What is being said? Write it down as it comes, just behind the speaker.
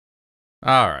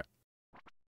Alright.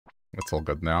 It's all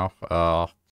good now.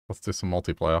 Let's do some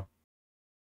multiplayer.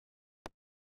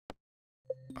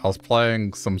 I was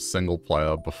playing some single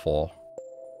player before.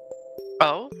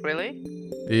 Oh, really?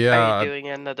 Yeah. Are you doing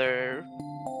another,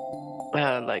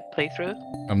 like, playthrough?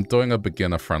 I'm doing a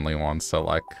beginner-friendly one, so,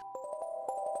 like,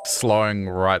 slowing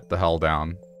right the hell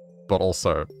down, but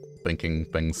also thinking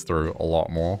things through a lot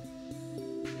more.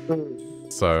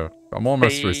 So, I'm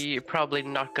almost... You're probably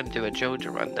not gonna do a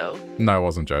JoJo run, though. No, it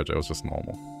wasn't JoJo, it was just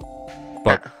normal.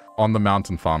 But on the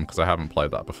mountain farm, because I haven't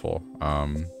played that before.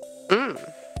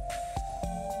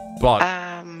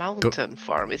 But... mountain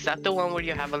farm. Is that the one where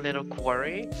you have a little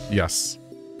quarry? Yes.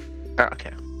 Oh,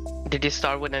 okay. Did you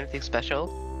start with anything special?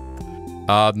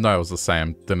 No, it was the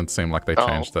same. Didn't seem like they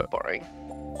changed it. Boring.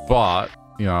 But,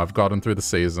 you know, I've gotten through the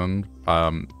season.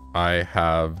 I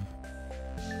have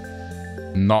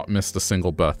not missed a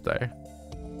single birthday.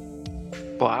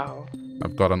 Wow.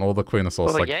 I've gotten all the Queen of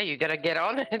Swords. Well, yeah, you gotta get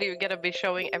on it. You gotta be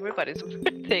showing everybody's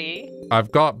birthday.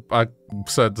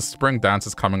 So the spring dance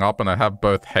is coming up, and I have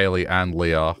both Haley and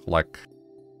Leah, like,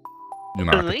 you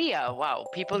know. Leah? Wow.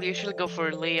 People usually go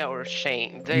for Leah or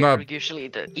Shane. They're usually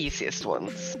the easiest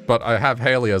ones. But I have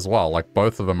Haley as well. Like,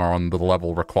 both of them are on the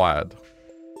level required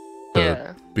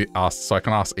to be asked, so I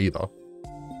can ask either.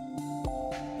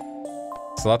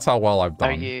 So that's how well I've done.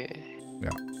 Are you...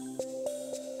 Yeah.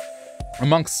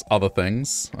 Amongst other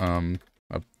things,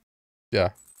 yeah,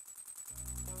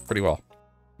 pretty well.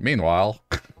 Meanwhile,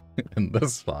 in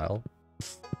this file,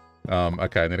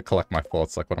 okay, I need to collect my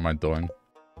thoughts. Like, what am I doing?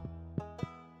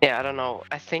 Yeah, I don't know.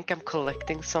 I think I'm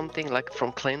collecting something, like,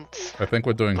 from Clint. I think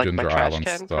we're doing like Ginger Island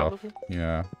stuff. Probably?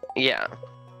 Yeah. Yeah.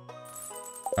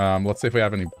 Let's see if we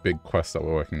have any big quests that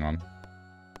we're working on.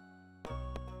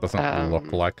 Doesn't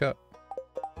look like it.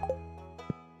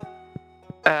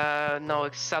 No,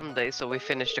 it's Sunday, so we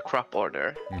finished the crop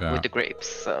order with the grapes.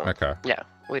 So okay. Yeah,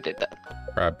 we did that.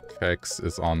 Crab Cakes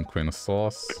is on Queen of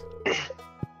Sauce.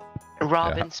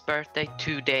 Robin's birthday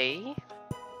today.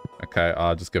 Okay,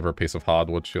 just give her a piece of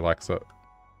hardwood. She likes it.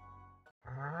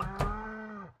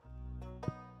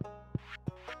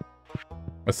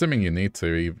 Assuming you need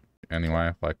to,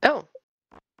 anyway. Like. Oh.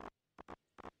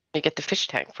 You get the fish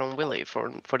tank from Willy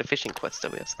for the fishing quest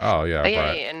that we have. Oh yeah, right.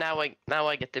 Yeah, and now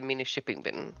I get the mini shipping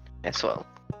bin as well.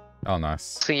 Oh nice.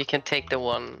 So you can take the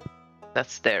one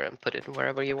that's there and put it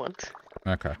wherever you want.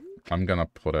 Okay, I'm gonna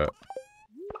put it.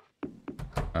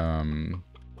 In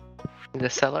the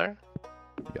cellar.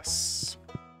 Yes.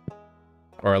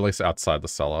 Or at least outside the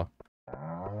cellar.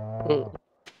 Mm.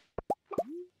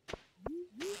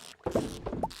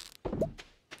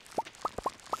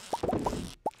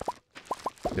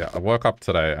 Yeah, I woke up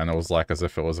today and it was like as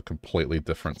if it was a completely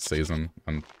different season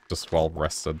and just well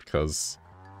rested because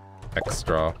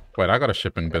extra... Wait, I got a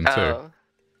shipping bin too.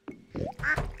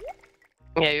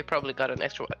 Yeah, you probably got an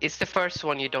extra one. It's the first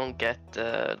one you don't get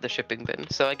the shipping bin.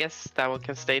 So I guess that one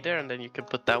can stay there and then you can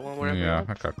put that one wherever you want.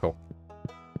 Okay, cool.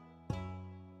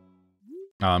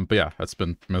 But yeah, it's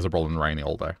been miserable and rainy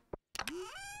all day.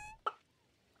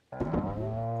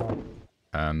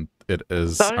 And it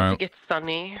is... Starting to get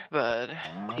sunny, but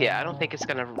yeah, I don't think it's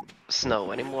gonna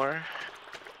snow anymore.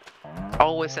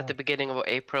 Always at the beginning of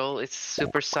April, it's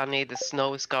super sunny, the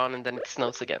snow is gone, and then it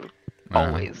snows again.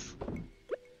 Always.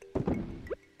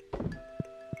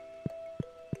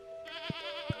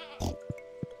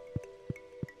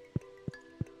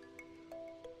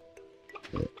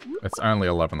 It's only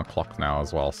 11 o'clock now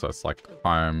as well, so it's like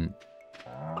I'm...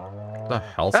 What the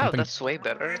hell? Oh, that's way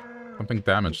better. Something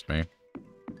damaged me.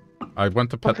 I went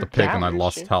to pet the pig and I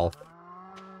lost health.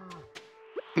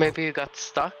 Maybe you got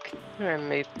stuck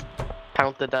and it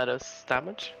counted that as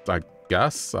damage? I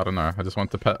guess? I don't know. I just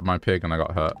went to pet my pig and I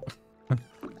got hurt.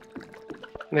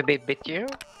 Maybe it bit you?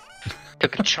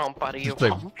 Took a chomp out of your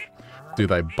hump? Do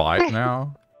they bite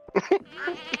now?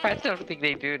 I don't think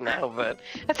they do now, but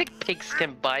I think pigs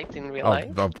can bite in real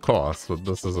life. Of course, but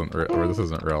this isn't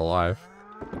real life.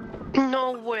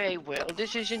 No way, Will.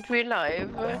 This isn't real life.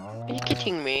 Are you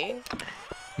kidding me?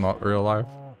 Not real life?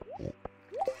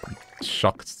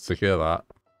 Shocked to hear that.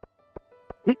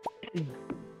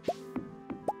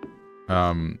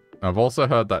 I've also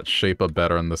heard that sheep are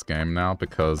better in this game now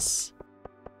because...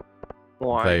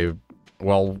 Why?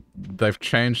 They've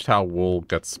changed how wool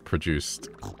gets produced.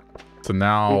 So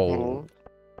now,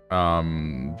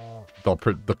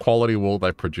 the quality wool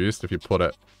they produced, if you put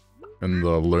it in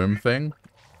the loom thing,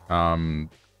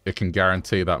 it can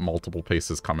guarantee that multiple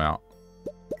pieces come out.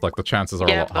 Like, the chances are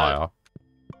a lot higher.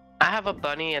 I have a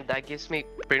bunny and that gives me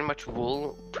pretty much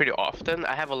wool pretty often.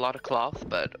 I have a lot of cloth,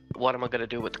 but what am I gonna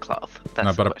do with the cloth?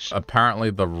 That's the question.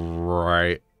 Apparently the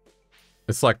right...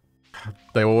 It's like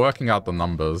they were working out the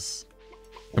numbers,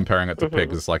 comparing it to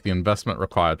pigs. It's like the investment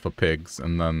required for pigs,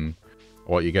 and then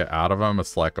what you get out of them,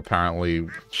 it's like apparently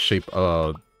sheep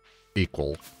are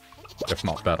equal, if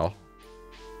not better.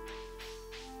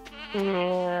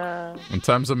 Yeah. In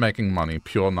terms of making money,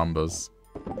 pure numbers.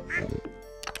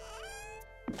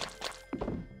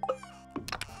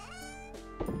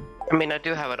 I mean, I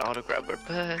do have an auto grabber,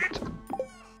 but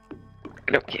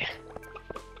okay.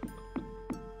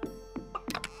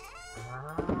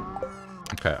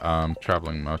 Okay,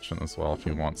 traveling merchant as well if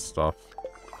you want stuff.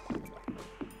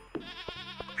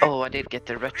 Oh, I did get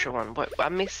the retro one. What?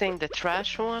 I'm missing the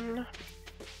trash one,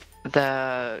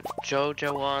 the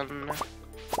JoJo one,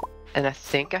 and I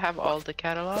think I have all the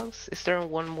catalogs. Is there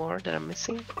one more that I'm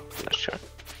missing? Not sure.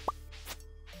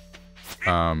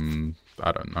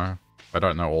 I don't know. I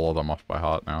don't know all of them off by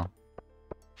heart now.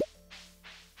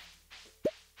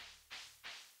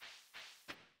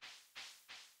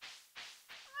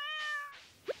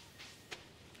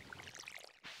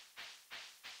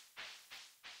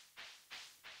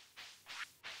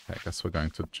 I guess we're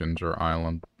going to Ginger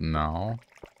Island now.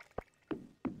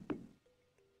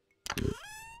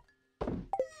 I'm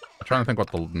trying to think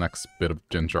what the next bit of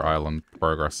Ginger Island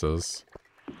progress is.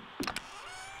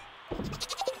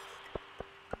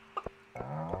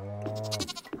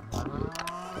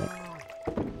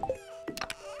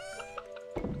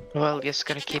 Well, just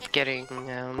gotta keep getting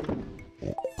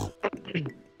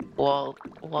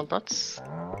walnuts,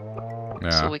 Yeah.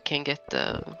 so we can get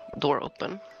the door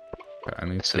open. Okay, I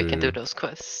need so we can do those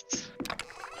quests.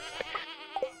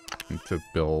 Need to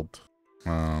build.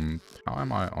 How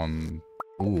am I on?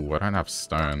 Ooh, I don't have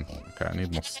stone. Okay, I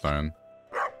need more stone.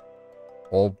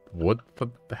 Or wood?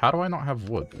 How do I not have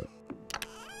wood?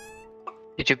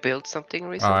 Did you build something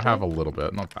recently? I have a little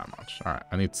bit, not that much. All right,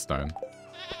 I need stone.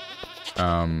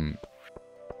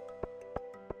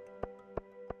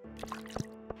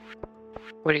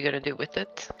 What are you gonna do with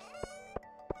it?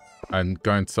 I'm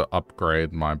going to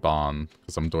upgrade my barn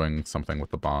because I'm doing something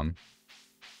with the barn.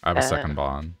 I have a second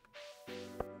barn.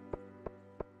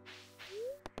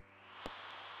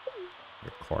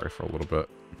 Quarry for a little bit.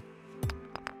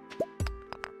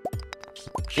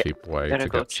 Cheap way to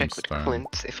go get some check with stone.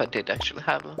 Clint if I did actually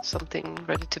have something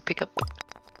ready to pick up.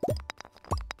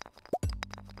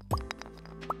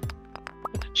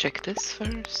 Check this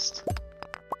first.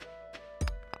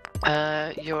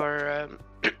 Your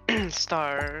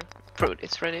star fruit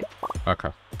is ready.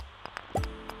 Okay.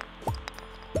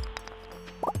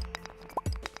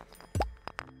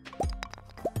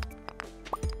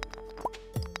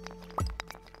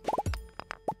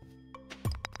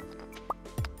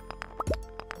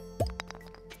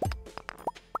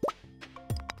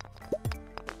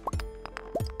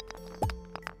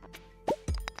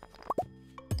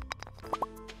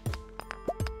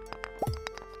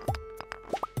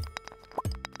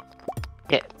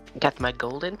 Got my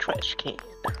golden trash can.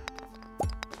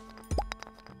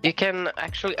 You can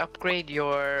actually upgrade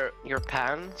your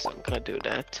pan, so I'm gonna do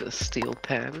that to a steel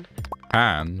pan.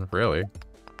 Pan? Really?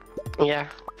 Yeah,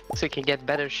 so you can get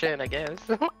better shit, I guess.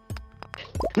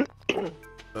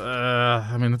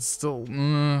 I mean, it's still...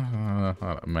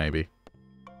 maybe.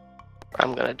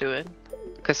 I'm gonna do it.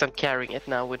 Because I'm carrying it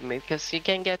now with me. Because you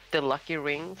can get the lucky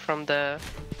ring from the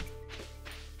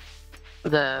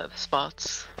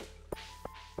spots.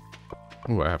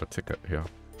 Ooh, I have a ticket here.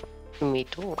 Me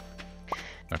too.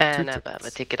 And I have a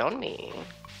ticket on me.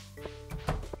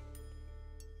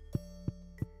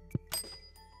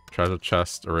 Treasure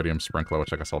chest, iridium sprinkler,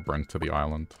 which I guess I'll bring to the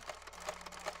island.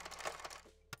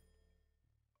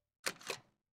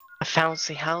 A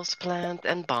fancy houseplant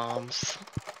and bombs.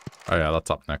 Oh yeah, that's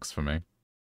up next for me.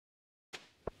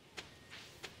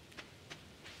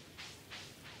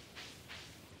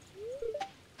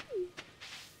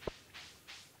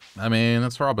 I mean,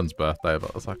 it's Robin's birthday,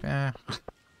 but I was like, eh.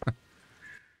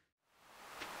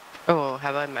 Oh,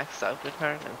 have I maxed out with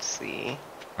her? Let's see.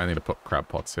 I need to put crab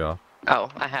pots here.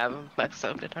 Oh, I have maxed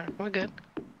out with her. We're good.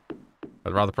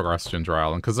 I'd rather progress Ginger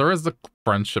Island, because there is the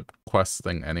friendship quest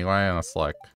thing anyway, and it's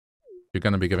like, you're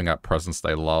going to be giving out presents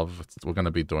they love. We're going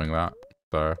to be doing that.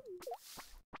 So,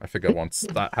 I figure once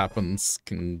that happens,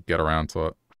 can get around to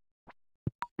it.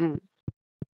 Mm.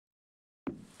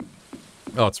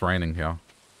 Oh, it's raining here.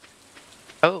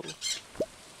 Oh.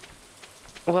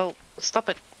 Well, stop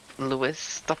it, Lewis.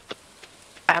 Stop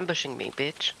ambushing me,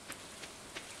 bitch.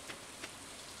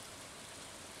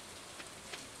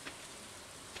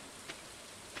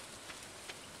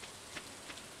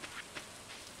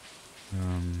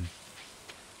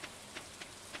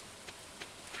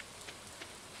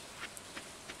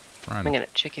 I'm gonna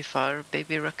check if our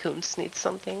baby raccoons need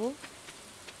something.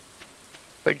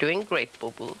 We're doing great,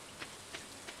 Boo Boo.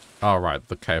 Oh, right,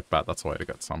 the cave bat, that's a way to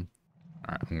get some.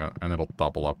 Alright, and it'll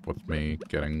double up with me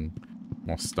getting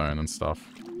more stone and stuff.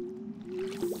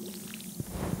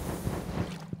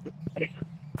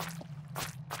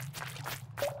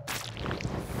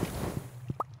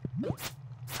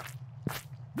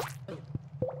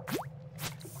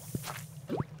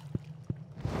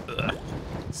 Ugh.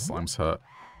 Slime's hurt.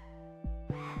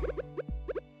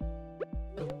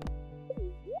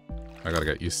 I gotta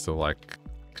get used to, like,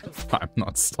 I'm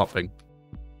not stopping.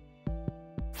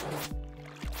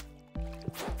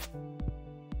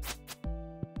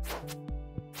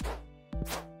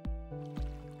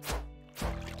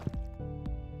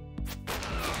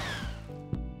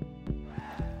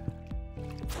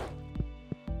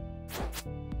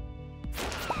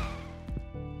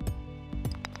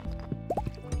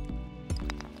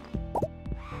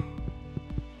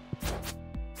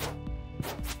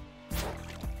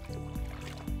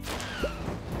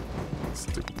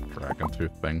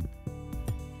 Thing.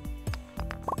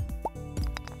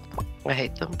 I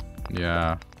hate them.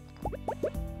 Yeah.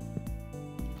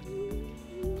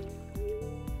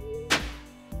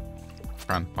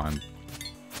 Try and find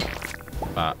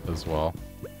that as well.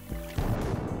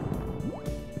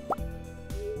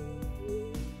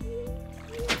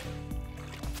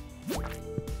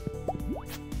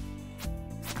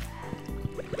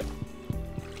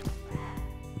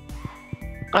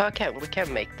 Okay, we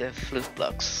can make the flute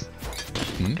blocks.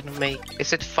 Hmm? Gonna make.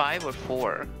 Is it 5 or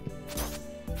 4?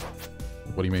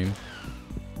 What do you mean?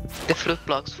 The flute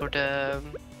blocks for the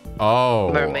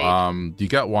mermaid. You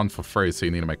get 1 for free, so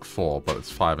you need to make 4, but it's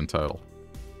 5 in total.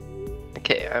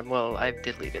 Okay, well, I've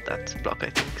deleted that block, I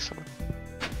think, so.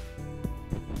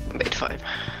 I made 5.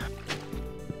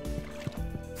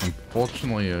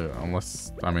 Unfortunately,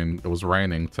 unless, I mean, it was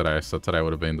raining today, so today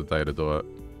would have been the day to do it.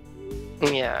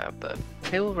 Yeah, but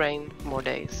it will rain more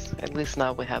days. At least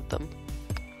now we have them.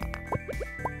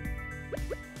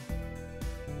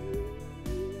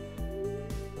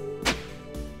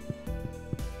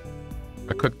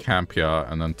 I could camp here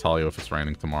and then tell you if it's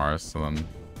raining tomorrow, so then...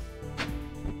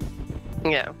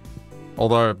 Yeah.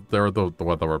 Although, there are the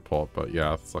weather report, but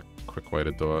yeah, it's like a quick way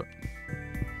to do it.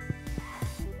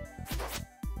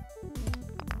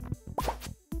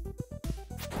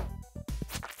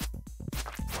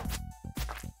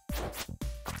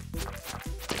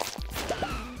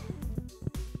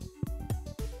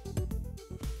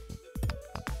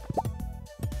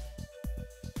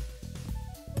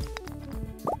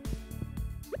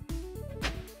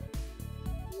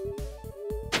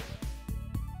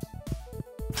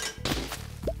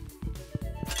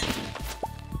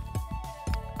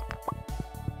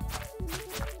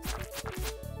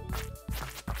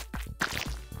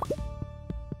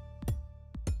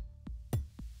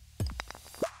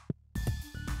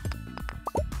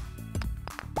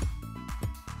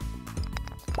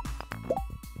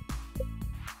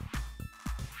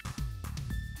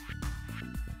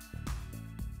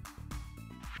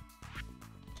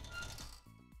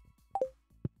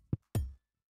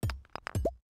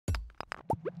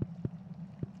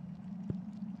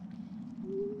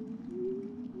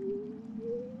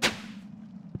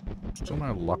 Still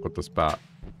no luck with this bat.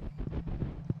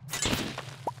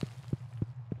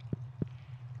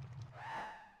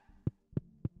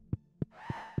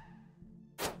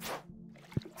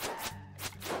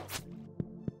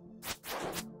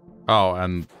 Oh,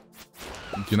 and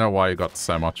do you know why you got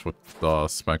so much with the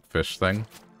smoked fish thing?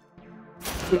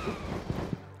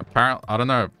 Apparently, I don't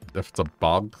know if it's a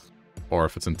bug or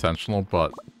if it's intentional,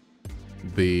 but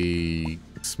the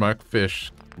smoked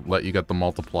fish let you get the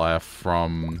multiplier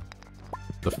from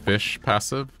the fish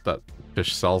passive, that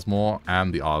fish sells more,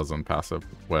 and the artisan passive,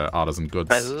 where artisan goods.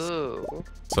 Oh.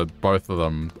 So both of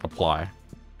them apply.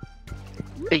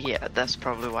 Yeah, that's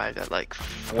probably why I got like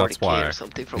 40k or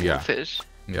something from one fish.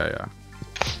 Yeah.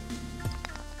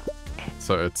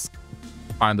 So it's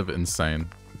kind of insane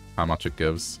how much it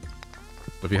gives.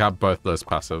 If you have both those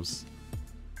passives.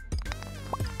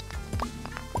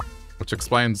 Which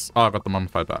explains... Oh, I got the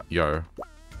mummified bat. Yo.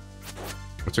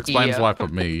 Which explains why for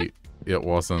me it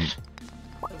wasn't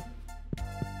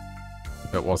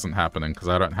happening, because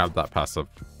I don't have that passive.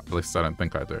 At least I don't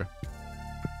think I do.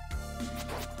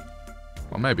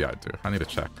 Well, maybe I do. I need to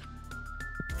check.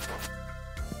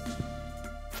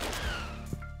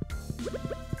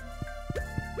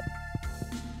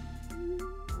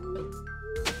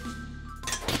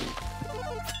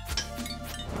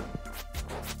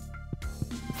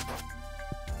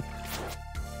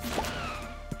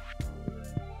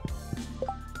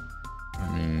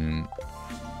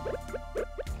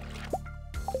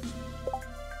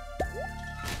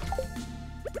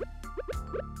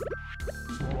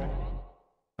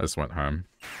 I just went home.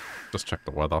 Just check the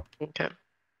weather. Okay.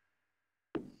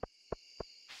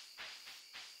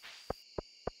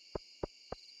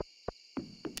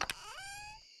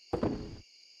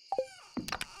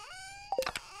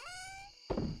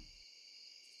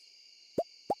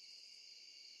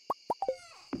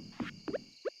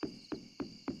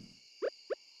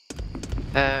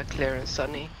 Clear and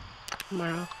sunny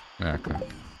tomorrow. Yeah, okay.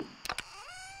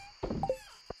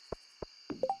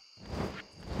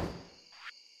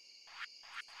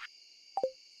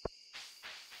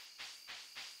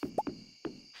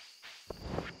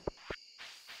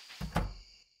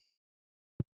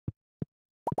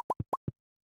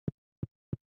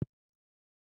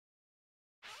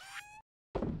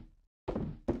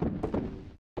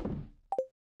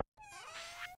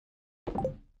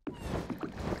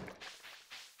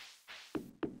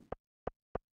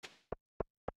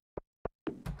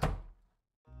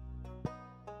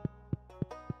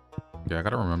 Yeah, I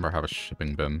gotta remember I have a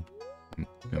shipping bin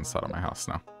inside of my house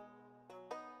now.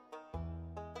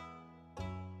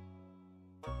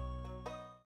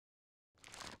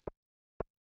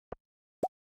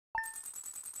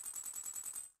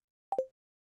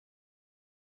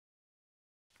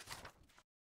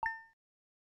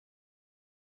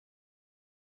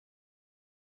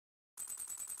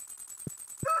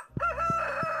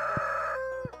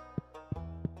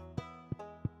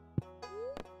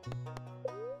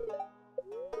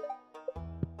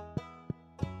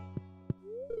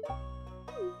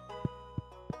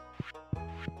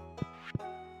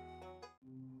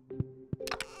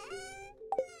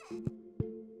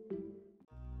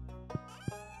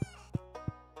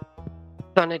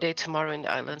 Sunny day tomorrow in the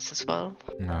islands as well.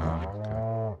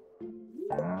 No.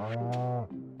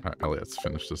 Alright, Elliot's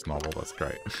finished this novel. That's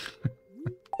great.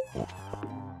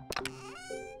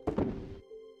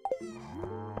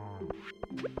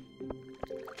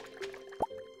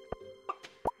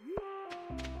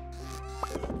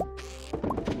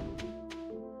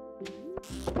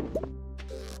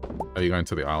 Are you going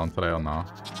to the island today or no?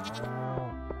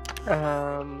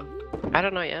 I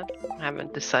don't know yet. I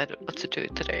haven't decided what to do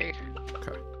today.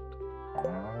 Okay.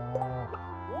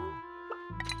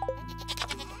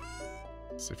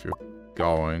 So if you're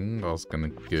going, I was gonna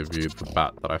give you the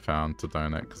bat that I found to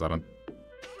donate because I don't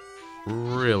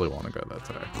really want to go there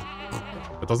today.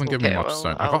 It doesn't give me much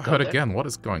stone. I got hurt again. What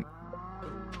is going?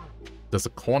 There's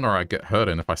a corner I get hurt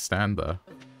in if I stand there.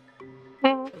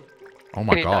 Oh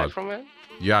my Can you god. die from it?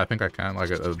 Yeah, I think I can. Like,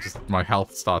 just my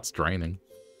health starts draining.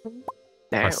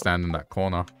 If I stand in that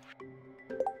corner.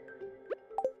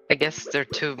 I guess there are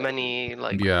too many,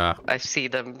 like, yeah, I see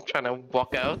them trying to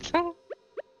walk out.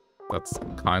 That's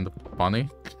kind of funny.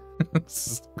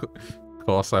 Of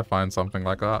course I find something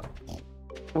like that.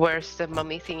 Where's the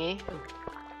mummy thingy?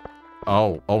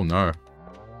 Oh no.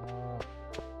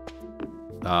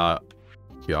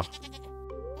 Yeah.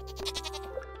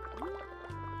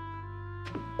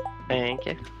 Thank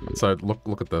you. So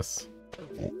look at this.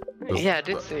 Yeah, I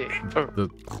did see.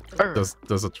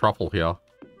 There's a truffle here.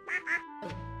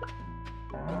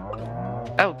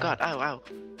 Oh god, ow, ow.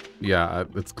 Yeah,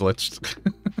 it's glitched.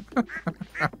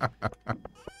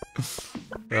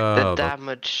 The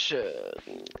damage,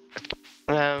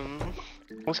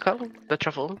 what's it called? The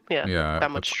truffle? Yeah,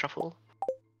 damage truffle.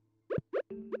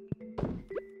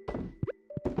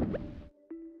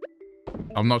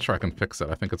 I'm not sure I can fix it.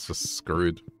 I think it's just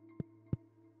screwed.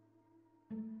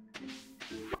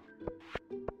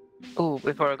 Ooh,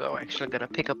 before I go, I'm actually gonna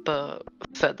pick up a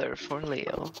feather for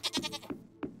Leo.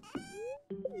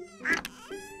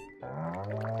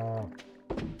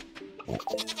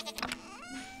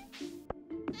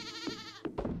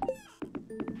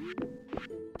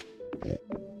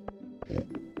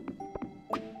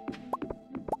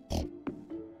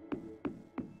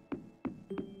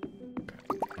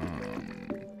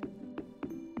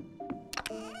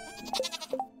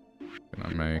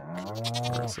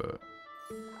 Where is it?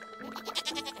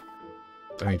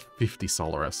 I need 50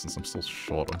 solar essence. I'm still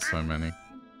short on so many.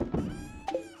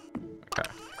 Okay.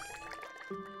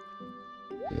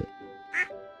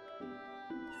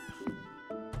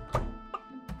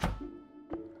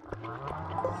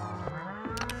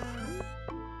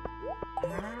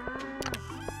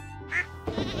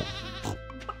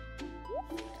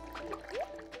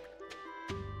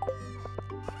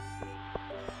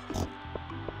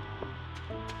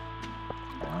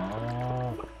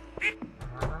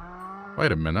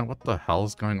 Wait a minute, what the hell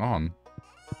is going on?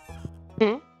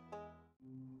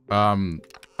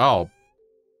 Oh.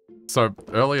 So,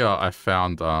 earlier I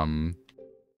found, a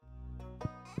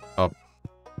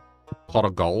pot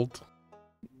of gold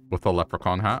with a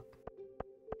leprechaun hat.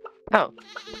 Oh.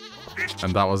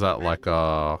 And that was at like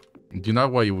do you know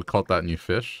where you caught that new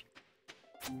fish?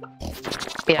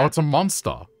 Yeah. Oh, it's a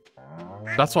monster.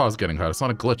 That's why I was getting hurt. It's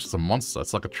not a glitch, it's a monster.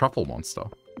 It's like a truffle monster.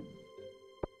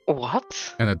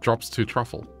 What? And it drops 2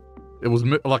 truffle. It was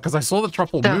like, because I saw the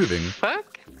truffle The moving.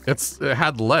 fuck? It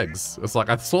had legs. It's like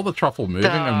I saw the truffle moving,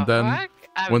 The and then fuck?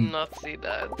 I've not seen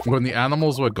that. when the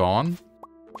animals were gone,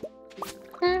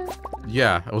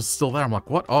 yeah, it was still there. I'm like,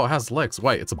 what? Oh, it has legs.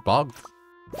 Wait, it's a bug?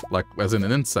 Like, as in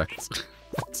an insect.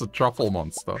 It's a truffle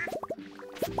monster.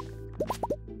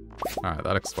 Alright,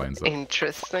 that explains it.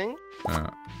 Interesting. Yeah.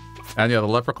 And yeah, the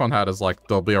leprechaun hat is like,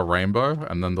 there'll be a rainbow,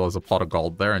 and then there's a pot of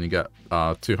gold there, and you get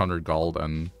 200 gold,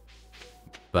 and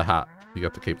the hat. You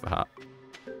get to keep the hat.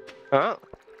 Oh.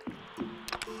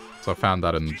 So I found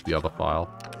that in the other file.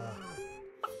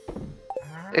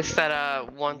 Is that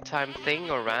a one-time thing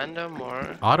or random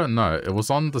or? I don't know. It was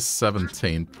on the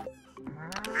 17th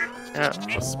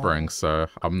of spring, so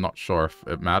I'm not sure if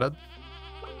it mattered.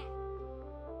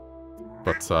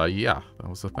 But yeah, that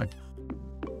was the thing.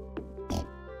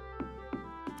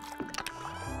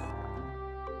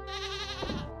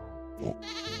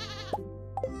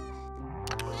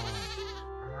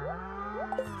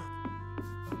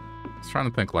 I was trying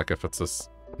to think like if it's this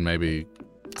maybe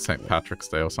St. Patrick's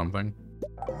Day or something.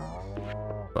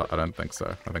 But I don't think so.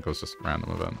 I think it was just a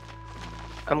random event.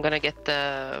 I'm gonna get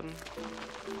the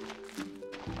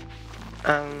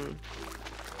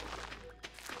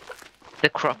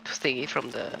crop thingy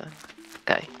from the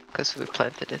guy, because we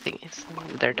planted the thingies.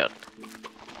 They're done.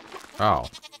 Oh,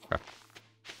 okay.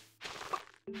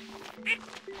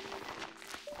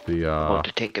 I want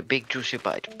to take a big juicy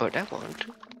bite, but I won't.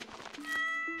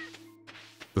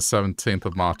 The 17th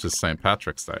of March is St.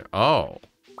 Patrick's Day. Oh.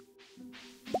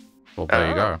 Well, there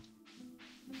you go.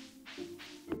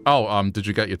 Oh, did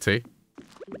you get your tea?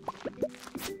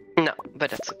 No, but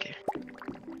that's okay.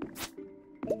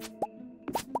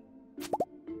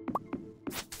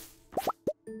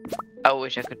 I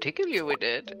wish I could tickle you with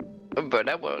it, but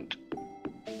I won't.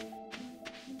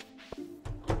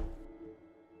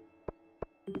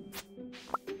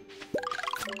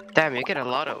 Damn, you get a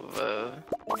lot of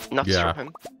nuts from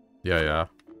him. Yeah.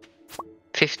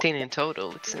 15 in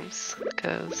total, it seems.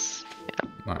 Because, yeah.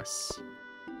 Nice.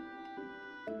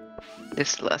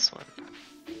 This is the last one.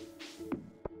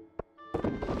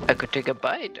 I could take a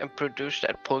bite and produce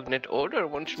that poignant odor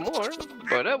once more,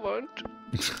 but I won't.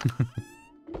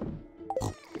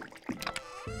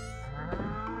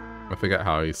 I forget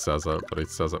how he says it, but he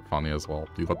says it funny as well.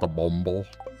 You got the bumble.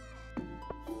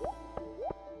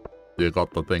 You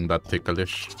got the thing that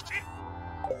ticklish.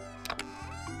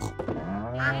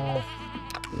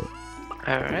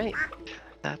 Alright,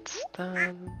 that's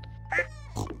done.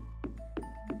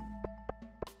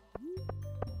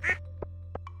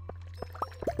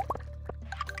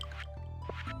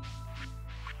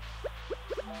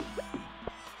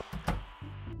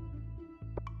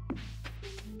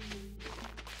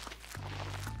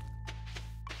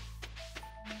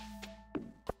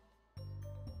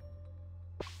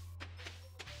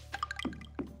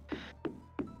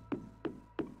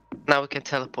 Now we can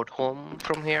teleport home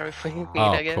from here if we need,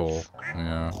 I guess. Cool.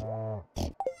 Yeah. I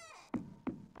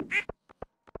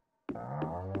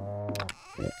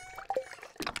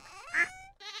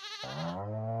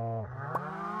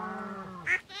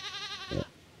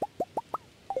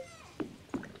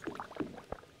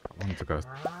want to go.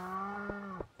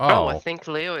 Oh, I think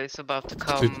Leo is about to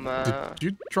come. Did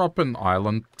you drop an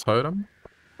island totem?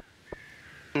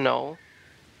 No.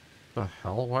 The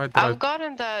hell? Why did I've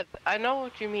gotten that. I know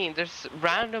what you mean. There's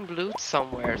random loot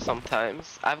somewhere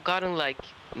sometimes. I've gotten like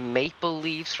maple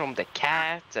leaves from the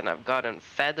cat, and I've gotten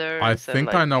feathers. I think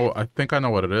like... I know. I think I know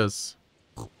what it is.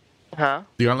 Huh?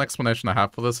 The only explanation I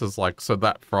have for this is like, so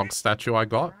that frog statue I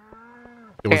got,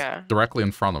 it was directly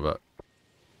in front of it.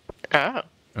 Oh.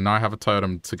 And now I have a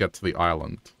totem to get to the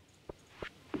island.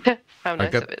 How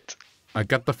nice of it. I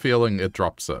get the feeling it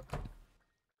drops it.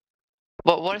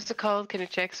 What is it called? Can you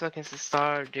check so I can see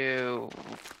Stardew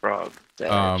frog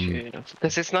statue?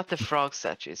 Because it's not the frog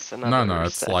statue, it's another No,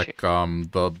 it's statue. like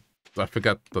I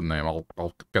forget the name. I'll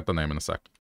get the name in a sec.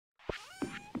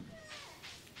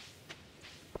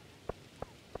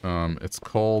 It's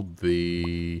called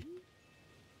the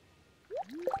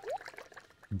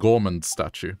Gorman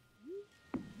statue.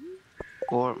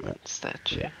 Gorman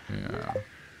statue. Yeah.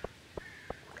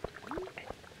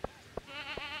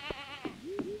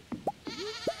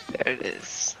 There it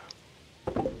is.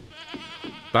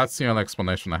 That's the only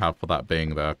explanation I have for that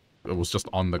being there. It was just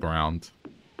on the ground.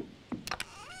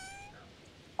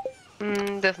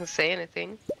 Doesn't say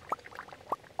anything.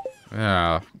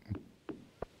 Yeah.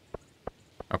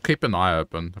 I'll keep an eye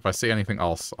open. If I see anything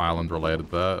else island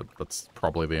related there, that's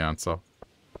probably the answer.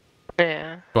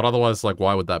 Yeah. But otherwise, like,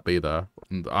 why would that be there?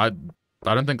 And I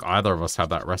don't think either of us have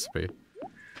that recipe.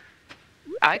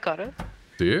 I got it.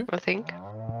 Do you? I think.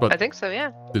 But I think so,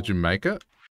 yeah. did you make it?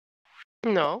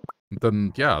 No.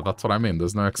 Then, yeah, that's what I mean.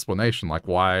 There's no explanation, like,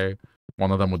 why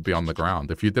one of them would be on the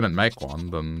ground. If you didn't make one,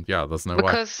 then, yeah, there's no way.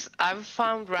 Because I've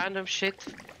found random shit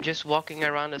just walking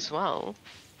around as well.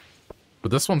 But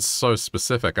this one's so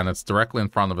specific, and it's directly in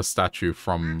front of a statue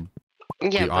from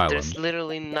Yeah, the but island. there's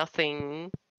literally nothing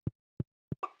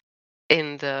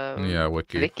in the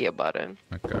wiki about it.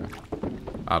 Okay.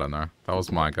 I don't know. That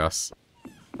was my guess.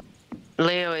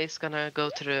 Leo is gonna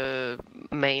go to the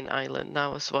main island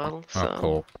now as well, so... Oh,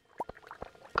 cool.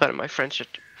 Got my friendship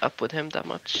up with him that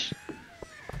much.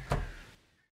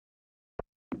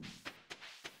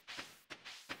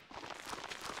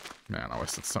 Man, I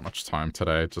wasted so much time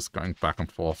today just going back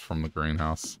and forth from the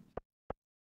greenhouse.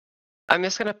 I'm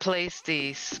just gonna place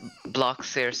these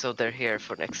blocks here so they're here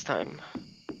for next time.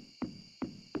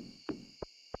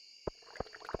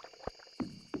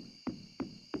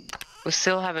 We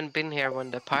still haven't been here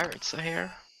when the pirates are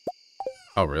here.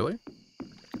 Oh, really?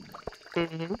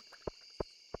 Mm-hmm.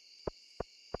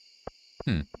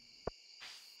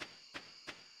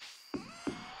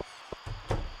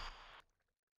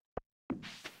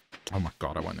 Oh my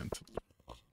god, I went into...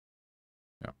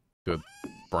 Yeah, good.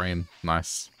 Brain,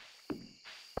 nice.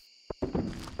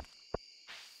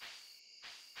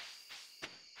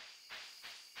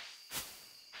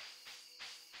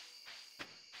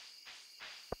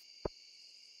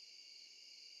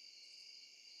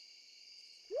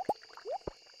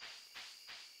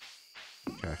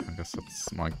 Okay, I guess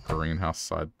that's my greenhouse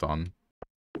side done.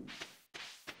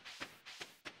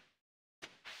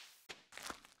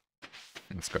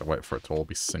 Just gotta wait for it to all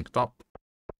be synced up.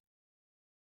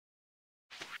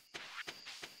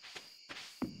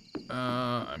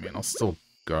 I mean, I'll still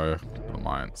go to the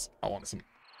mines. I want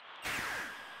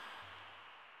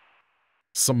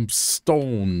some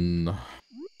stone.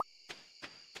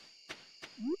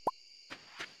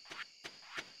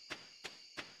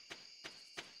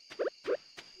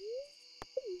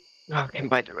 I can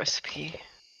buy the recipe.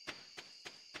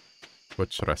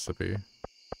 Which recipe?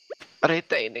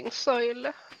 Retaining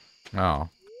soil. Oh.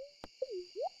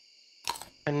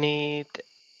 I need...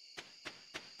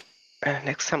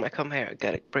 next time I come here, I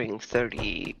gotta bring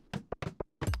 30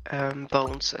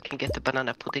 bones so I can get the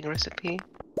banana pudding recipe.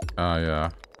 Oh,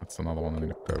 yeah. That's another one I need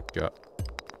to go get.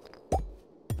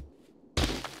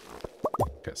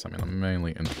 Okay, so I mean, I'm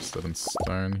mainly interested in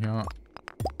stone here.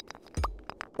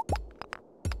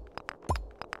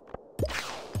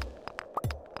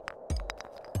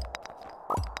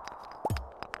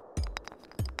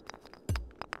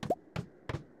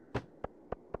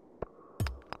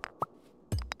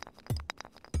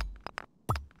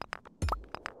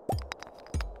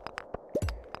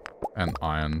 And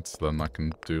iron, so then I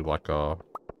can do like a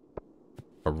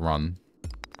run.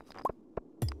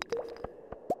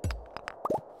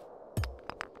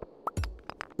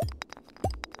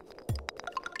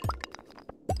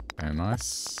 Very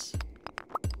nice.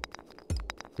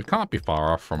 We can't be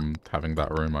far off from having that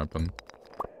room open.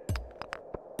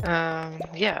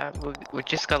 Yeah, we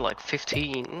just got like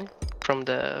 15 from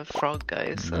the frog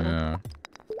guys, so... Yeah.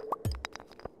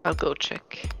 I'll go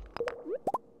check.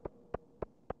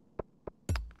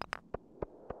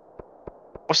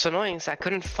 What's annoying is I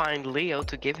couldn't find Leo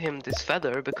to give him this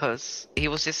feather because he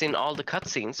was just in all the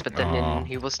cutscenes, but then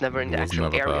he was never in the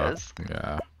actual areas.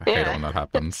 Yeah, I hate it when that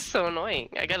happens. It's so annoying.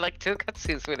 I got like 2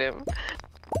 cutscenes with him.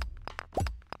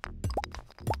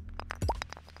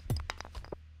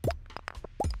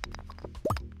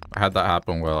 I had that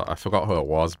happen where I forgot who it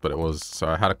was, but it was... So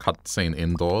I had a cutscene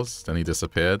indoors, then he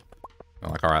disappeared.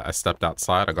 I'm like, alright, I stepped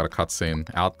outside, I got a cutscene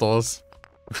outdoors.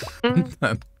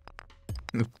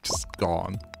 And just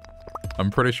gone.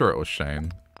 I'm pretty sure it was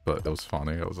Shane, but it was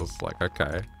funny. It was just like,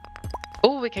 okay.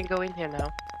 Oh, we can go in here now.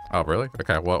 Oh, really?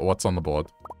 Okay, what's on the board?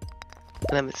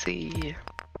 Let me see.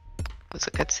 What's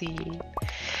a cutscene?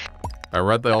 I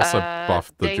read they also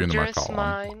buffed the Dangerous Junimo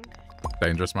Mine.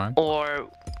 Dangerous Mine? Or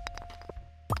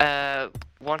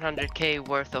 100k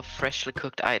worth of freshly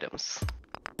cooked items.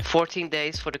 14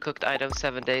 days for the cooked items,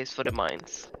 7 days for the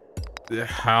mines.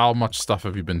 How much stuff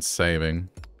have you been saving?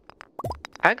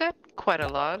 I got quite a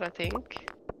lot, I think.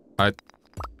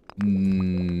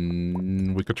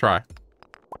 We could try.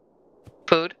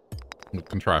 Food? We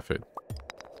can try food.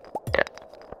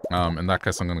 Yeah. In that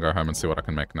case, I'm gonna go home and see what I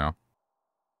can make now.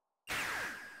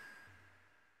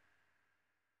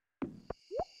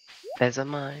 There's a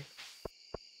mine.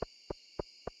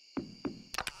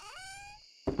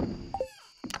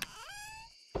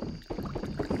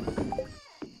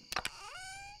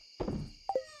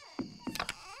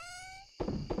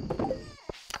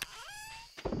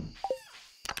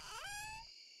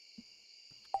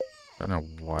 I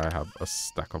don't know why I have a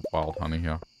stack of wild honey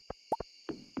here.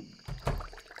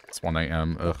 It's 1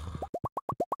 a.m. Ugh.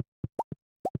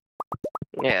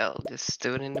 Yeah, I'll just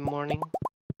do it in the morning.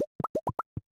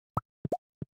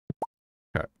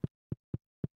 Okay.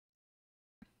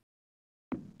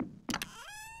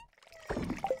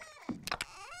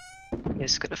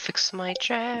 Just gonna fix my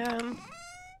jam.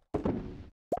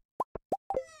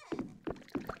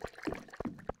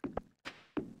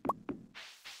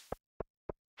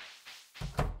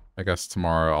 I guess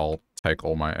tomorrow I'll take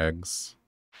all my eggs.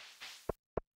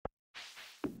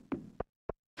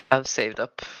 I've saved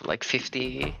up like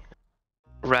 50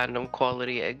 random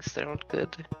quality eggs. They're not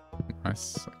good.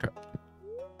 Nice. Okay.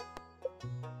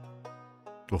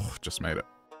 Oh, just made it.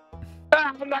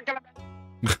 I'm not gonna.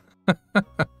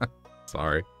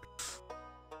 Sorry.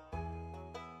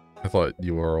 I thought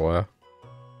you were aware.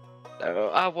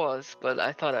 I was, but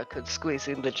I thought I could squeeze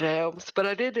in the jams, but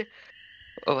I did.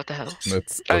 Oh, what the hell?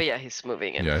 Oh yeah, he's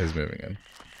moving in. Yeah, he's moving in.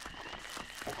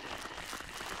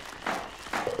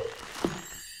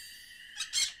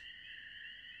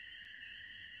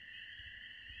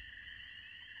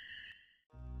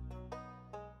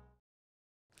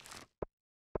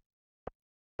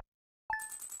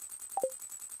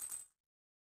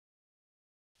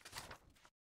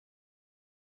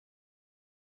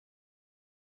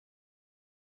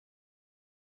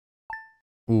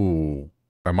 Ooh,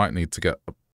 I might need to get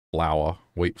flour,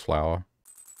 wheat flour.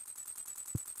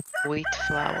 Wheat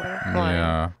flour? Why?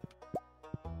 Yeah.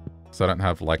 So I don't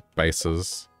have, like,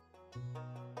 bases.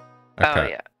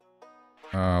 Okay.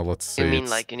 Oh, yeah. Let's see. You mean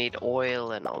like you need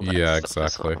oil and all that yeah, stuff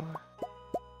exactly. as well.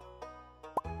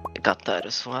 I got that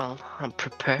as well. I'm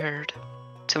prepared.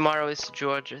 Tomorrow is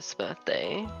George's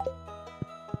birthday.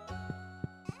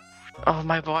 Oh,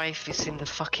 my wife is in the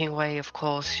fucking way, of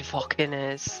course she fucking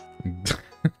is.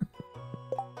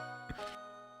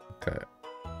 Okay.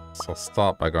 So I'll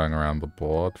start by going around the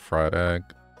board. Fried egg,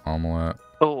 omelette.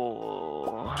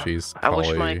 Oh. Cheese I wish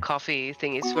curly. my coffee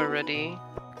thingies were ready.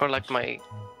 Or like my...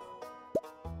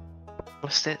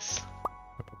 What's this?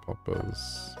 Pepper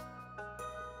poppers.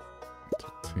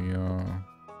 Tortilla.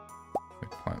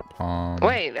 Eggplant palm.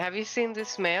 Wait, have you seen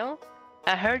this mail?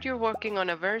 I heard you're working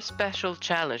on a very special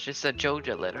challenge. It's a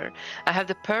Joja letter. I have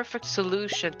the perfect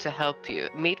solution to help you.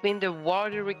 Meet me in the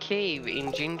watery cave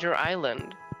in Ginger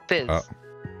Island. Fizz. I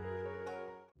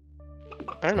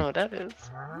don't know what that is.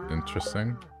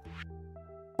 Interesting.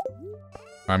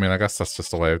 I mean, I guess that's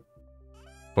just a way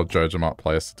for JojaMart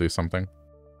players to do something.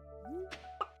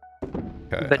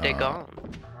 Okay, But they're gone.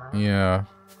 Yeah.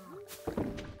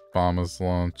 Farmer's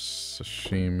lunch,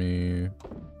 sashimi.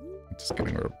 I'm just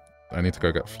getting rid of... I need to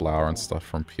go get flour and stuff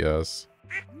from Pierre's.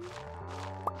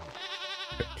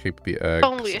 Okay, keep the eggs.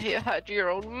 Only you had your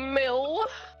own mill.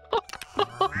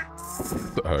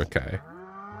 Okay.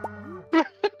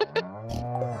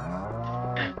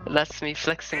 That's me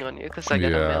flexing on you because I got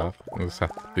a mill. Yeah, you just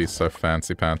have to be so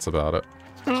fancy pants about it.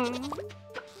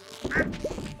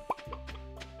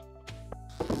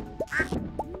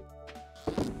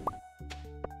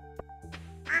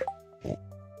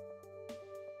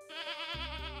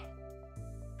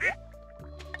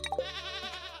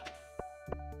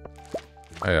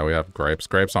 Oh yeah, we have grapes.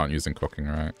 Grapes aren't used in cooking,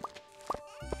 right?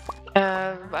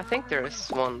 I think there is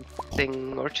one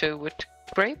thing or two with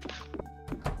grape.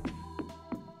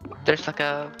 There's like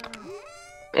a...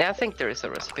 Yeah, I think there is a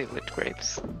recipe with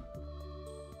grapes.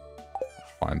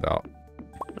 Find out.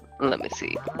 Let me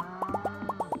see.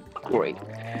 Grape.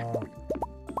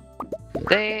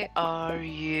 They are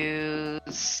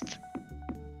used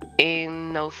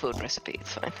in no food recipe,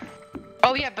 it's fine.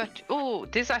 Oh yeah, but oh,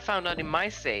 this I found out in my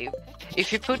save.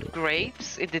 If you put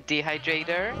grapes in the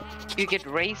dehydrator, you get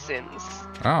raisins.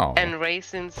 Oh. And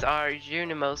raisins are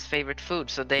Junimo's favorite food,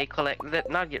 so they collect. That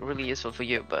not get really useful for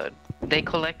you, but they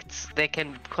collect. They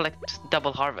can collect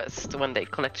double harvest when they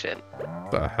collect shit.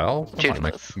 The hell?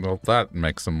 Well, that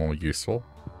makes them more useful.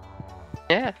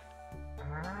 Yeah.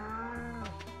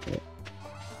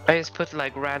 I just put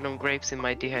like random grapes in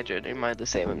my dehydrator in my the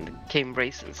same and it came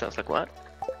raisins. I was like, what?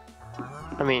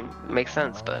 I mean, makes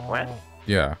sense, but what?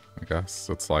 Yeah, I guess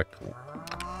it's like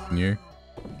new.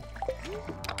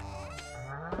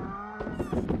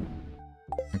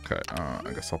 Okay,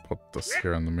 I guess I'll put this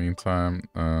here in the meantime.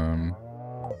 I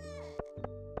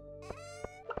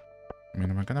mean,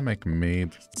 am I gonna make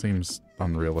mead? It seems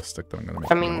unrealistic that I'm gonna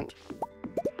make mead.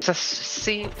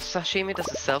 Sashimi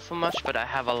doesn't sell for much, but I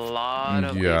have a lot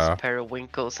of these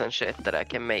periwinkles and shit that I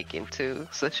can make into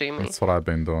sashimi. That's what I've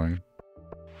been doing.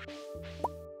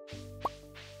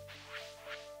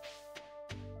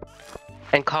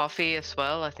 And coffee as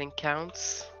well, I think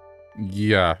counts.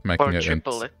 Yeah, Or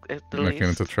triple at the making it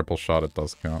least. into triple shot, it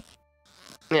does count.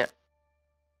 Yeah.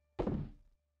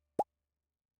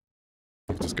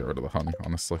 Just get rid of the honey,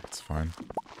 honestly. It's fine.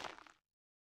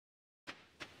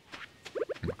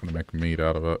 I'm not gonna make meat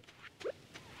out of it.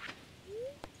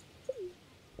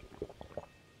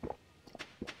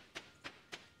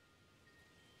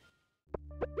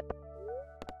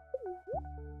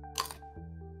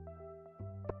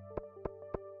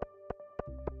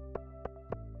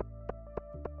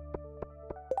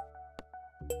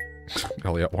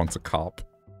 Elliot wants a cop.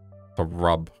 A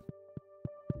rub.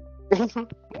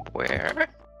 Where?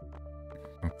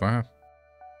 Like that.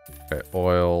 Okay,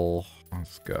 oil.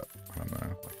 Let's get, I don't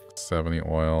know, like 70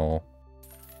 oil.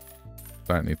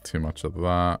 Don't need too much of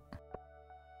that.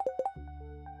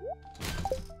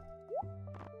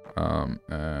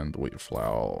 And wheat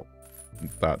flour.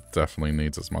 That definitely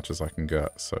needs as much as I can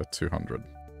get, so 200.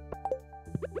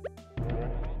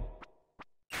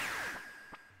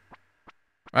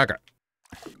 Okay.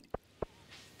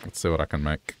 Let's see what I can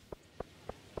make.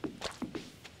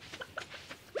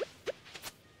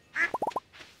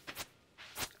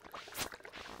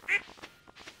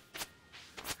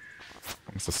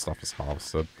 Once the stuff is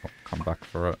harvested, I'll come back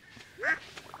for it.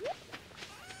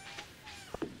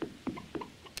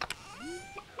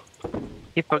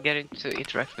 Keep forgetting to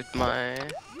interact with my...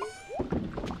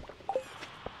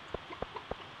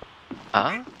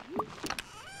 Ah?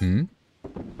 Hmm?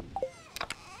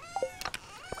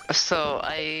 So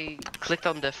I clicked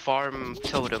on the farm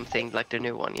totem thing, like the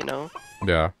new one, you know?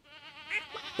 Yeah.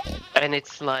 And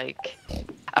it's like,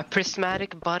 a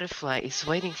prismatic butterfly is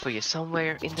waiting for you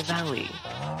somewhere in the valley.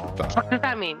 What does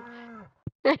that mean?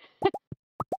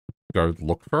 Go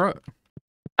look for it?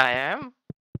 I am?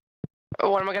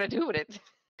 What am I gonna do with it?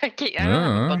 I don't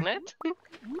have a bug net.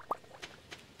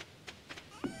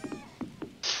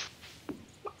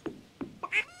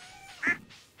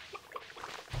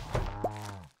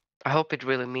 I hope it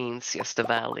really means just the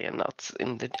valley and not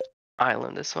in the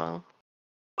island as well.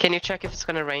 Can you check if it's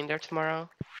gonna rain there tomorrow?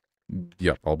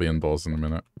 Yep, I'll be indoors in a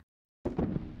minute.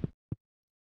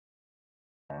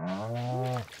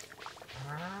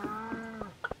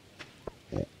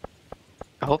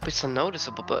 I hope it's a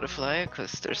noticeable butterfly,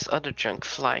 because there's other junk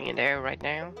flying in there right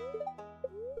now.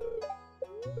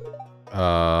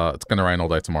 It's gonna rain all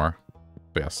day tomorrow.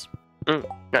 But yes.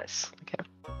 Nice. Okay.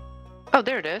 Oh,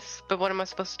 there it is. But what am I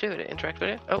supposed to do to interact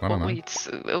with it? Oh, I don't know. wait.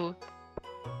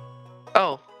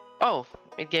 Oh,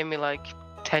 it gave me like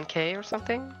 10k or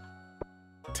something?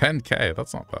 10k,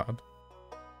 that's not bad.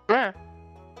 Yeah.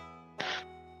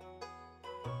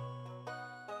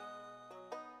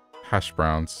 Hash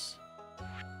browns.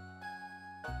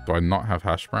 Do I not have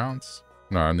hash browns?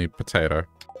 No, I need potato.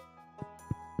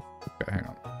 Okay, hang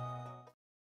on.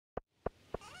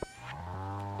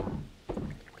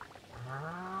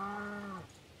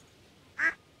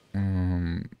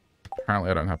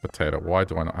 Apparently I don't have potato. Why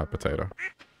do I not have potato?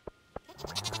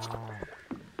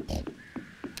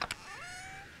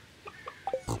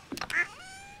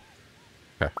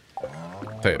 Okay.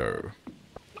 Potato.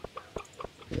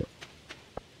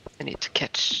 I need to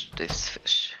catch this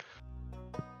fish.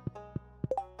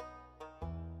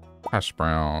 Hash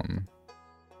brown.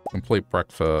 Complete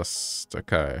breakfast.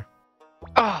 Okay.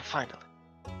 Oh, finally.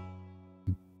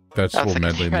 Vegetable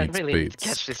medley I needs really need to beets.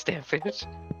 catch this damn fish.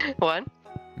 What?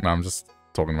 No, I'm just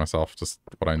talking to myself. Just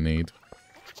what I need.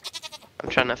 I'm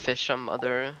trying to fish some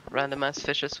other random ass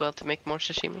fish as well to make more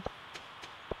sashimi.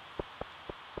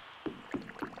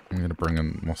 I'm gonna bring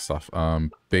in more stuff.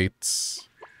 Beets,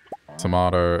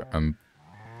 tomato, and...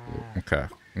 Okay.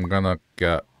 I'm gonna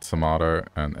get tomato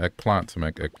and eggplant to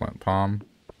make eggplant palm.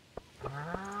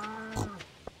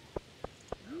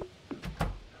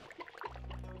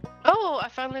 Oh, I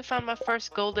finally found my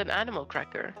first golden animal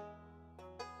cracker.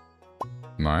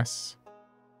 Nice.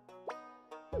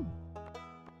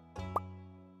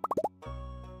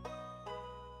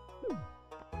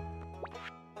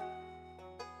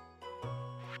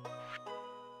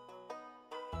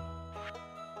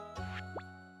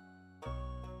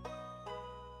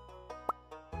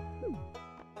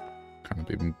 Kind of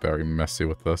being very messy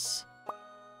with this.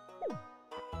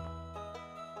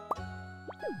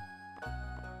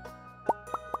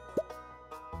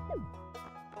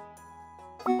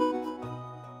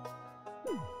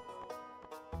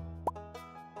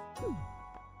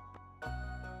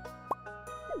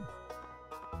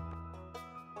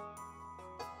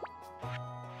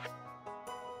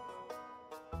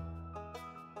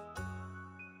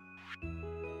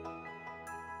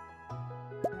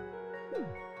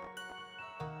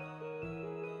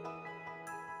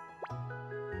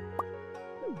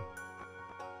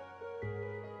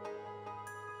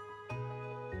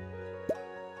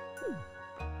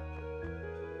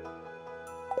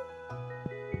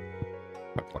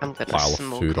 Like I'm a gonna pile of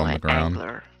smoke food on my the ground.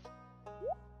 angler.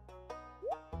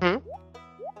 Hmm?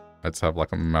 Let's have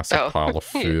like a massive Oh, pile of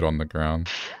yeah. food on the ground.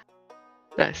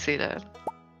 I see that.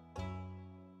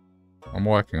 I'm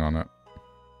working on it.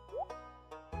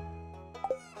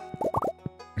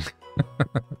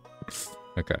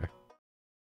 Okay.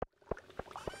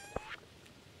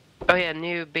 Oh yeah,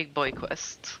 new big boy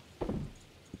quest.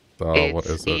 What It's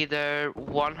is it? either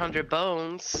 100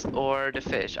 bones or the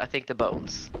fish. I think the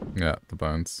bones. Yeah, the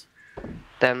bones.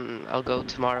 Then I'll go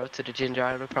tomorrow to the Ginger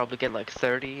Island, probably get like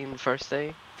 30 in the first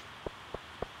day.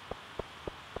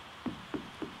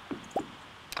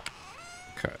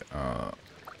 Okay,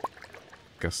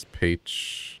 guess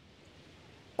peach.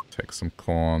 Take some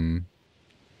corn.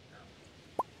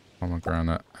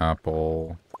 Pomegranate,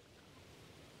 apple.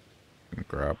 And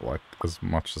grab like as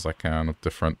much as I can of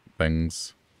different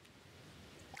things.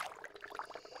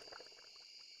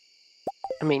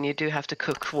 I mean, you do have to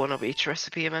cook one of each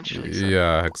recipe eventually, so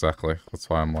Yeah, exactly. That's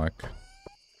why I'm like...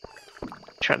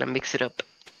 trying to mix it up.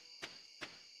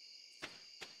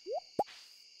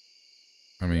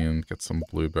 I mean, get some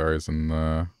blueberries in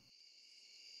there.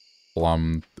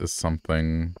 Plum is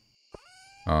something.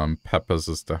 Peppers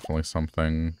is definitely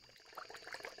something.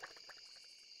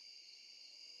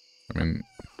 I mean,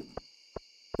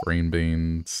 green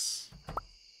beans,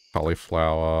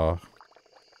 cauliflower.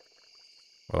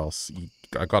 What else?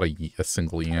 I got a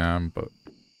single yam, but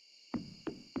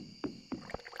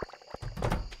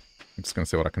I'm just gonna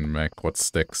see what I can make. What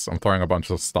sticks? I'm throwing a bunch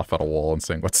of stuff at a wall and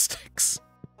seeing what sticks.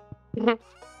 I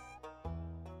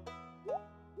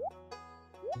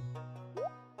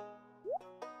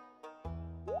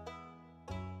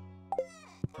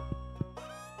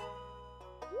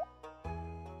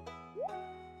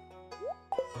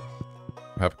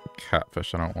have a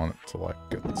catfish. I don't want it to like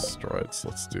get destroyed, so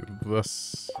let's do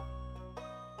this.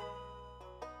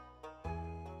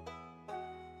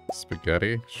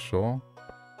 Spaghetti, sure.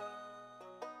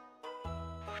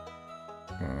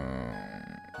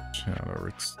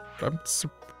 Cheddar. I'm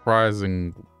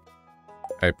surprising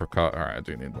apricot. Alright, I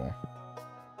do need more.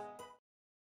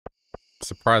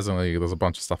 Surprisingly, there's a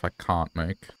bunch of stuff I can't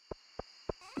make.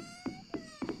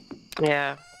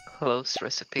 Yeah, close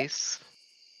recipes.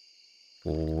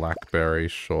 Blackberry,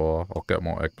 sure. I'll get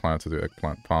more eggplant to do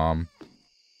eggplant palm.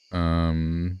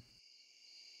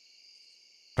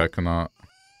 Coconut.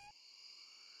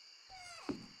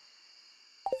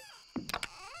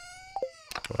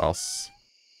 What else?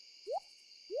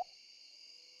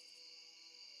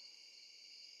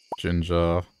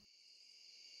 Ginger.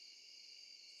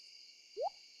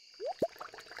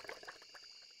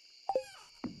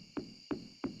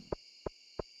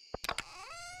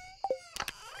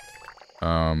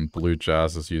 Blue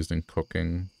jazz is used in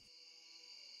cooking.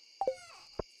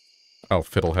 Oh,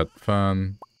 fiddlehead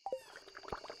fern.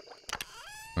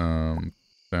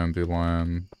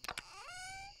 Dandelion.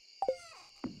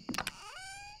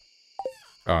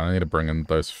 Oh, I need to bring in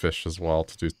those fish as well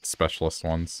to do specialist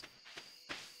ones.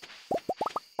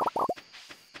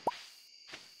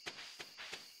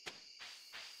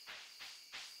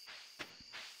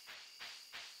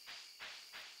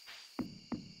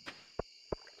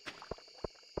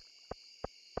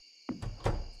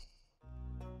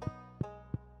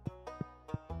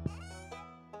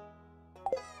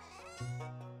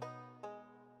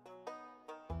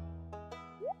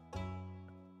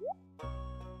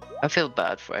 I feel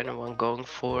bad for anyone going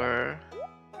for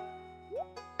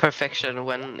perfection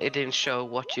when it didn't show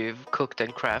what you've cooked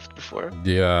and crafted before.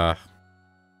 Yeah.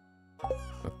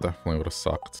 That definitely would have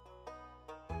sucked.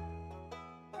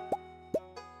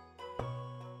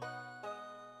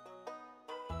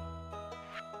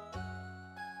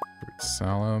 Fruit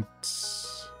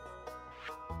salads.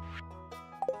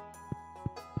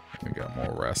 We got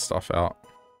more rare stuff out.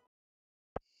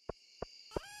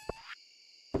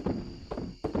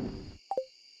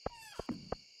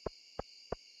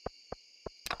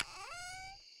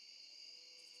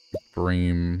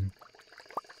 Bream.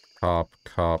 Carp,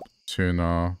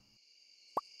 tuna.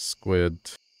 Squid.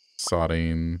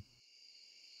 Sardine.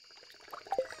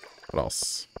 What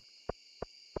else?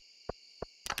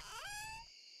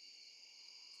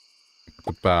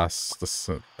 The bass, this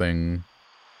thing.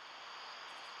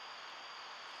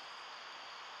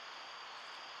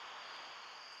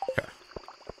 Okay.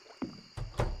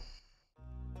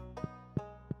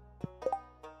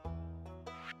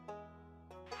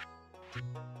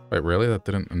 Wait, really? That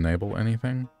didn't enable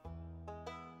anything?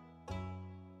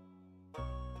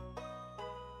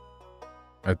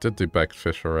 I did do baked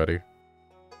fish already.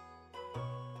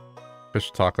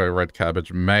 Fish taco, red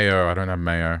cabbage, mayo. I don't have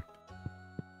mayo.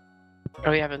 Oh,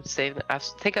 we haven't saved. I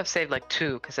think I've saved like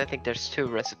 2 because I think there's 2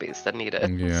 recipes that need it.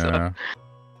 Yeah. So.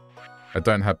 I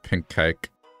don't have pink cake.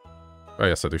 Oh,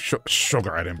 yes, I do.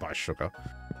 Sugar. I didn't buy sugar.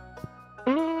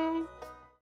 Mm.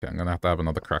 Yeah, I'm gonna have to have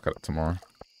another crack at it tomorrow.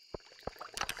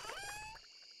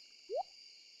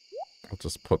 I'll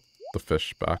just put the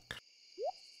fish back.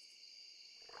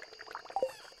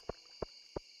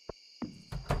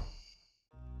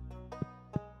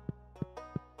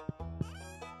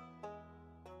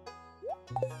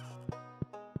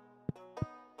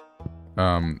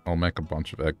 I'll make a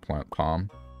bunch of eggplant palm.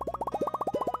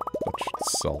 That should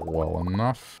sell well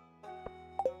enough.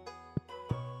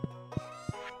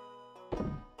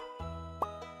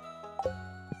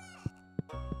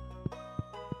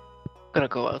 Gonna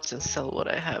go out and sell what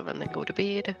I have and then go to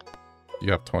bed.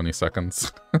 You have 20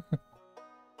 seconds.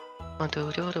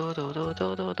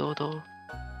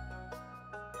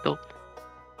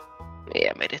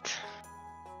 Yeah, I made it.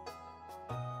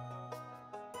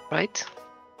 Right?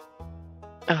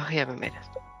 Oh, yeah, we made it.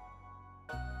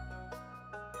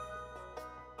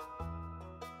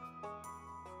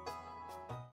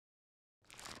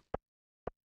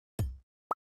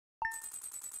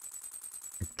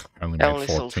 Only I made only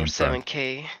sold for 14,000.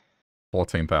 7k.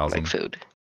 14,000. Like food.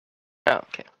 Oh,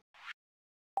 okay.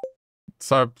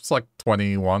 So it's like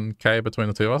 21k between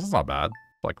the two of us. It's not bad.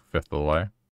 It's like 1/5 of the way.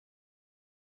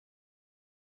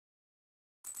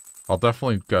 I'll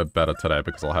definitely go better today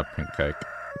because I'll have pink cake.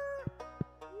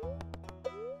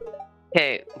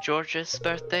 Hey, George's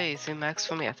birthday, is he max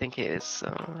for me? I think he is, so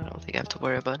I don't think I have to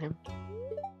worry about him.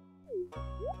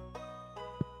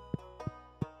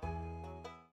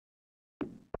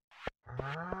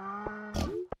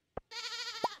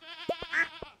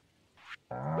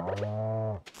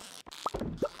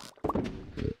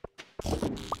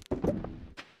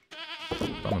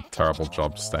 Done a terrible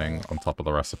job staying on top of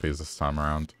the recipes this time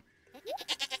around.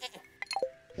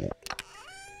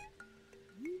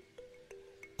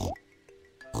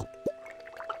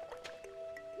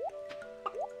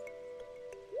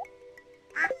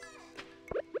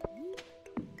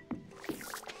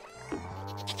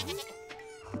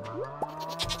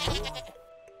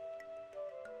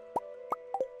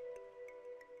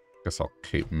 Guess I'll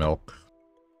keep milk.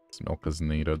 This milk is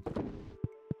needed.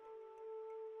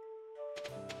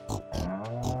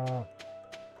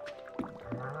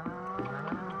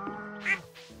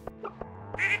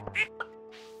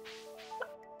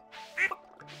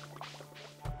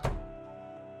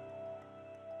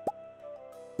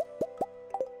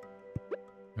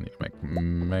 I need to make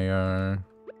mayo.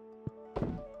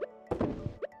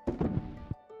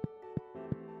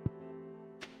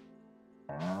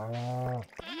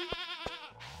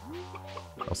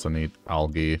 Also need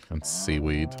algae and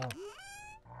seaweed.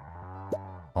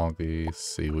 Algae,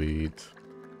 seaweed,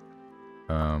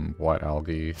 white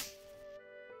algae.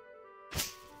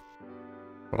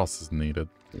 What else is needed?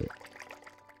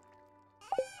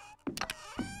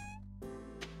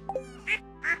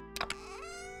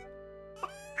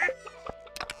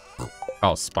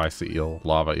 Oh, spicy eel,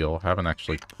 lava eel. I haven't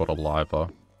actually put a lava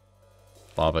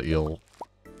eel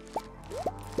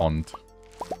pond.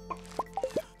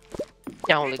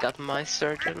 I only got my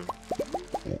surgeon.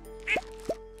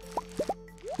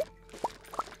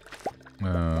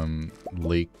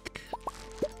 Leek.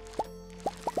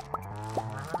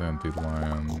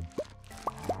 Dandelion.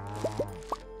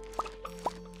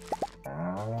 I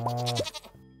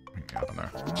don't know.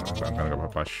 I'm gonna go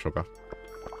buy sugar.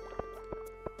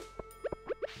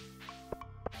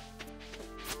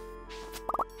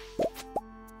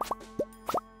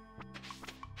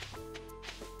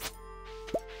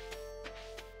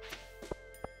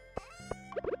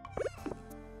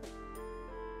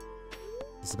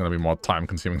 This is gonna be more time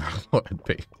consuming than I thought it'd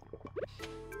be.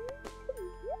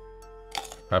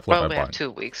 Hopefully Well, by we buying. have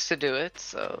 2 weeks to do it,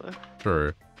 so...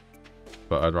 True.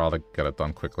 But I'd rather get it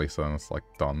done quickly so then it's like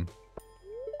done.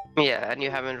 Yeah, and you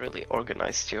haven't really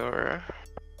organized your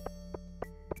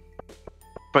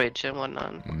fridge and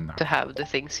whatnot No. to have the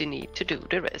things you need to do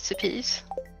the recipes.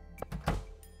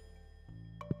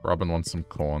 Robin wants some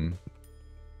corn.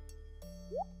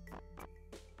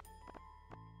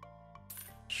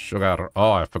 Sugar.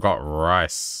 Oh, I forgot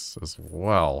rice as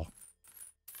well.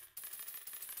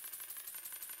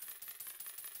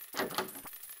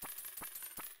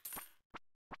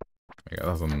 Yeah,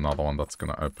 there's another one that's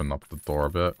gonna open up the door a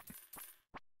bit.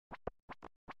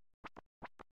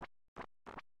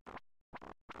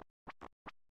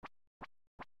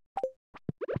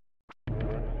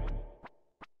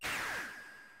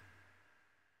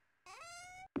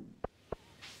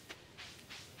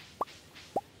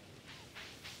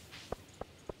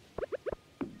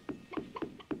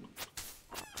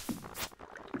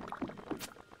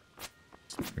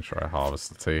 sure I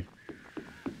harvest the tea.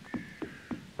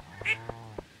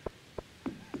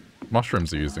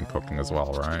 Mushrooms are used in cooking as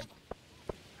well, right?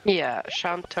 Yeah,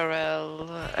 chanterelle,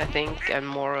 I think, and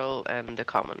morel, and the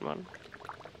common one.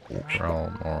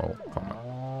 Moral, common.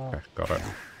 Okay, got it.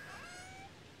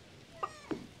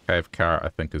 Cave carrot, I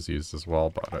think, is used as well,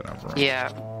 but I don't know. Yeah.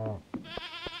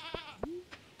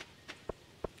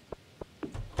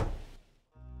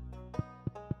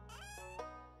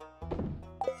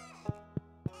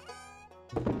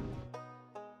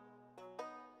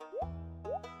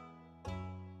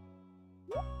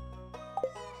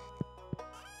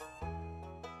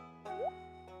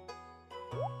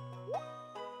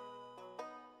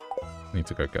 Need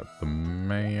to go get the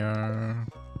mayo.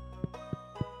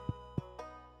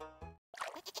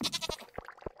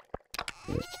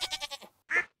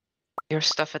 Your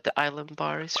stuff at the island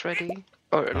bar is ready.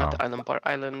 Or not Oh. the island bar,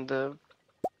 island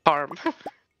farm.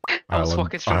 I was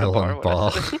walking through the bar Island when I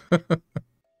bar. said it.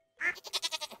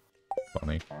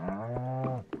 Funny.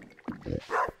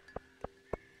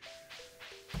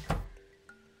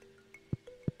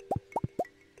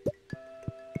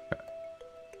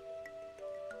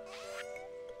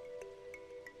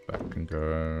 That can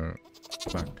go.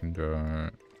 That can go.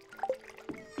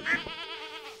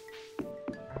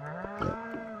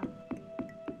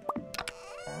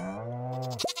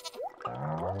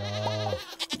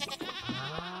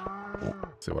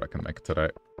 See what I can make today.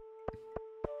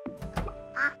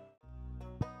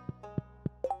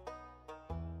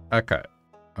 Okay.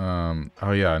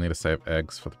 Oh yeah, I need to save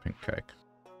eggs for the pink cake.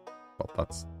 Well,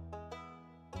 that's...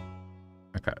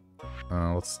 Okay.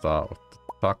 Let's start with the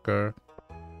taco.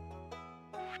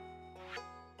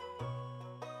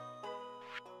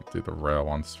 Do the rare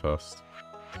ones first.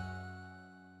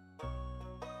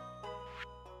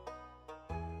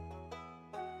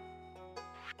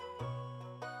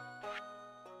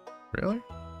 Really?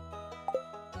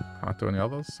 Can't do any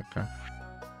others? Okay.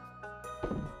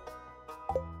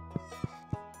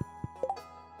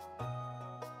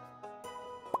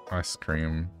 Ice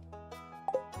cream.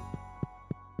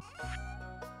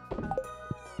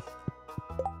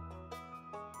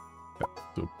 Yeah,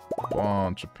 do a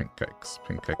bunch of pink cakes.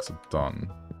 Pink cakes are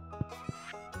done.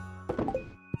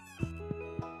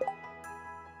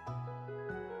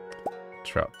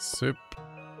 Trout soup.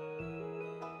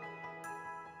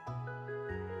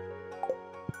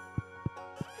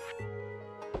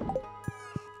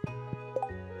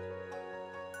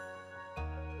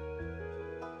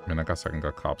 I mean, I guess I can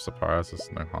go carb surprise.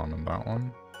 There's no harm in that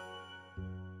one.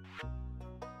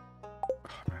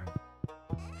 Oh, man.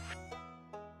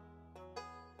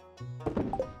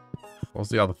 What was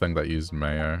the other thing that used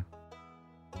mayo?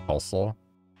 Coleslaw?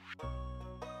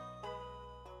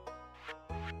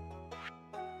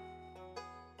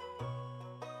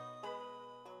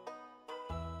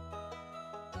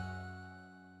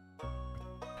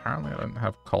 Apparently I don't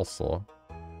have coleslaw.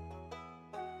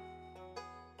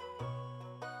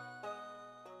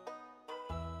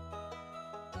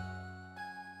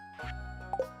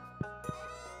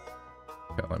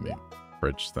 Okay, let me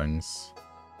bridge things.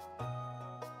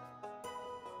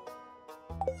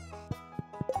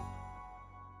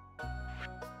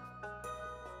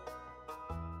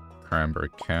 Cranberry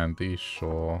candy,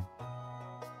 sure.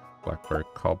 Blackberry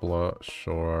cobbler,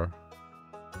 sure.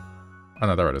 Oh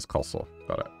no, there it is, coleslaw.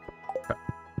 Got it. Okay.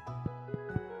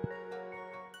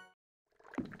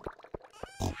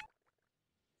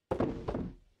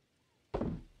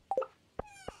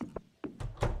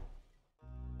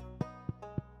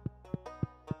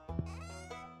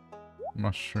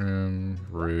 Mushroom,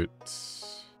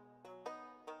 roots.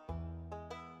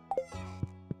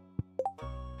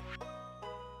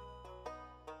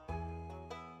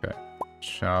 Okay,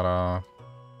 chowder.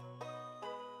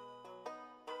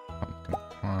 Pumpkin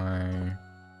pie.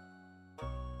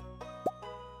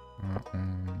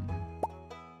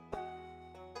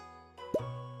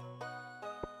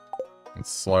 I'm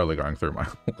slowly going through my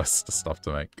list of stuff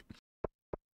to make.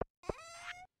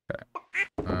 Okay.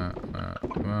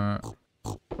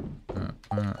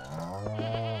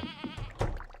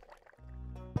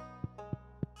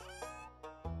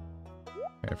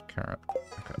 I have carrot.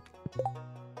 Okay.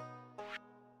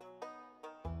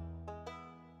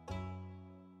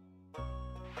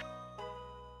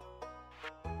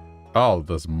 Oh,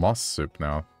 there's moss soup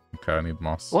now. Okay, I need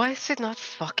moss. Why is it not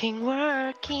fucking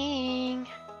working?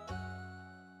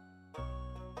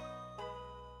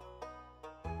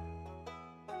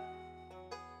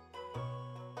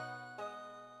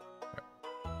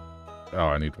 Oh,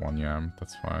 I need one yam.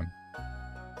 That's fine.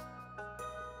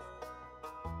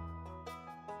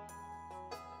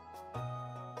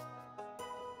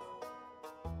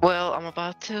 Well, I'm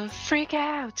about to freak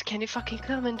out. Can you fucking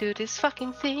come and do this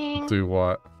fucking thing? Do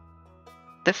what?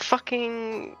 The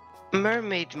fucking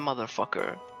mermaid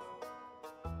motherfucker.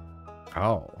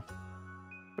 Oh.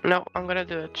 No, I'm gonna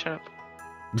do it. Shut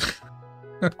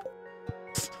up.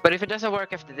 But if it doesn't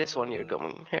work after this one, you're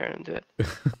going here and do it.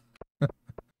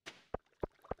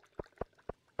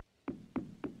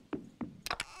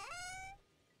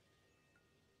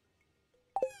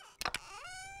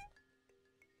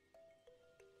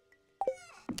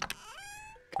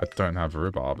 I don't have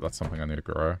rhubarb. That's something I need to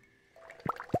grow.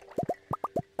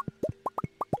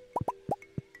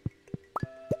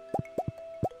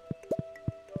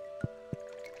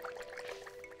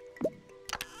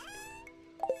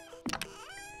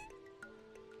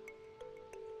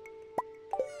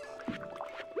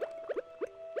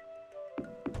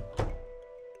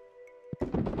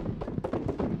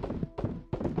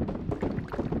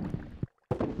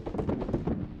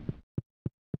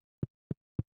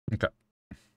 Okay.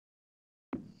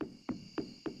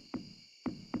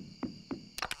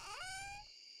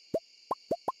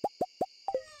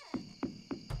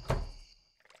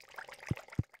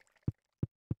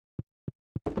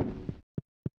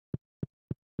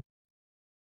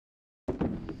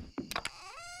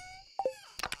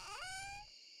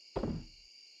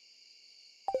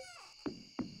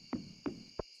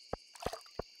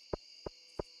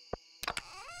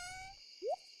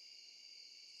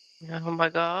 Oh my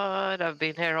god, I've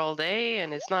been here all day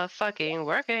and it's not fucking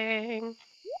working.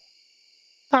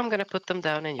 I'm gonna put them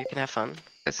down and you can have fun.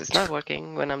 Because it's not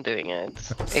working when I'm doing it.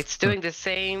 It's doing the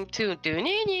same tune.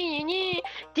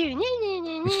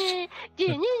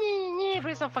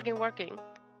 But it's not fucking working.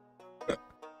 You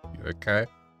okay?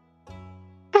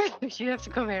 You have to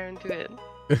come here and do it.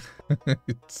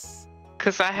 It's...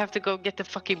 Because I have to go get the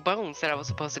fucking bones that I was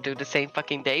supposed to do the same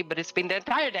fucking day, but it's been the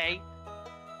entire day.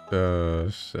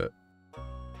 Shit.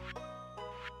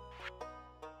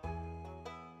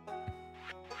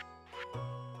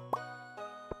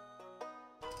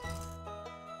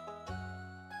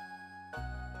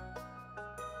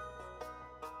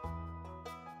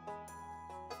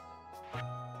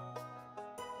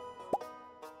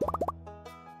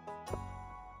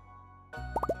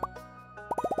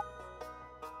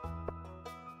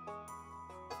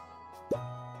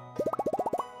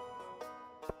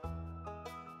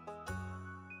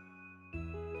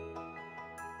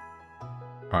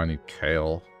 I need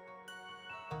kale.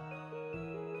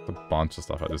 A bunch of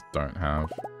stuff I just don't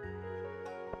have.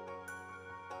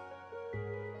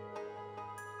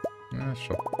 Yeah,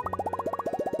 sure.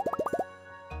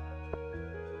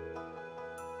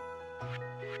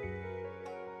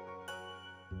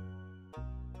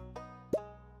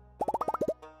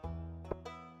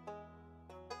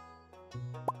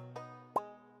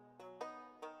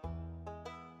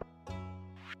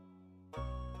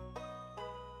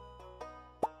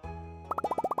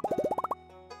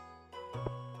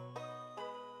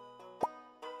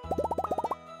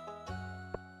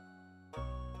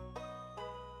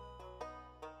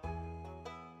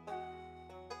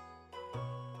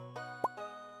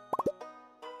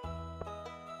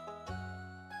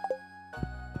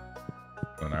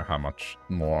 I don't know how much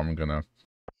more I'm gonna...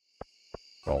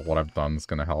 Well, what I've done is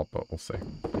gonna help, but we'll see.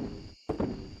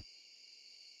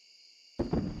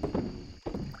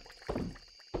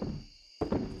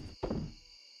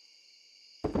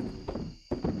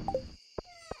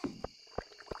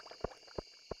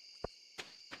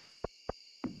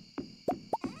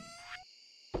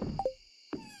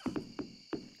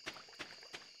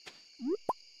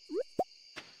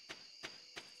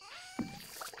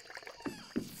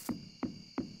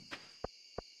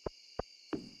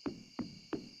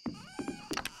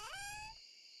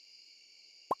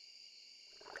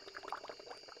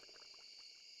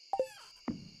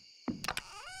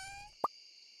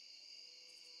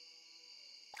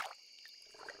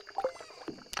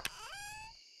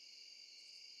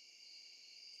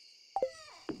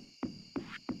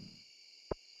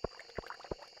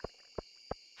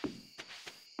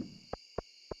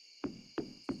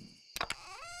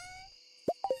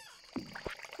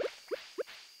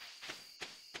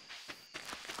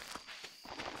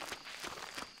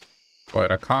 Wait,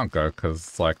 I can't go because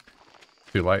it's like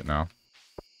too late now.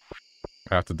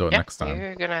 I have to do it next time.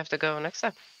 You're gonna have to go next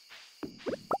time.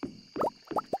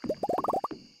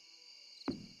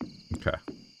 Okay.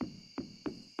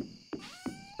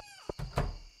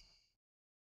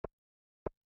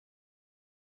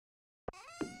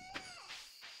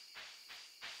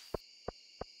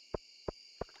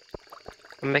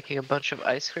 I'm making a bunch of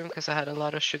ice cream because I had a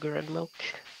lot of sugar and milk.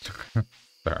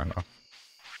 Fair enough.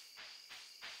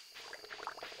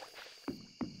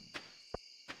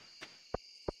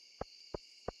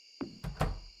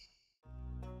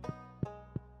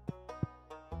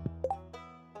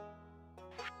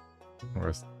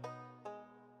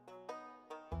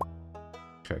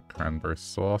 Okay, cranberry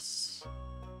sauce.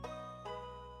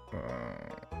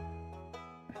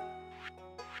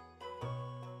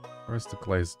 Where's the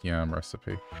glazed yam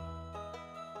recipe?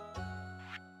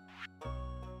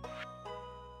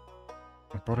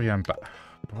 I brought a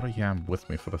yam with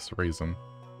me for this reason.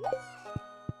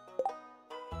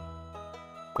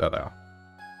 There they are.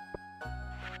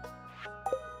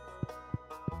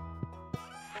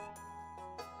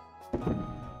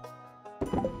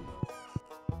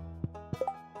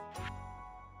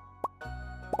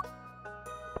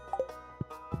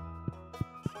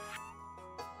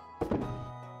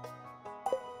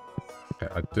 Okay,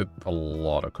 I did a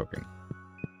lot of cooking.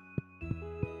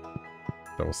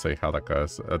 So we'll see how that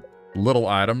goes. Little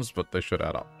items, but they should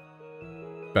add up.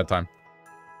 Bedtime.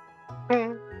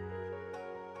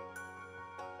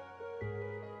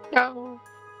 No.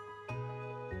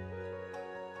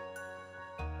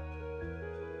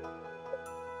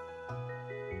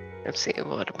 Let's see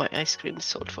what my ice cream is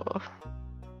sold for.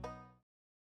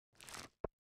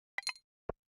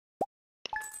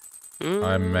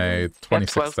 I made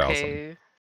 26,000.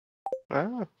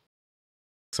 Oh,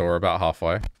 So we're about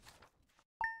halfway.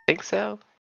 think so.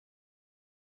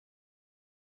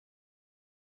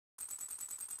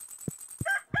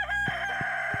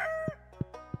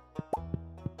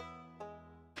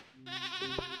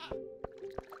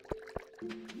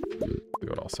 See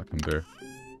what else I can do.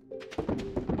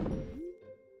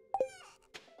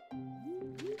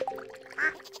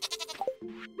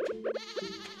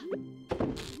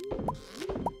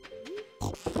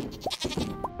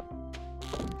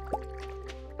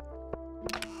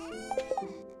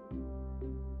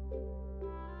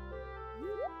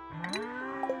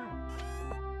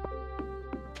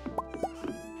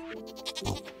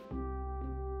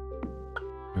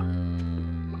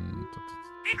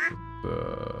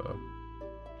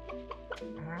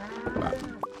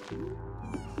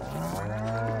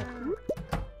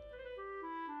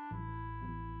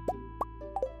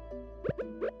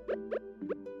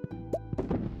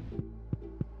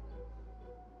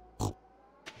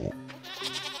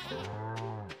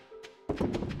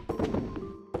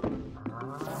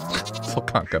 Still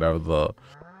can't get over the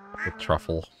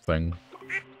truffle thing.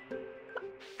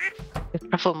 The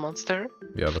truffle monster?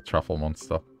 Yeah, the truffle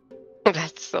monster.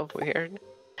 That's so weird.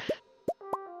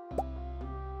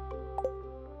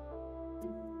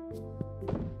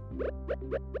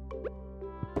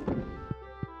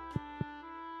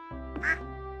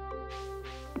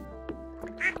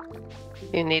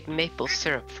 You need maple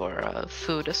syrup for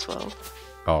food as well.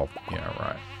 Oh, yeah,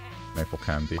 right. Maple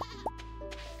candy.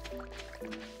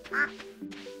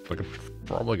 I could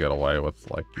probably get away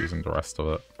with, like, using the rest of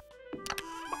it.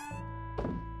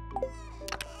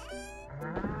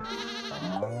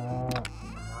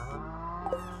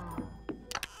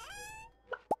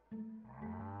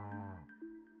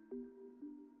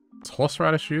 Is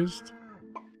horseradish used?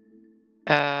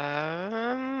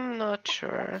 Not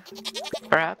sure.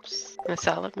 Perhaps in a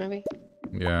salad, maybe.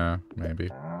 Yeah,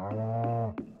 maybe.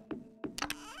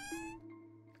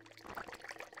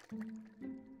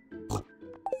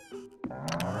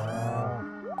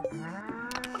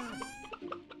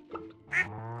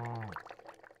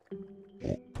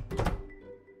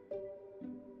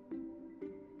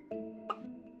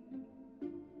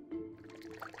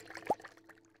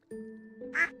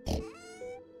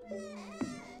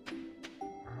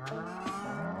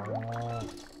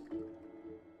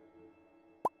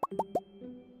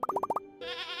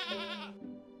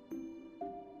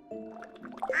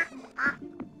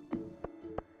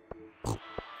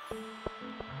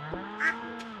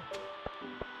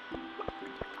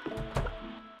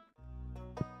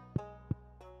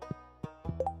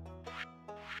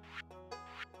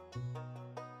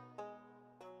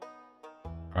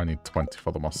 I need 20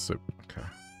 for the moss soup. Okay.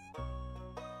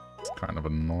 It's kind of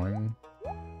annoying.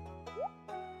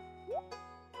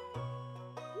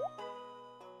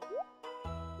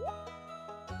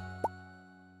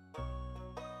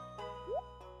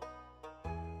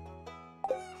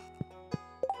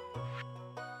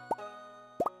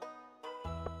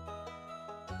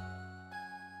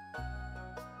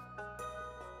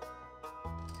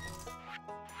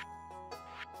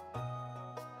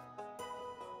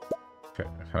 Okay,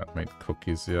 I haven't made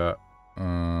cookies yet.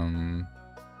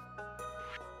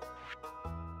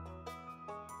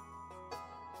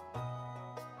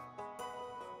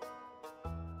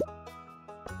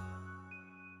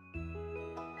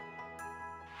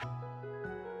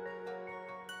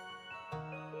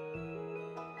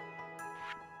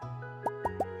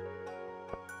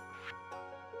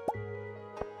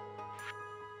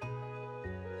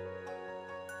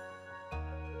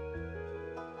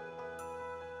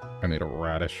 I need a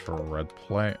radish for a red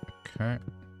plate. Okay.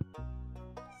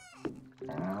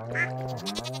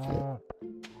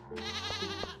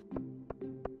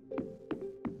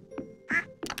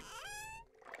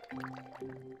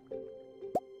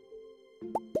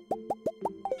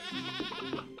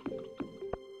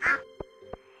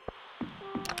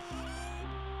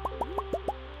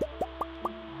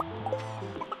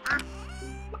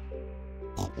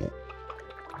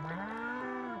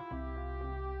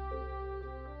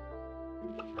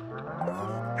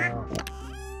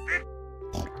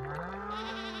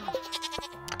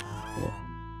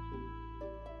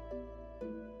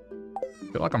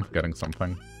 I feel like I'm forgetting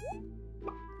something.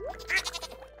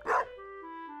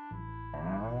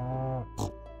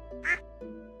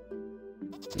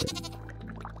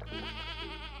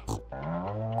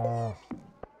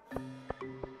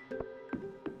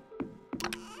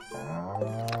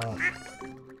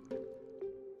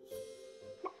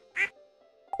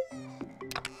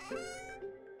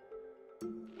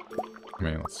 I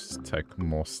mean, let's take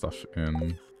more stuff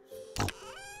in.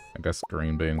 I guess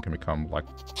green bean can become like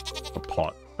a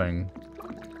pot thing.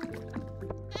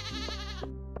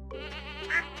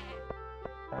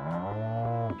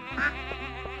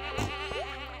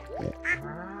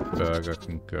 Burger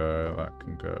can go, that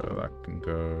can go, that can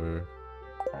go.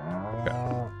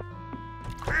 Yeah.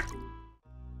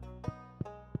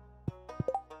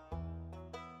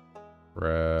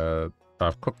 Red.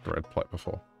 I've cooked red plate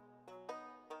before.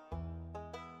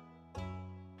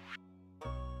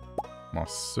 More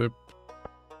soup.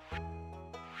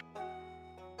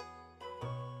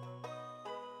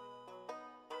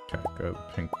 Okay, go the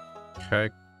pink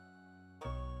cake.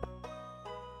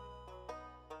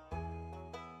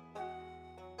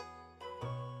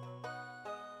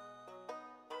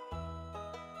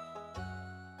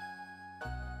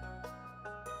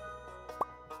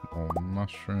 More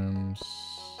mushrooms.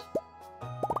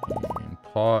 Green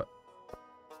pot.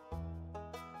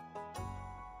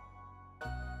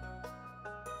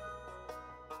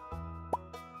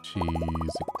 Cheesy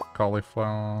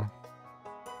cauliflower.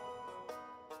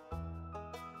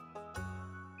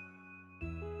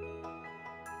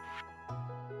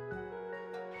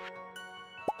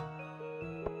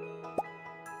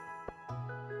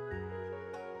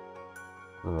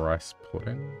 Rice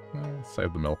pudding?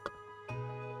 Save the milk.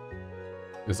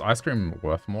 Is ice cream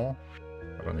worth more?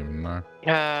 I don't even know.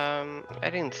 I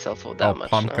didn't sell for that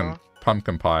much. No.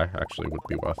 Pumpkin pie actually would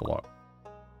be worth a lot.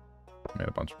 Made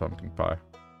a bunch of pumpkin pie.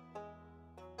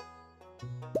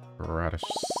 Radish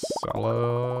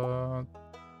salad.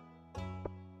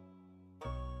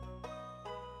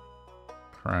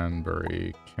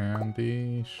 Cranberry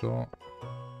candy, sure.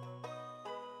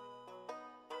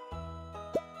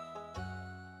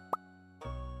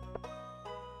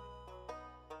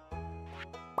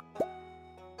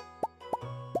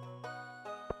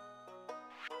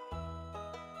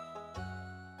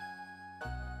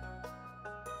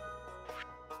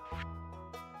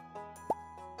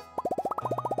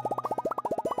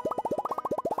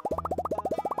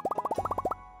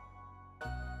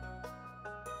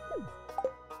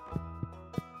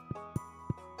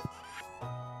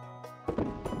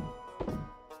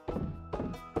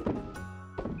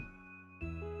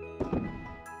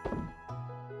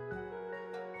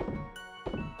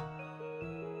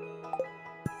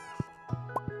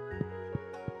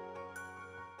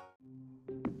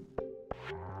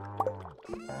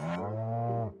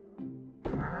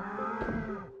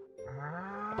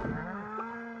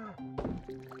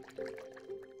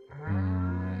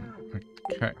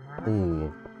 Okay.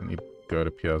 Ooh, I need to go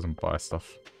to Pierre's and buy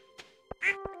stuff.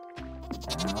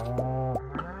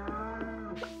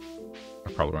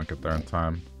 I probably won't get there in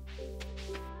time.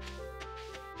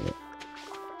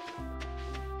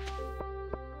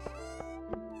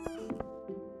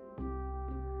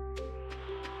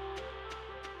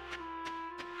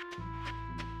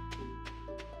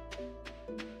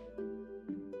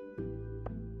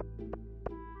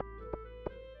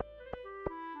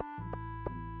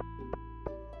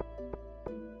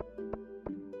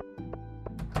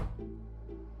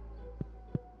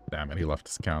 Damn it, he left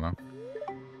his counter.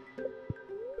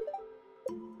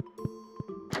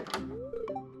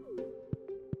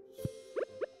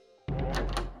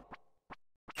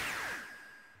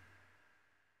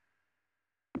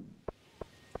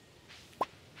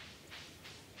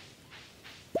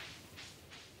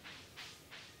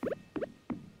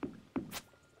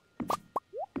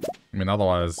 I mean,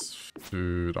 otherwise,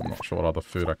 food, I'm not sure what other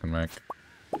food I can make.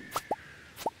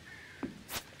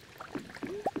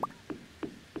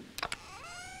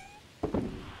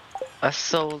 I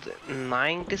sold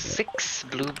 96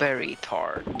 blueberry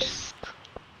tarts.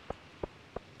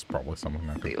 It's probably something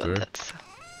I Do could you do. want that?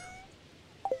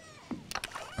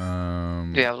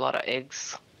 Do you have a lot of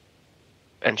eggs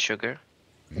and sugar?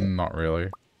 Not really.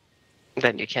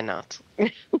 Then you cannot.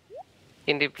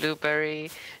 In the blueberry,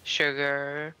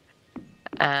 sugar,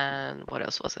 and what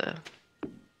else was it?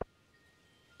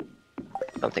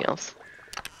 Something else.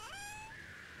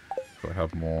 Do I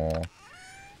have more?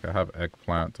 I have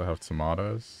eggplant. Do I have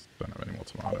tomatoes? Don't have any more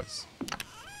tomatoes.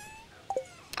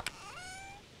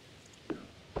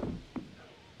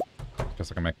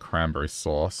 Guess I can make cranberry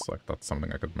sauce. Like, that's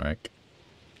something I could make.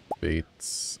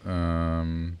 Beets. I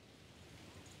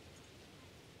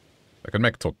could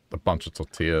make a bunch of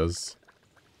tortillas.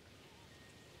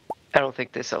 I don't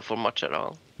think they sell for much at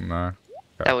all. No.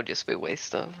 Okay. That would just be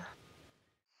waste of.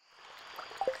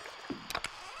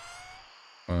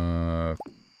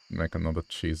 Make another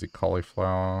cheesy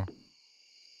cauliflower.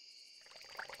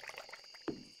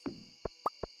 I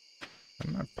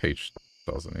don't know if Peach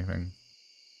does anything.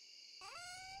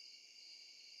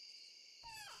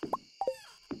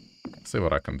 Let's see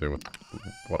what I can do with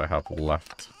what I have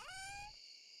left.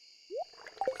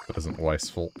 That isn't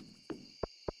wasteful.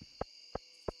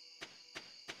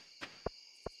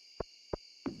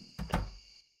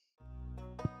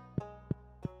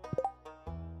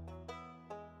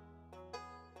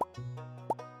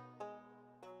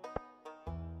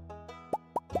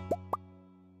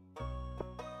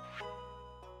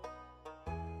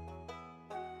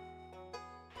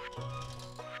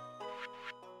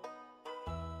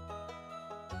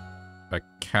 I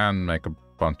can make a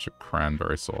bunch of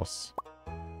cranberry sauce.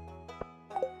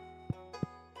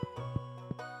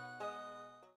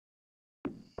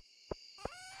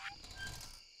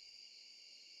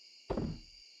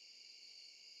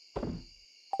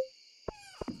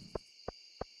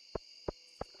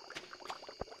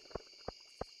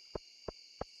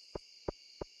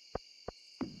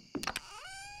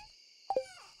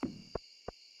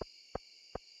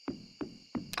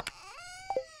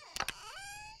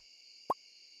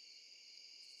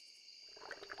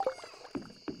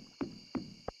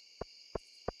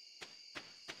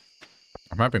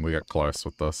 I'm hoping we get close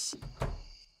with this.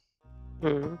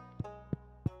 Burger.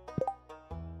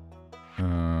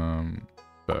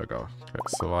 Okay,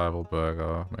 survival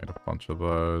burger. Made a bunch of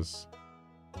those.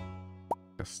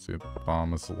 Guess do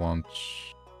farmer's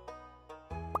lunch.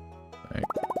 Make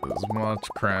as much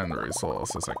cranberry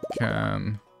sauce as I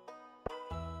can.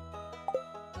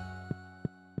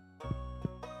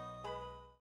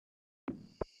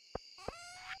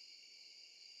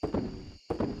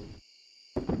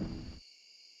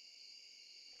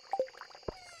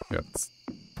 Yeah, it's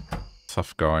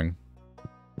tough going.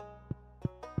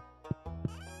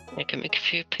 I can make a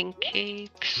few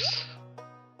pancakes.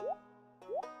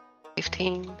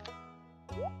 15.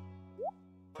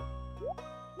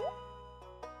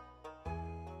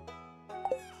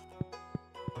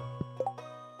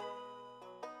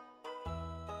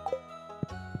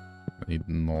 I need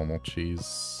normal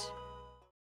cheese.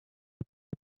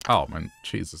 Oh, my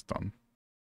cheese is done.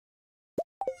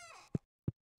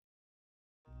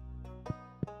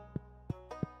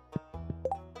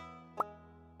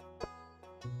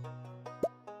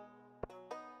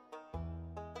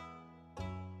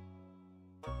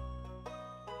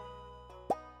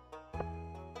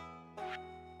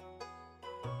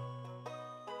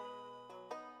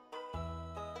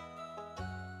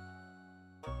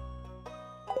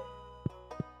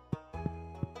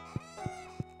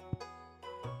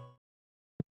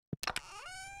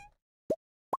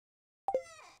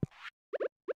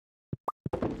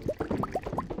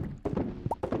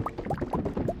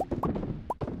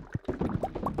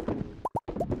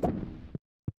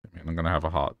 I'm gonna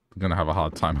have a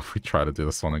hard time if we try to do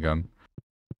this one again.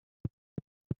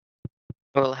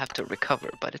 We'll have to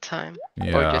recover by the time.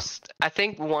 Yeah. Or I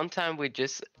think one time we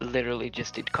literally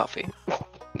just did coffee.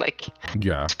 Like,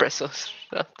 yeah. espresso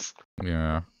shots.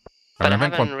 Yeah. But I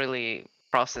haven't really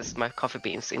processed my coffee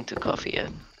beans into coffee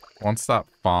yet. Once that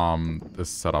farm is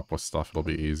set up with stuff, it'll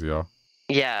be easier.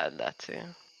 Yeah, that too.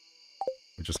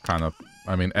 We just kind of,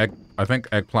 I mean, I think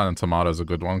eggplant and tomato is a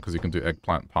good one because you can do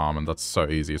eggplant parm, and that's so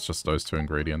easy. It's just those two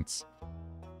ingredients.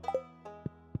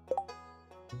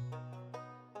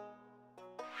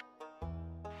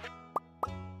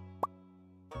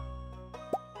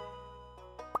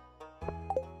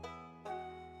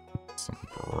 Some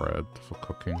bread for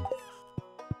cooking.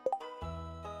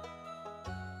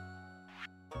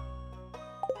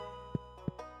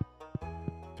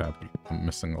 Okay, I'm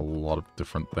missing a lot of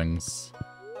different things.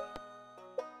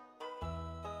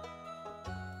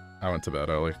 I went to bed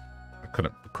early. I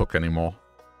couldn't cook anymore.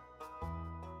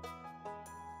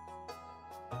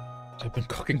 I've been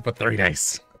cooking for 3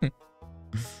 days.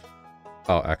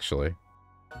 Oh, actually.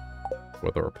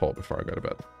 Weather report before I go to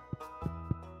bed.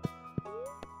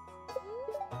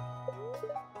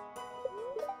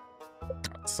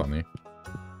 It's sunny.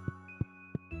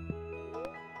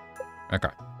 Okay.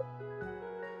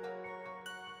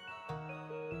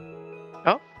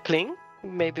 Oh, Kling?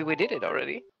 Maybe we did it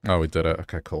already. Oh, we did it.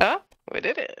 Okay, cool. Oh, we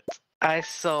did it. I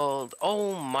sold...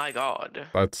 Oh my god.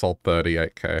 I sold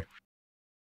 38k.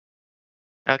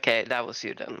 Okay, that was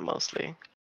you then, mostly.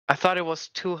 I thought it was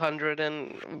 200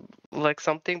 and like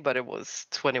something, but it was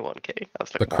 21k. I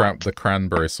was like, what? The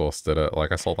cranberry sauce did it.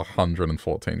 Like, I sold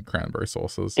 114 cranberry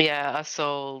sauces. Yeah, I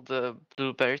sold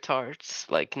blueberry tarts,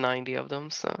 like 90 of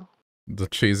them, so... The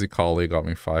cheesy collie got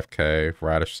me 5k.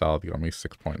 Radish salad got me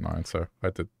 6.9, so I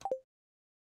did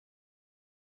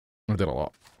a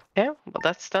lot. Yeah, well,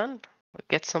 that's done. We'll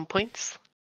get some points.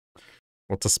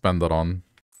 What to spend it on?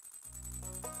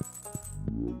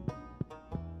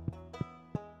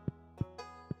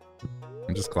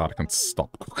 I'm just glad I can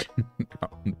stop cooking now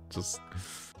and just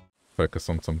focus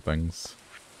on some things.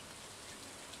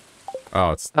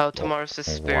 Oh, it's... Oh, tomorrow's the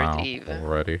Spirit wow, Eve.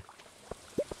 already.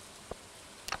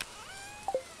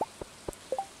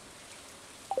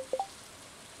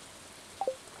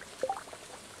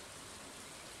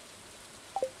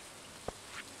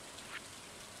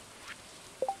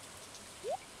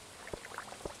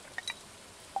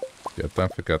 Yeah,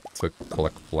 don't forget to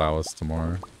collect flowers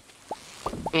tomorrow.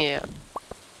 Yeah.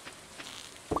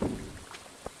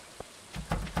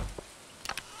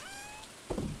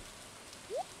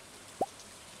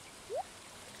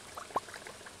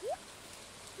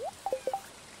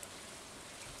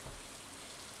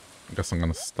 I guess I'm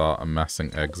gonna start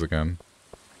amassing eggs again.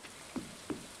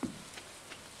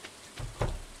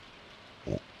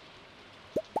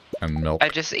 And milk. I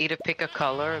just either pick a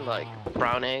color, like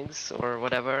brown eggs or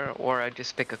whatever, or I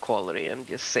just pick a quality and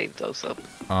just save those up.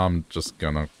 I'm just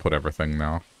gonna put everything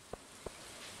now.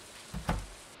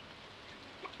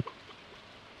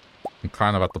 I'm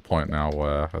kind of at the point now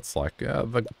where it's like, yeah,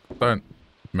 they don't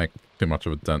make too much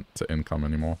of a dent to income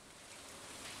anymore.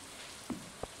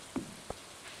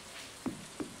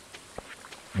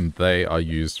 And they are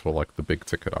used for, like, the big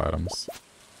ticket items.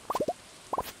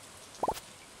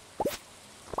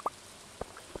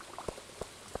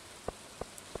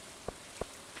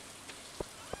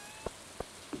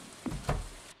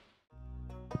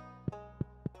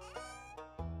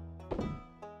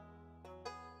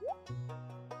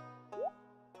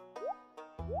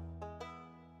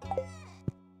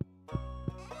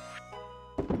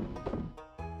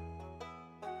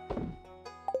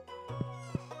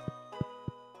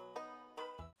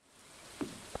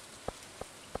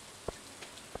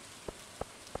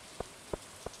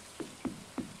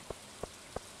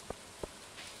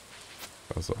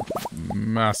 There's a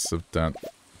massive dent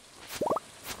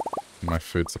in my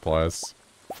food supplies.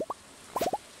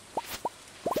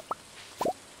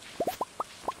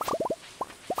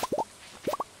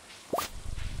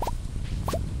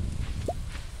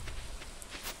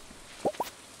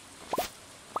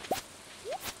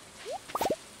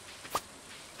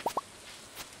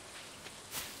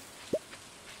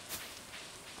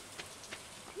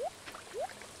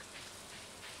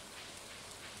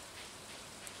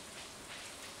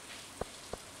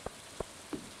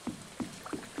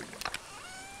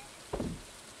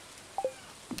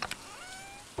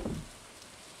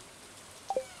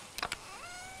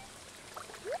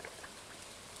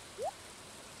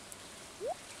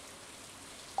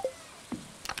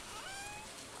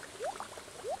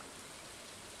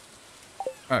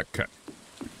 Okay.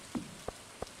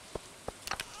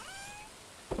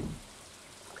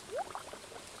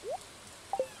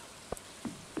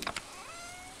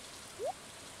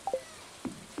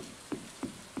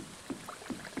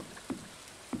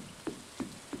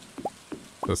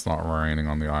 It's not raining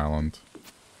on the island.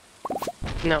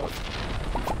 No.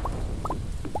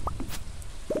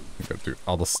 I gotta do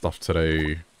other stuff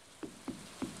today.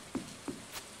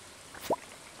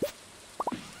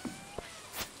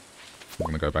 I'm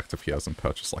gonna go back to Pierre's and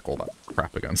purchase like all that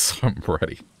crap again, so I'm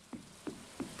ready.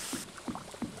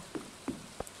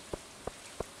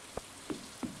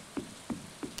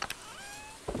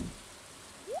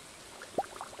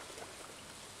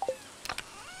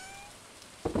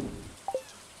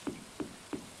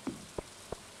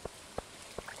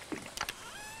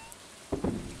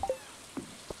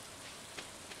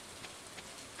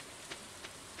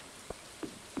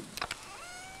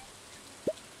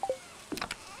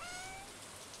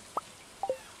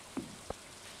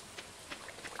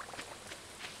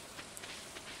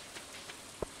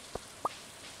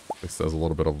 At least there's a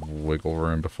little bit of wiggle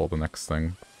room before the next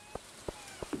thing.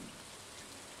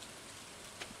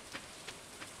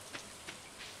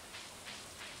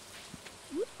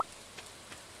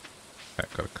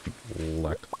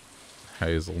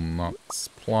 hazelnuts,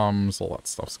 plums, all that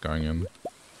stuff's going in.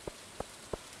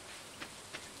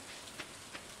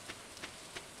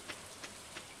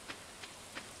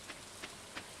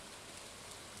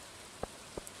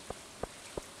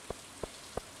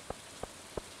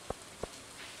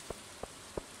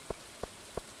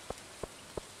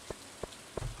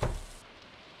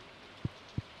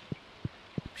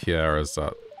 Pierre is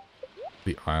at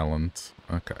the island.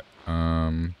 Okay.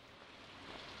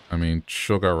 I mean,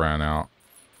 sugar ran out.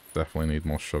 Definitely need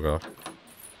more sugar.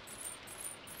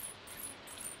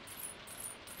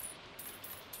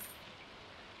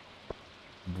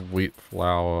 Wheat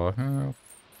flour. I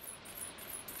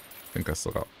think I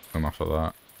still got enough of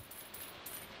that.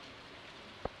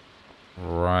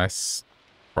 Rice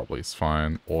probably is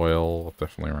fine. Oil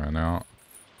definitely ran out.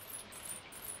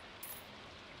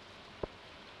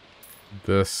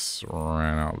 This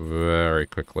ran out very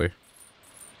quickly.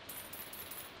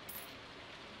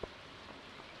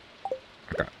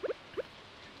 Okay.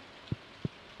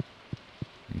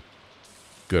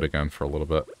 Good again for a little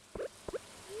bit.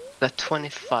 Got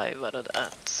 25 out of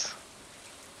that.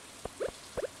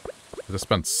 I just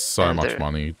spent so much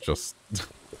money just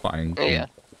buying. Yeah.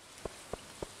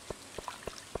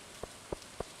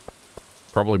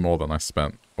 Probably more than I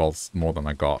spent. Well, more than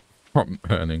I got from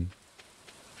earning.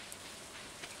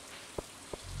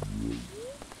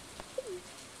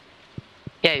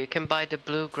 Yeah, you can buy the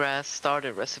bluegrass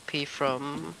starter recipe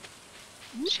from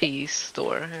cheese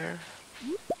store here.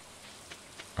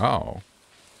 Oh.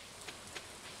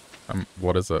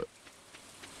 What is it?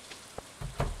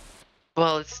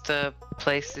 Well, it's the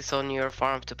place that's on your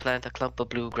farm to plant a clump of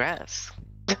bluegrass.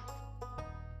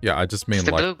 Yeah, I just mean,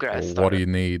 like, what do you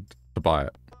need to buy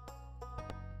it?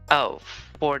 Oh,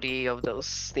 40 of those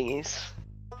thingies.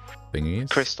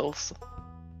 Thingies? Crystals.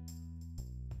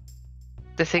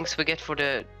 The things we get for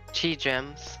the chi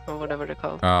gems, or whatever they're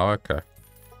called. Oh, okay.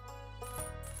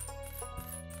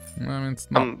 I mean, it's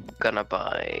not... I'm gonna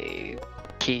buy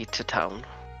key to town,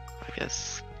 I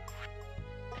guess.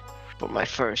 For my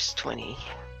first 20.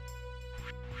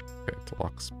 Okay, to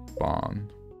lock spawn.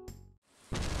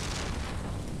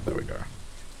 There we go.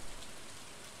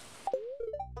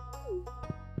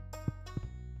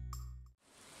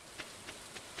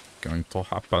 Going to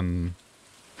happen.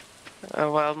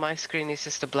 Well, my screen is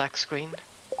just a black screen.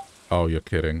 Oh, you're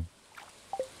kidding.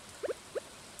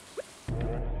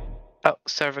 Oh,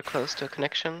 server close to a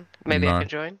connection. Maybe No. I can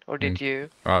join? Or did you?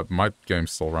 My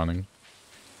game's still running.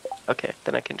 Okay,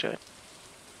 then I can join.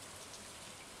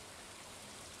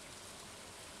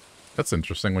 That's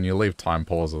interesting when you leave time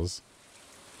pauses.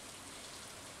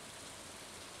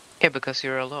 Yeah, because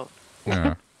you're alone.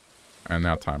 Yeah. And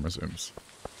now time resumes.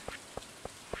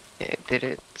 Yeah, did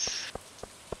it.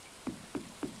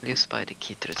 Just buy the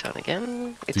key to the town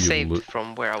again. It saved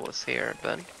from where I was here,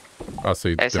 but oh, so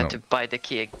you I just had to buy the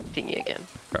key thingy again.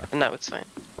 Okay. And now it's fine.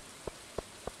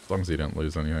 As long as you didn't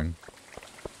lose anything.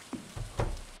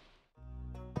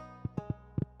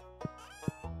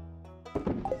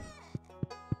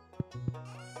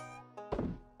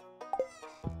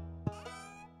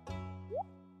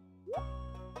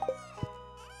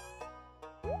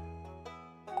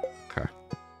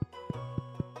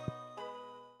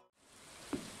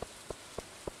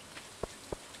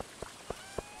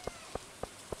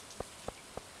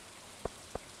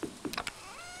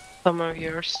 Some of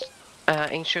your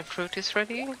ancient fruit is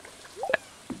ready?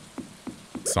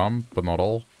 Some, but not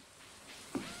all.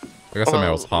 I guess I mean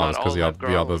it was hard because the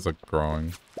others are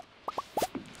growing.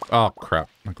 Oh crap,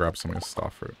 I grabbed some of your star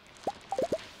fruit.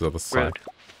 The other side.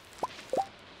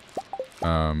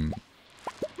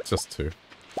 Just 2.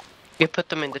 You put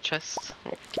them in the chest?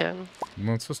 You can.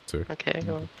 No, it's just 2. Okay,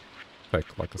 go on.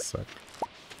 Take like a sec.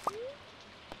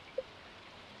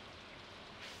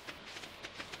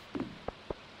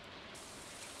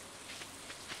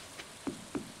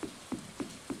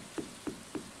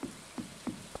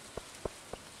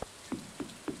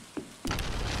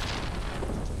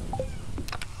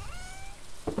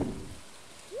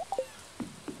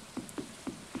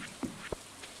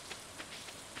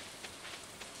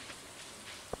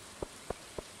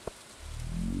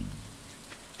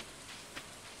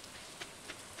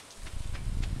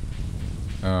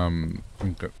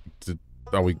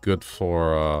 Are we good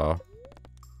for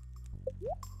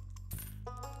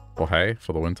hay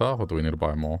for the winter, or do we need to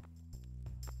buy more?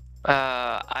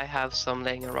 I have some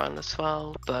laying around as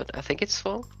well, but I think it's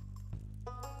full.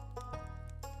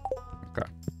 Okay.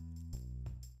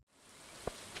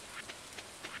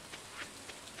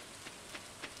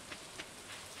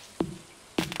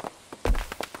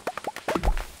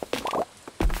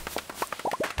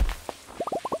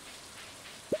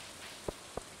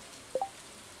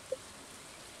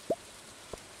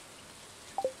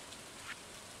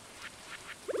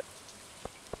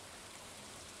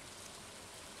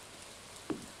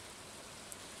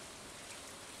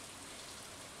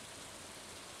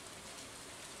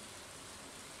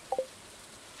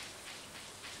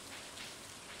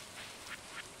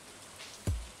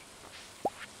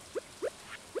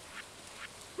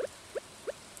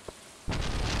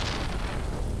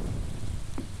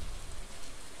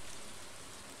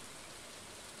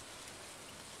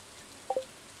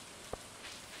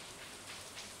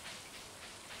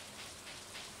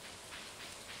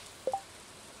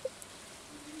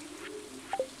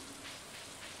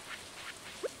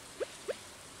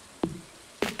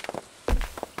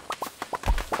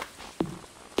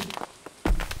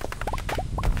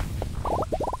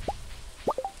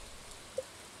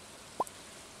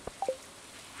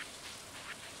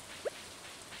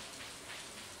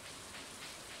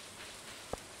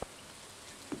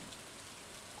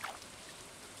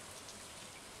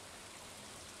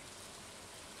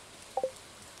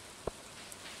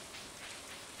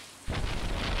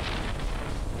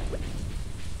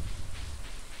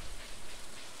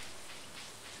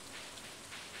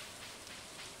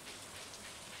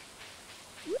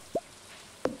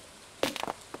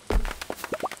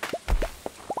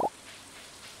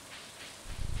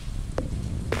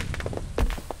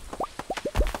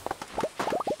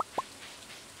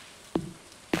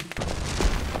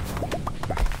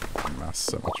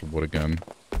 much wood again.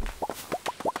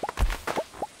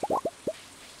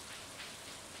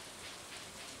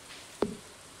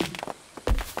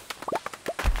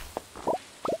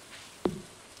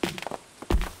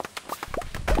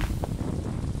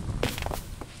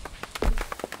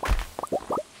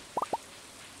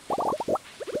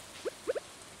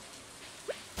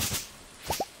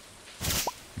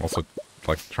 Also,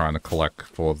 like, trying to collect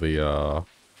for the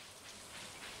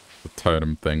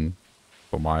totem thing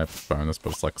for my bonus,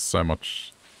 but it's like so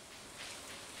much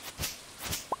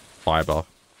fiber.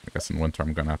 I guess in winter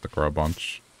I'm gonna have to grow a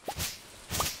bunch. I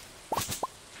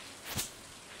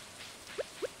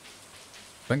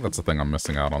think that's the thing I'm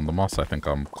missing out on. The moss, I think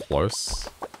I'm close.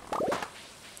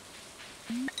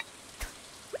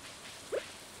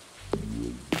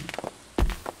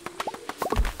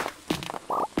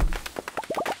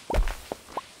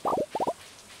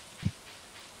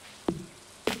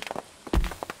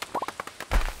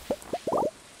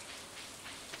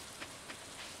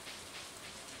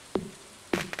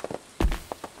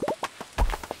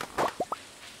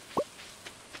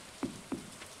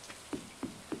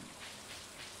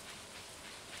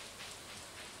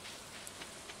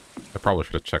 Probably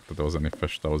should have checked that there was any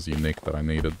fish that was unique that I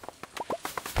needed.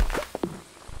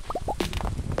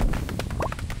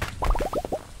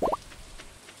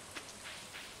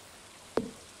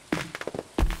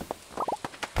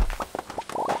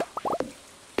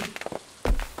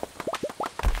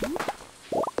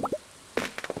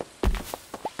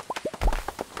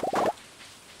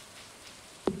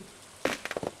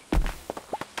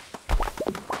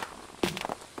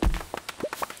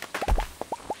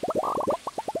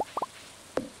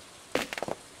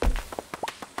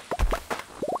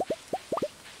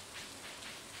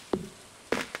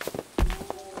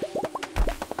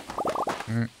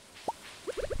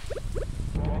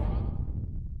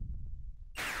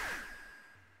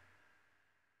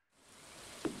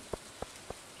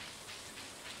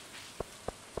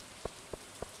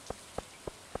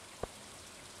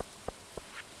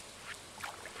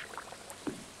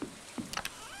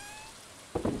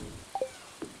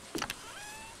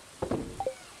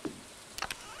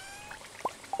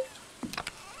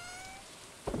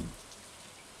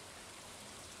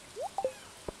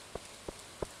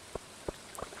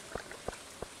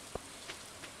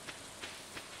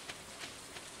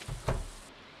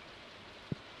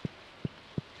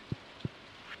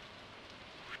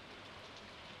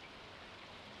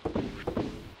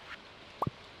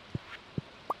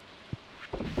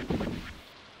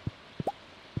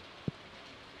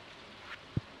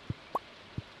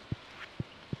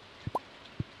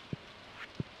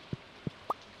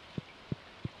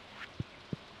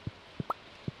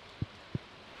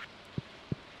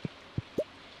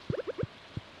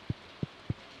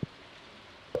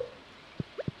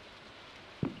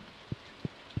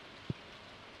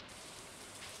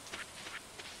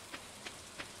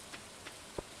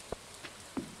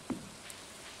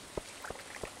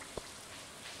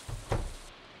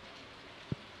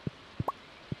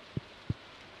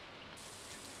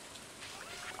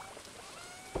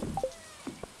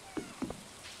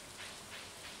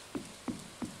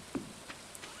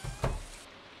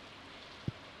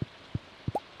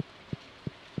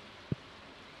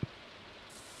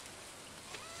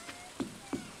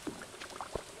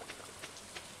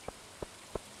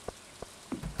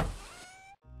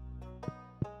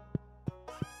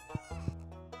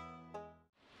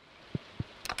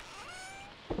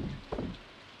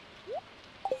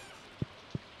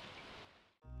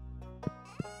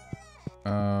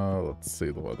 Let's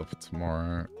see the weather for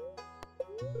tomorrow.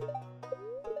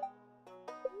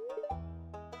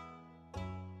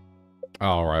 Oh,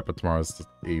 alright, but tomorrow's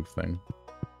the Eve thing.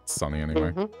 It's sunny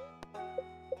anyway.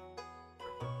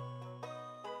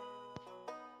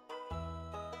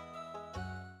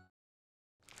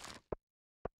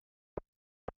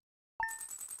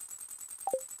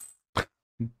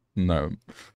 No,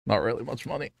 not really much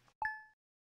money.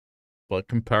 By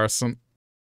comparison.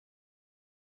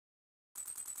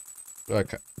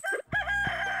 Okay.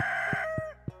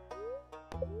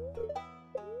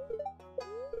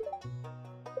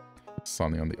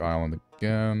 Sunny on the island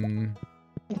again.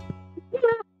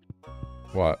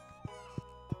 What?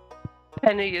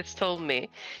 Penny just told me,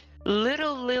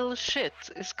 little shit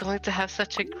is going to have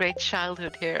such a great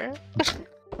childhood here.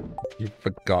 You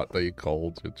forgot that you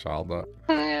called your child that.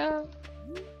 Yeah.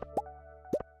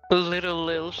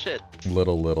 Little shit.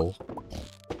 Little.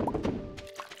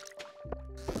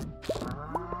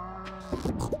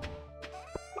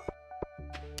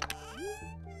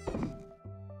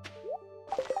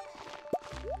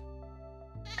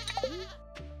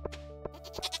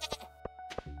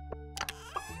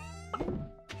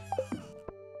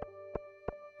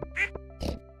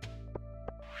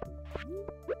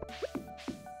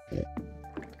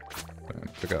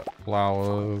 to get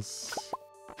flowers.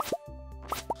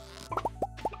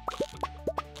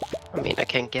 I mean, I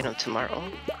can get them tomorrow.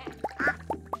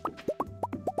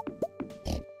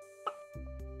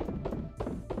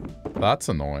 That's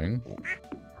annoying.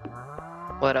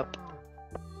 What up?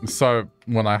 So,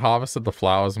 when I harvested the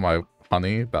flowers, my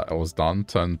honey that was done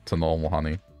turned to normal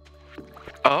honey.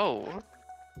 Oh.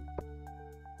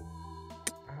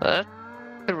 That's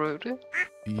rude.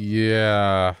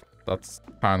 Yeah, that's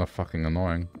kind of fucking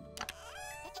annoying.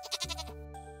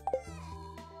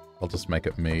 I'll just make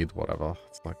it mead, whatever.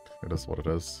 It's like, it is what it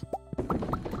is.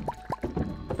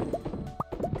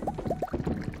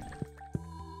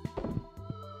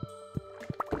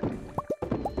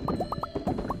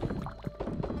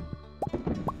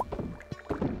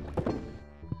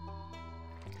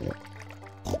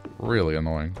 Really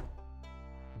annoying.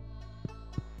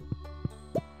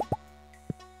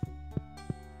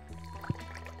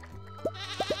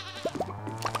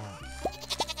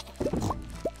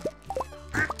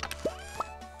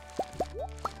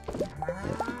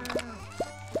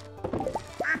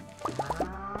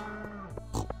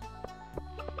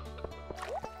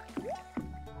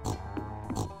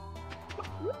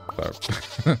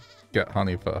 So, get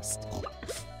honey first.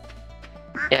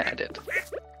 Yeah, I did.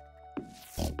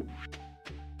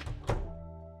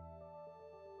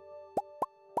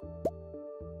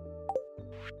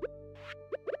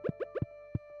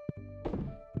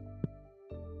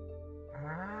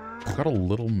 I got a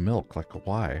little milk, like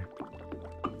why?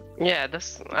 Yeah,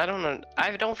 I don't know.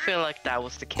 I don't feel like that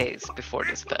was the case before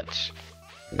this patch.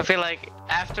 I feel like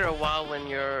after a while when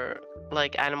your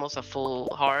like animals are full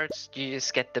hearts, you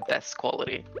just get the best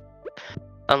quality.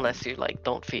 Unless you like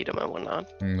don't feed them and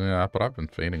whatnot. Yeah, but I've been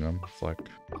feeding them. It's like...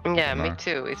 Yeah, me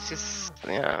too. It's just,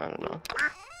 yeah, I don't know.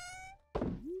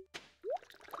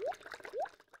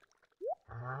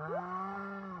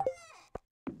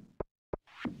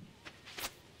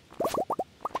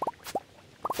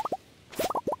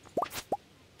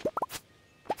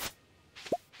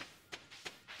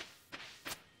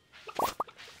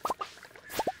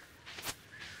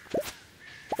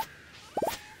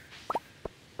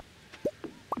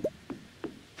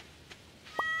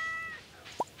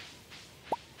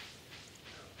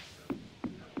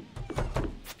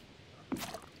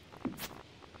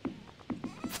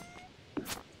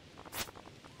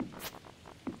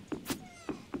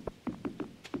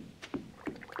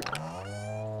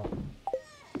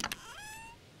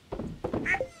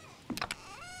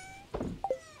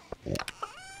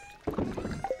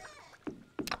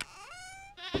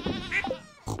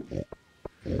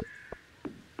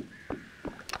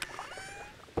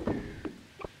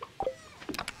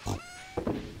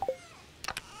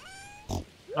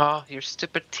 Oh, your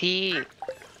stupid tea.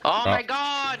 Oh my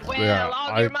god, Will, yeah,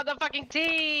 all your motherfucking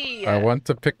tea! I went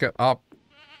to pick it up.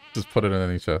 Just put it in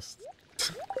any chest.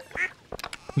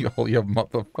 All your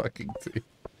motherfucking tea.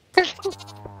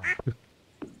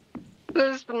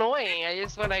 It's annoying. I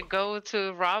just want to go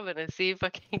to Robin and see if I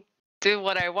can do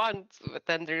what I want, but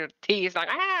then their tea is like,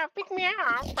 ah, pick me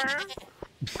up.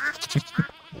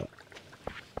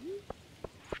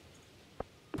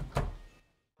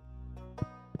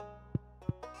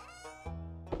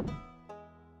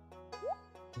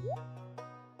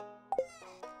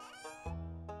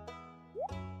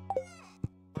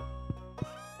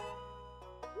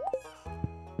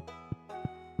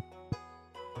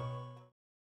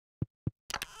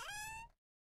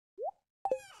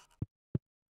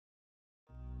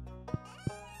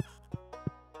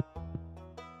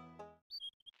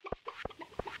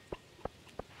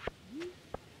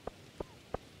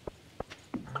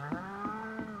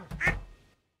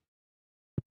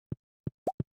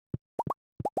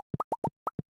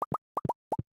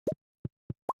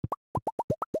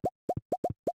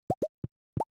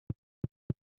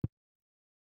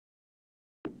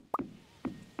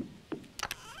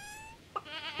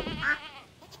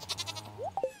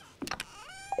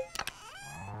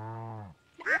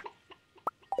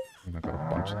 I got a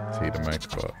bunch of tea to make,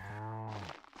 but...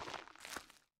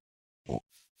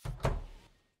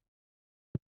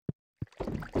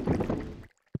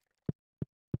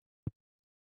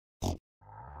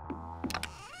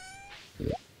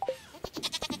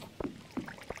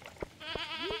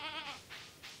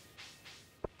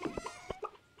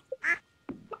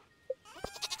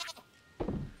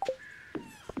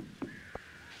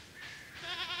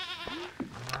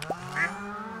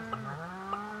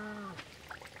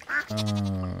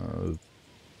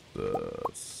 The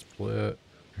split.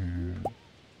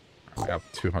 I have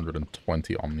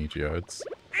 220 Omni Geodes.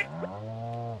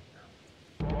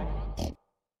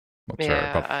 Not sure,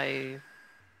 Yeah, but I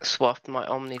swapped my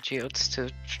Omni Geodes to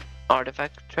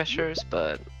artifact treasures,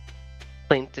 but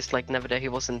Clint is like never there. He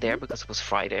wasn't there because it was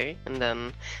Friday, and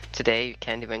then today you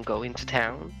can't even go into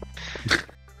town.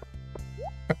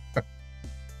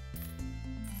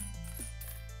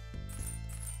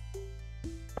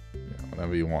 Yeah,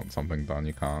 whenever you want something done,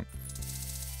 you can't.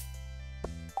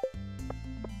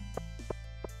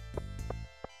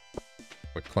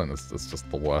 But Clint is just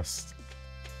the worst.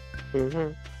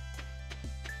 Mm-hmm.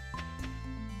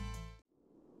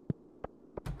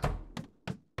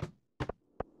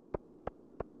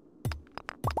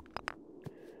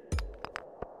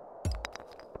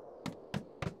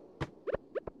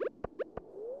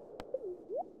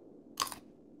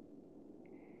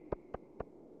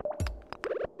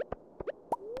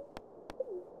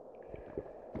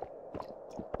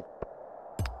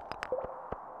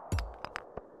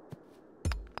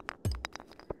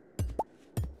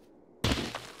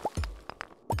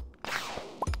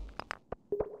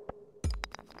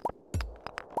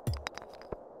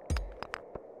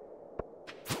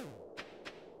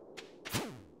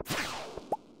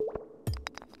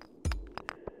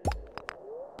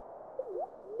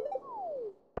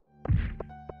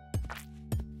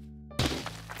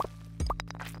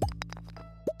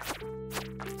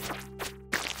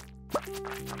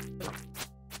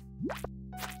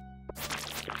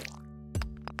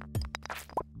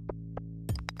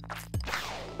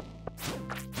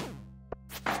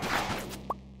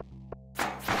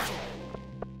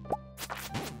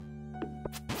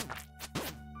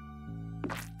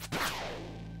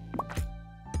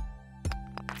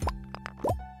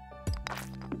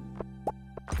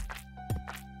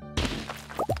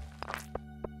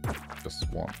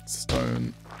 Just want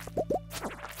stone.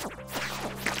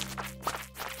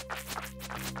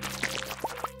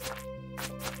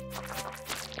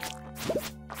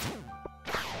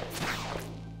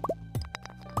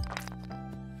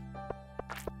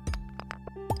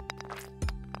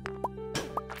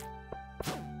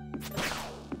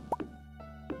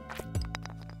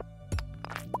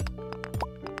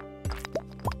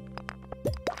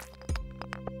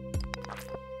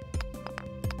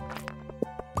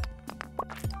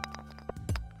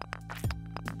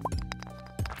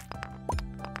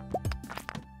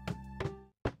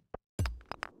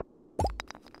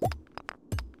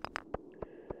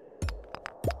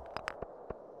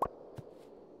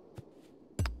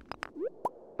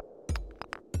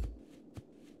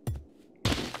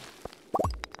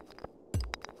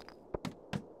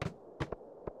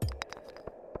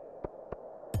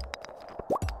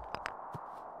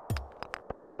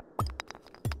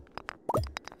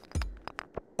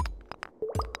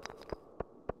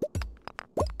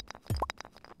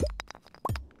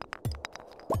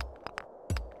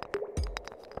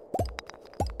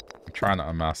 Trying to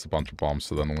amass a bunch of bombs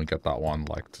so then when we get that one,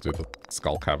 like, to do the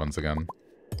skull caverns again.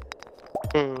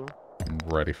 Mm. I'm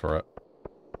ready for it.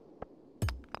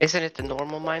 Isn't it the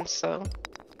normal mines though?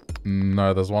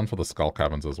 No, there's one for the skull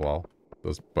caverns as well.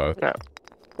 There's both. No.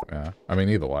 Yeah. I mean,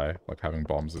 either way, like, having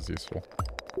bombs is useful.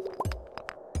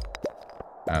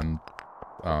 And,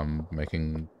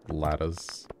 making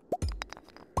ladders.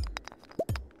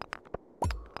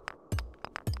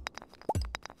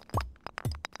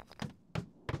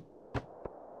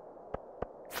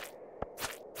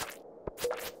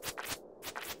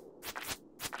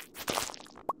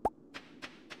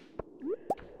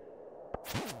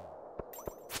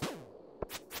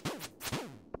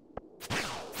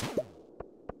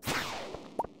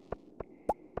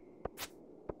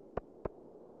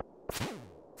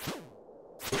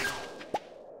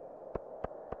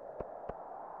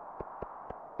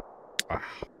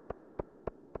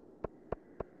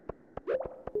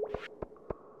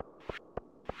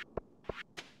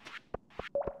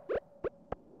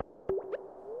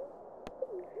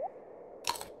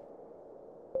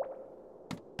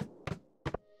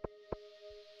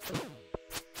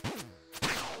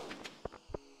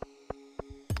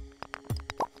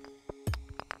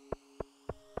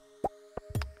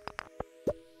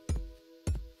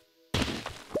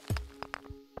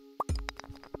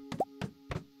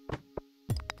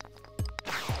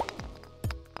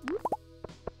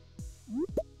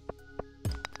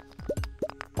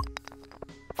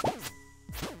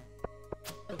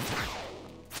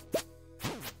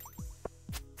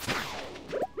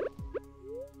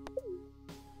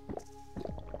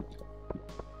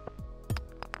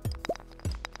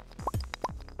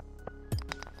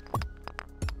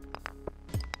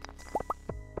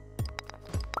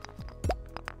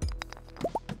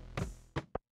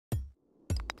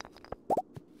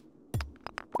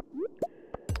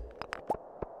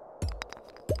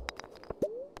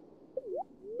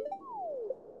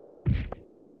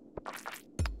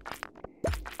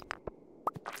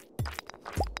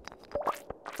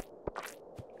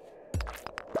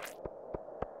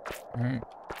 Right.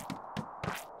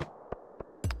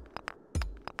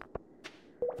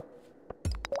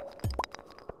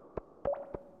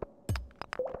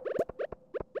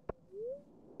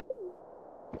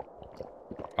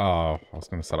 Oh, I was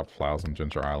gonna set up flowers on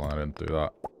Ginger Island. I didn't do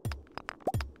that.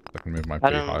 I can move my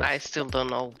beehive. I still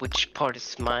don't know which part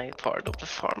is my part of the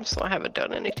farm, so I haven't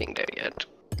done anything there yet.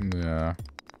 Yeah.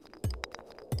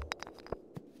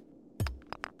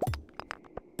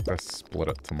 I split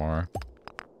it tomorrow.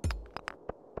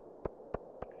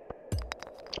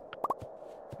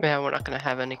 Yeah, we're not gonna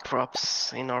have any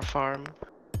crops in our farm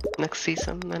next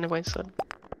season anyway, so.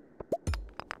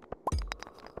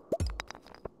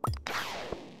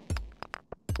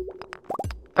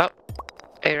 Oh,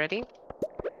 are you ready?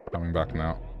 Coming back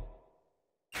now.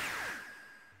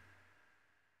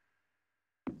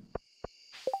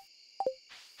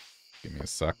 Give me a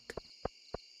sec.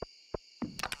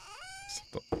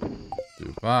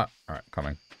 Do that. Alright,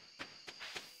 coming.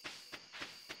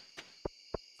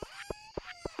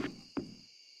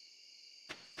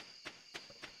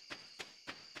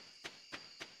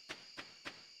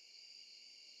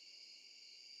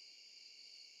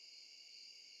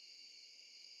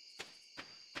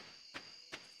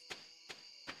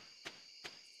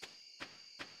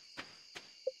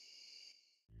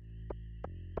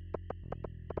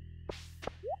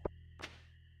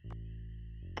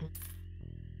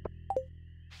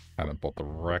 Haven't bought the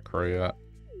Recro yet.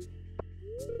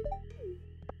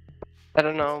 I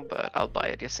don't know, but I'll buy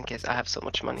it just in case. I have so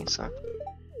much money, so.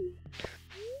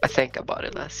 I think I bought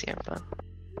it last year, but.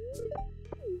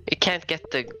 You can't get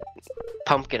the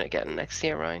pumpkin again next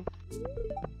year, right?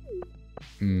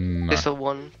 No. It's a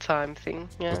one-time thing,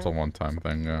 yeah. Just a one-time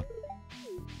thing, yeah.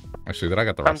 Actually, did I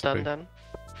get the I'm recipe? done.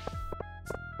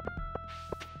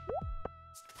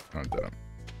 I didn't.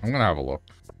 I'm gonna have a look.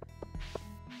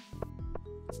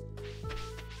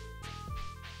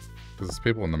 Because there's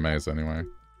people in the maze anyway.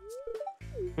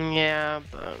 Yeah,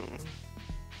 but...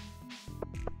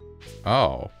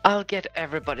 Oh. I'll get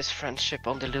everybody's friendship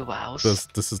on the luau house.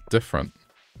 This is different.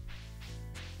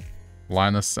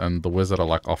 Linus and the wizard are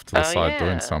like off to the side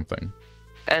doing something.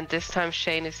 And this time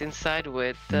Shane is inside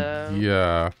with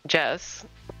yeah. Jess.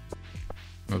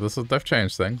 No, they've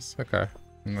changed things. Okay.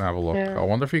 I'm gonna have a look. Yeah. I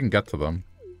wonder if you can get to them.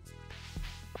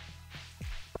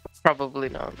 Probably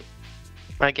not.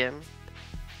 Again.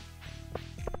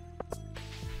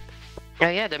 Oh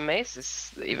yeah, the maze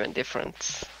is even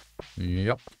different.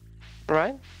 Yep.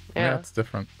 Right? Yeah, it's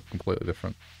different. Completely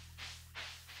different.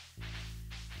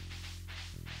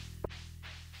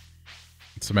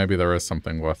 So maybe there is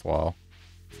something worthwhile.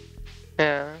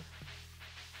 Yeah.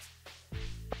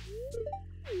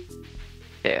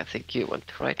 Yeah, I think you went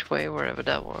the right way wherever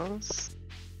that was.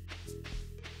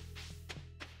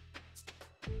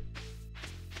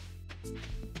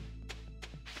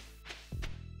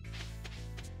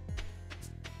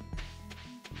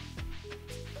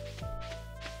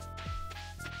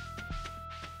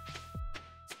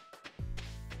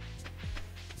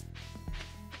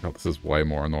 Oh, this is way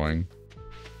more annoying.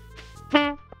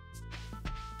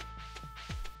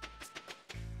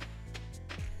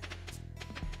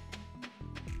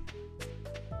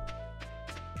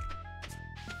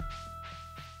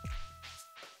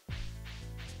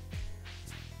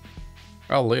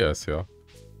 Oh, Leo's here.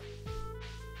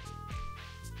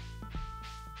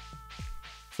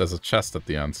 There's a chest at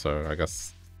the end, so I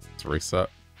guess it's reset.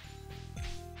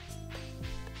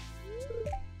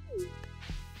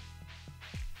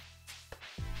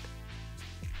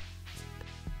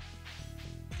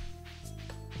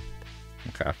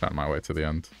 Okay, I found my way to the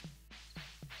end.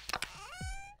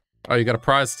 Oh, you got a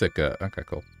prize ticket. Okay,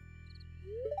 cool.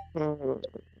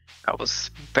 That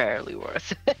was barely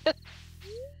worth it.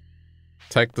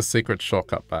 Take the secret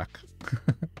shortcut back.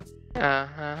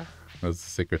 Uh-huh. There's the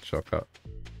secret shortcut.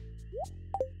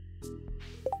 Oh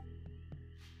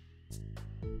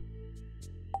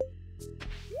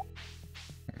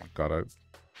my god,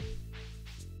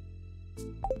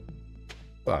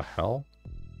 the hell?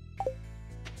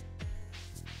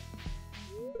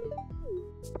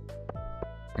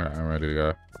 Alright, I'm ready to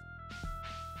go.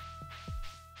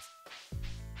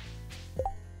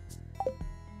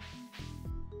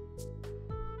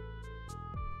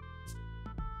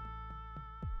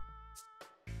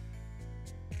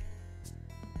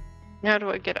 How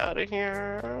do I get out of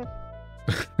here?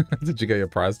 Did you get your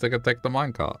prize ticket? Take the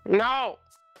minecart. No!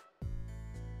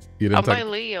 You didn't I'll take... buy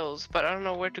Leo's, but I don't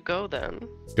know where to go then.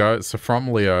 So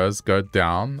from Leo's, go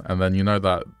down, and then you know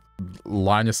that...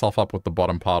 Line yourself up with the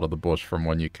bottom part of the bush from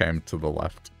when you came to the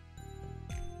left.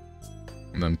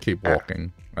 And then keep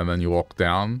walking. And then you walk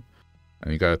down,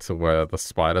 and you go to where the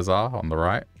spiders are on the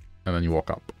right. and then you walk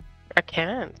up. I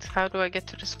can't. How do I get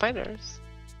to the spiders?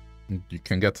 You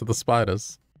can get to the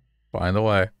spiders. Find a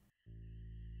way.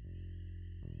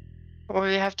 Well,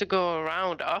 you have to go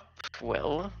around up,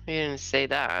 Will. You didn't say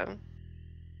that.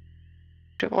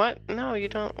 What? No, you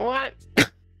don't. What?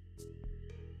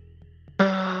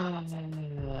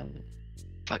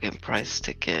 Fucking price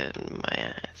ticket in my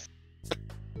ass.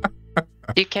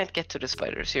 You can't get to the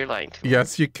spiders. You're lying to me.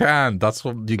 Yes, you can. That's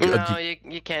what you. No,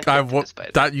 you can't get to the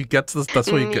spiders. That you get to the.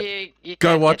 That's what you get. You go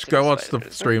can't watch. get to Go the watch the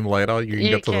spiders. stream later. You can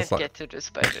get to the. You can't get to the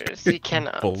spiders. You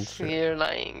cannot. Bullshit. You're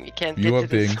lying. You can't You get are to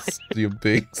being. the spiders. You're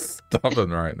being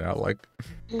stubborn right now. Like,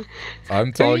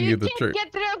 I'm telling you the truth. You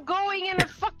can't get to going in a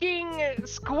fucking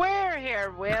square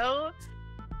here, Will.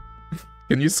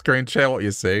 Can you screen share what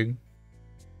you're seeing?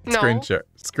 No. Screen share.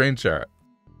 Screen share it.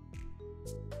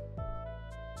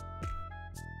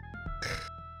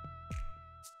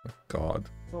 God.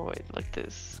 Oh, wait, like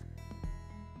this.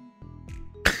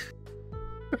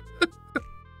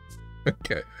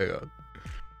 Okay, hang on.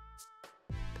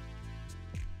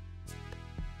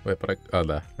 Wait, but oh,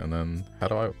 there. And then, how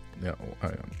do I, yeah,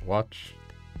 hang on. Watch.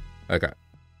 Okay.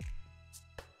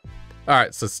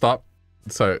 Alright, so stop.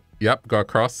 So, yep, go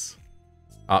across.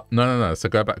 Up. No. So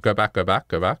go back. Go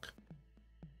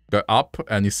up,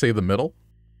 and you see the middle.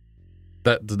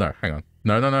 No, hang on.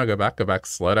 No, go back.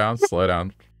 Slow down.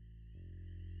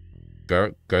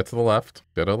 Go to the left.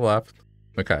 Go to the left.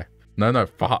 Okay. No,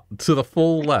 to the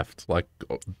full left. Like,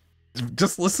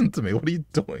 just listen to me. What are you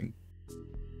doing?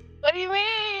 What do you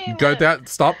mean? Go down.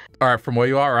 Stop. All right, from where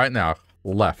you are right now.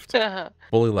 Left.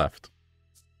 Fully left.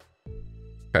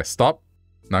 Okay, stop.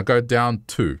 Now go down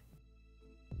 2.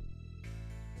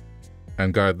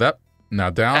 And go that. Now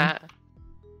down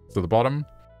to the bottom.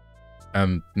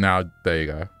 And now, there you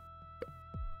go.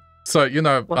 So, you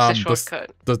know, what's the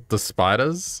shortcut? The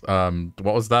spiders,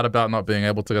 what was that about not being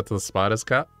able to get to the spiders,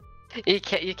 Cat? You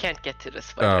can't get to the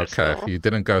spiders. Okay, no. you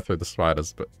didn't go through the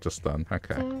spiders, but just done.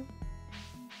 Okay.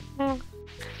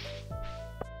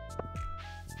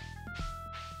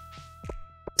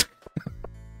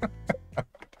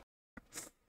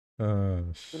 Oh,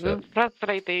 shit.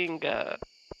 Frustrating.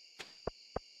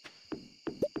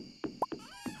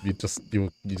 You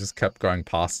just kept going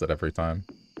past it every time.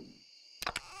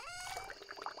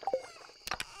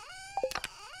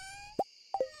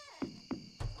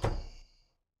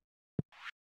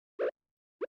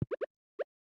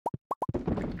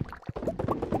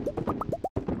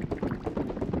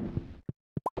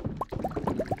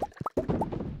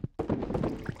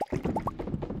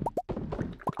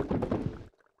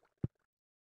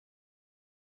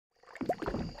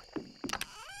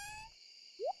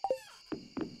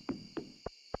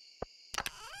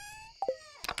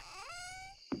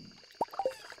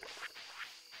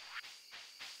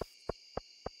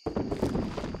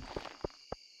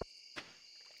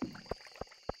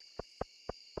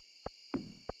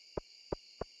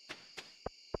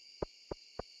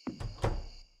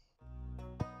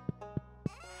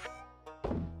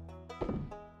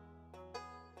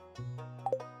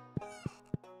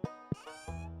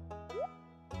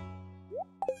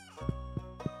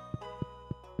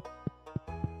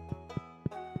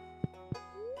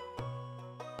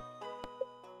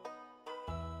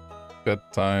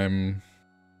 Bedtime.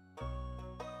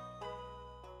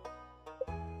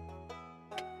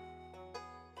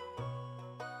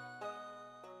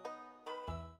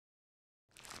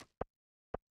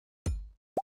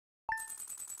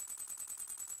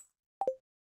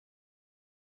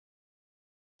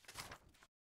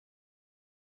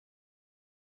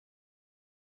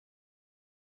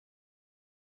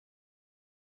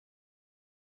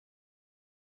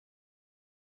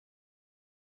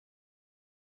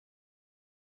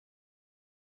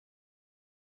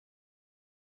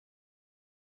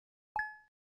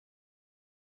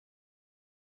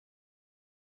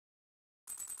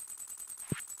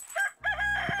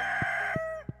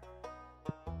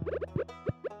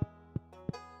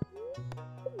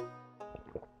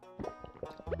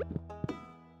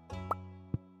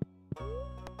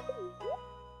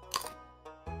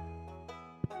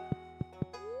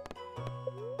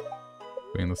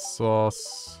 Putting the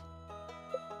sauce.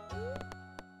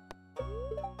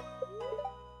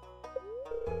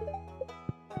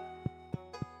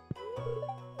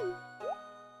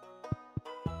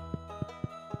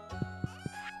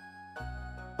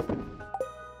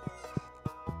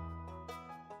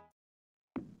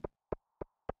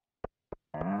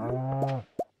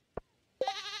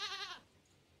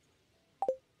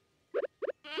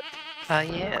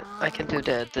 Yeah, I can do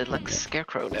the like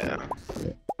scarecrow there.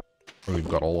 We've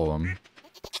got all of them.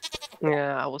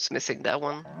 Yeah, I was missing that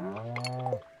one.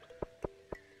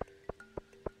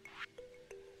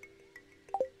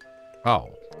 Oh.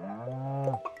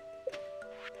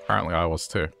 Apparently I was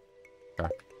too. Okay.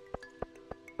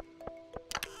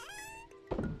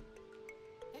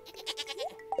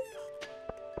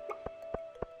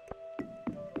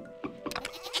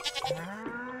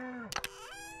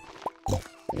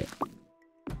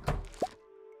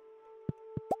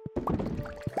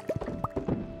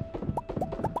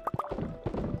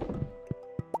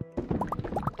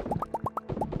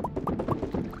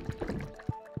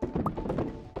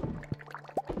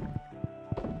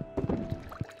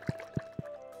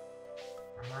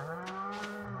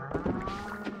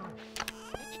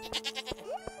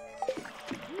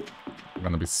 I'm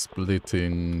gonna be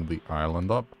splitting the island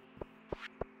up.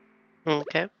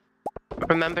 Okay.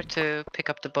 Remember to pick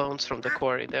up the bones from the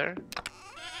quarry there.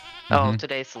 Oh,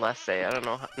 today's the last day. I don't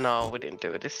know. No, we didn't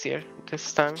do it this year.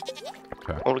 This time.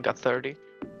 Okay. Only got 30.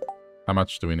 How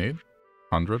much do we need?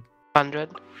 100? 100.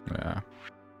 Yeah.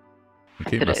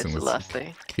 We And today's the last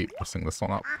day. Keep messing this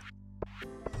one up.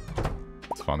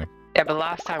 It's funny. Yeah, but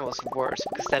last time was worse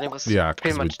because then it was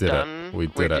pretty much done. We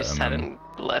did it. Just hadn't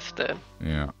left it.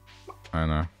 Yeah, I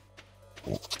know.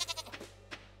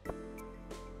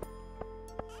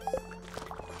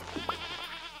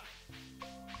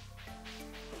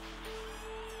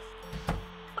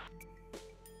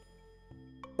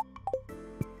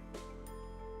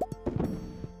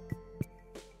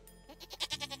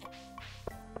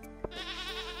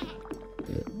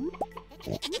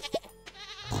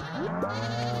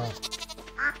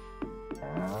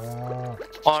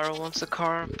 Aro wants a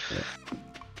carp.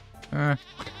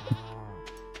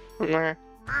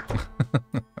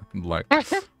 Like,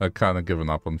 I've kind of given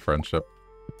up on friendship.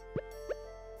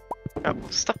 Oh,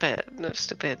 stop it. No,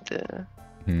 stupid.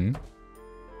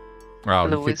 Wow,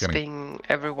 Louis being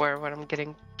everywhere when I'm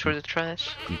getting through the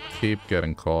trash. You keep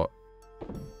getting caught.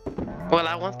 Well,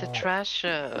 I want the trash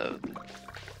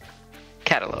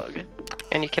catalog.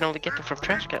 And you can only get them from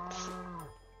trash cans.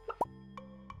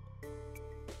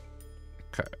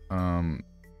 Okay,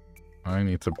 I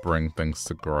need to bring things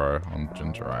to grow on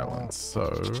Ginger Island, so...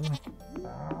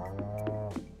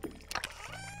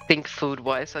 Think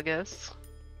food-wise, I guess.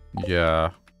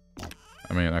 Yeah.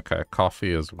 I mean, okay,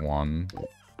 coffee is one.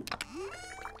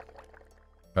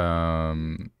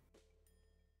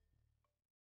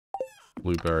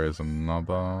 Blueberry is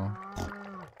another.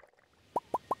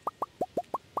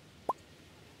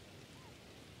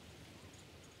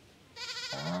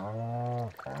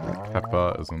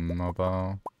 Pepper is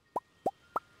another.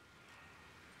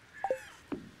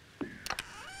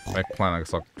 Eggplant, I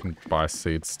guess I can buy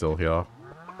seeds still here.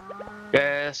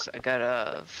 Yes, I got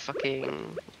a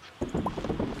fucking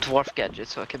dwarf gadget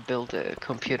so I can build a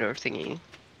computer thingy.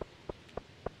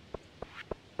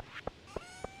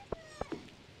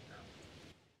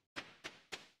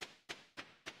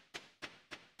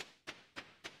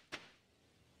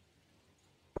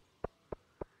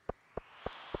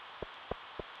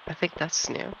 I think that's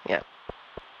new, yeah.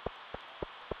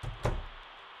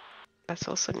 That's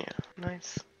also new,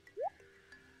 nice.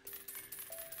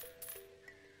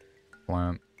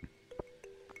 Plant.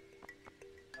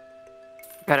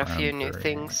 Got a few new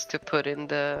things to put in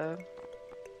the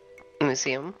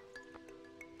museum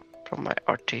from my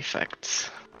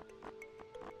artifacts.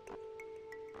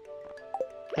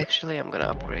 Actually, I'm gonna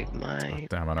upgrade my...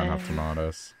 Damn, I don't have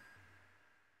tomatoes.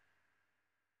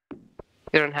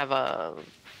 You don't have a...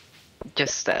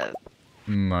 Just a...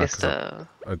 No, just I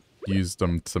used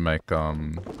them to make,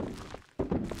 the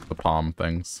palm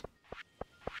things.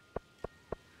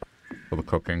 For the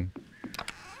cooking.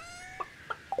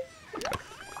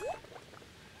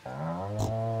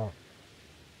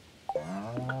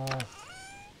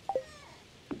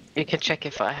 You can check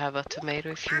if I have a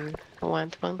tomato if you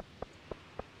want one.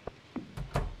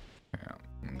 Yeah,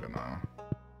 I'm gonna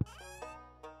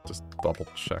just double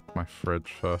check my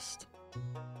fridge first.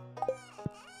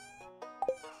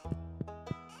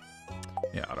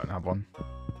 Yeah, I don't have one.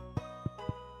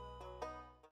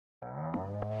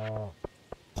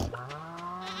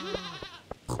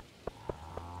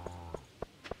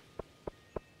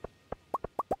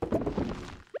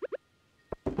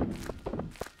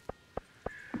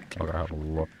 I gotta have a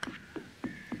look.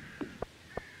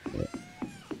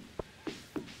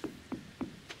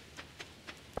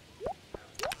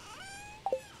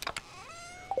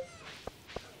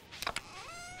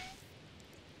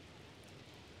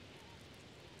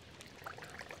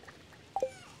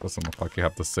 Doesn't look like you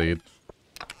have the seed.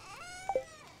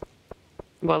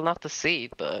 Well, not the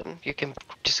seed, but you can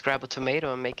just grab a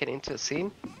tomato and make it into a seed.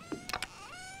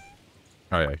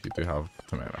 Oh yeah, you do have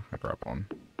tomato. I grab one.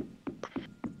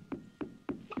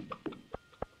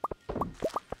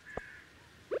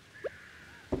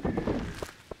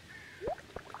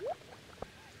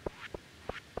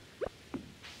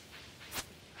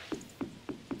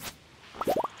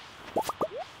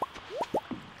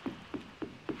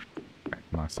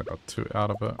 I got 2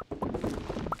 out of it.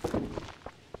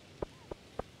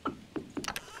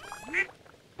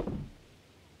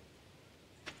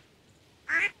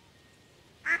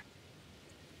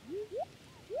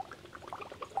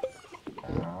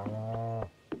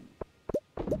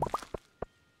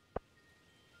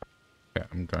 Okay,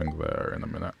 I'm going there in a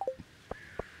minute.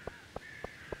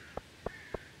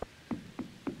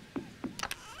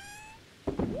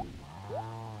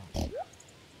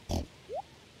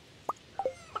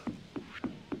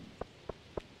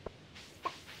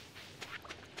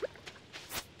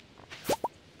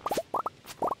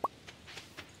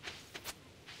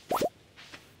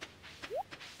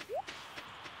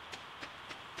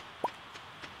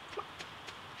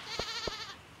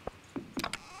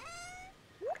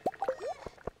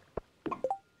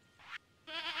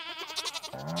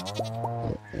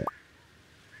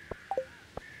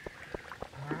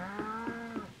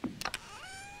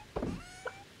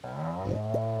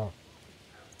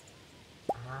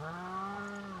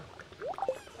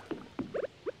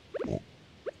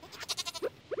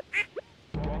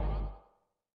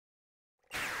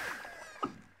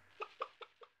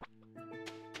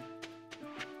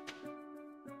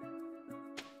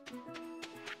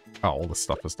 Oh, all the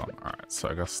stuff is done. Alright, so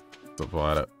I guess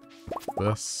divide it with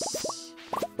this.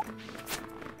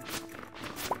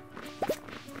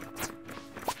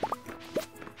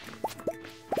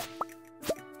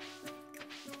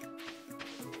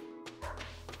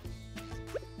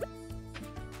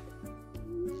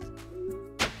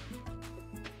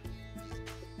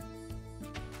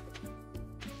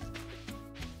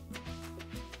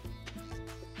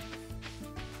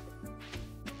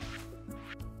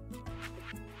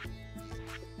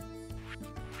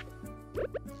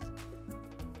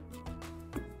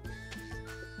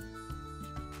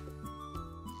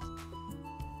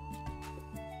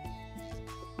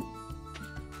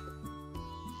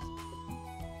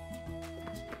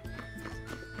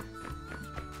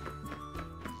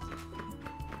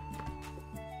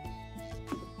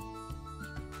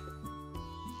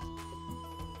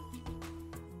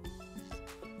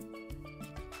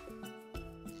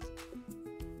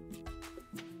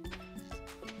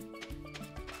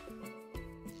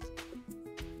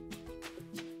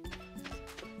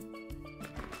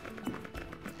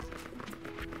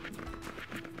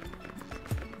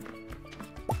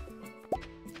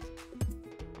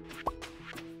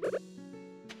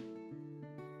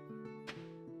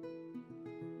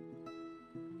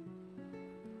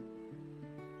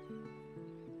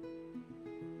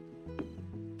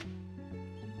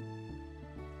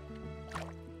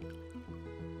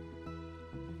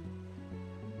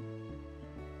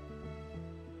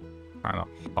 Kind of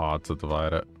hard to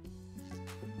divide it.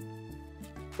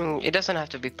 It doesn't have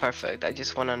to be perfect. I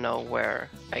just want to know where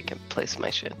I can place my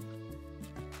shit.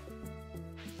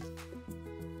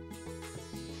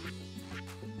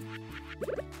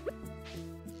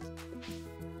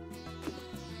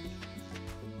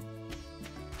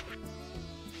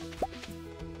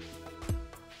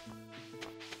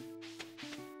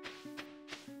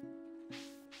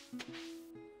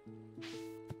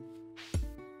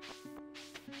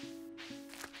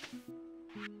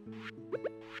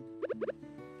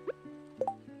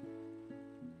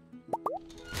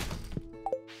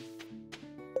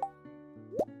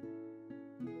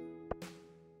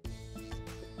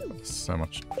 So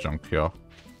much junk here.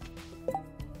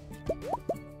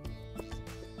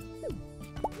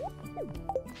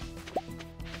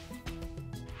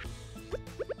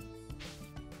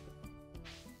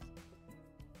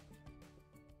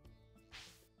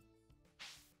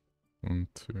 One,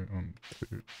 two, one.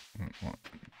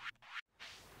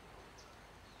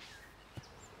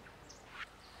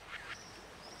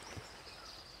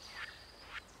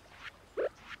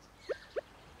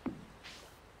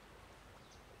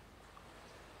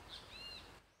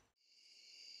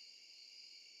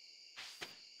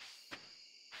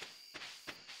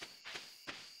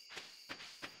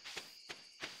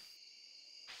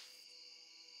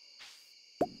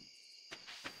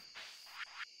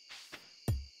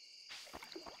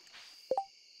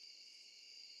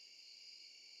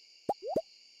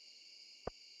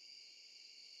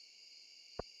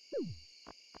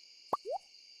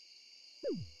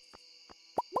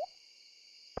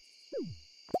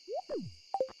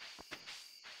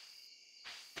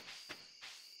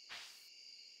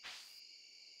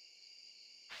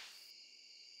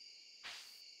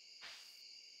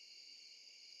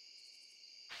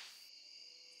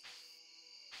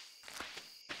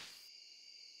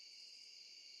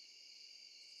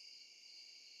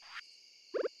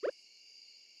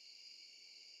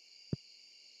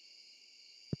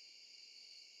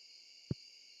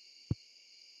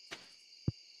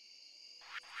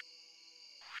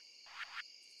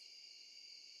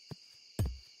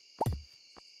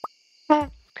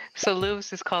 So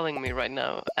Lewis is calling me right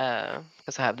now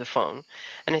because I have the phone,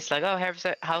 and he's like, "Oh,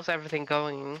 how's everything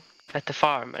going at the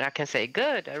farm?" And I can say,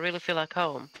 "Good. I really feel like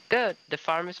home. Good. The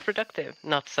farm is productive.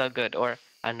 Not so good." Or,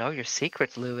 "I know your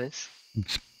secret, Lewis."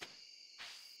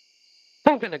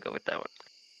 I'm gonna go with that one.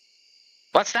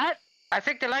 What's that? I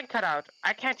think the line cut out.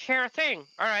 I can't hear a thing.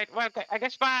 All right. Well, I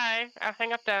guess bye. I'll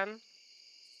hang up then.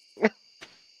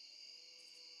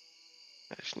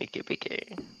 Sneaky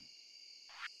beaky.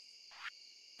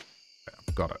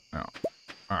 Got it now.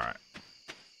 Alright.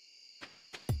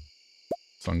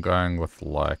 So I'm going with,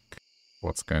 like,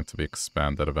 what's going to be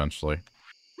expanded eventually.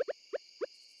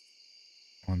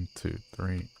 1, 2,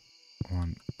 3.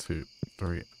 1, 2,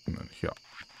 3. And then here.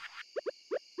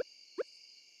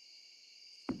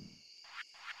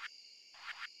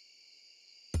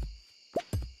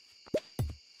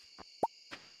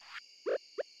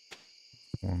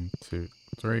 One, 2,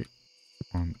 3.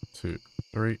 1, 2,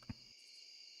 3.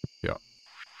 Yeah.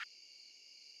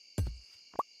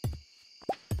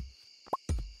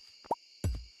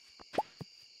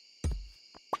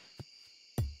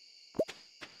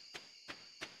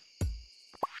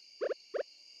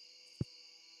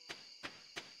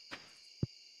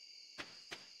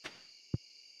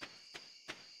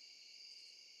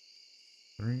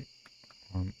 Three.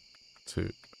 1,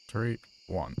 2, 3.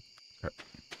 1. Okay.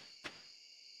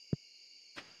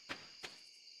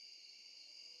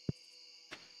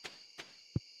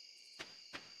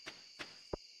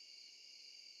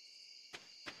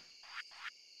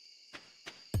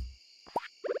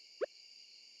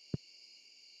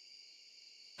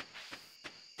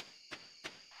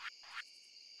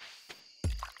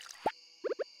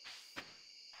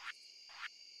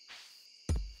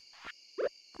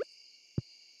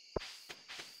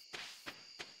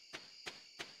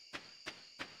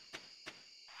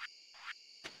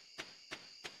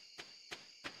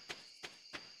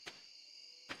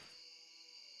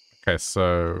 Okay,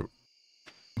 so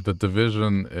the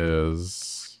division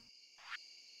is...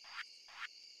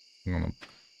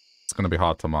 It's gonna be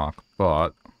hard to mark,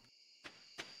 but...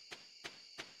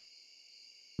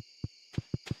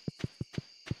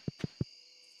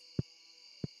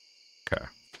 Okay.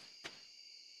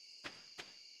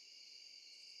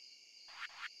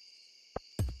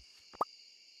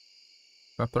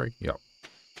 Is that 3? Yep.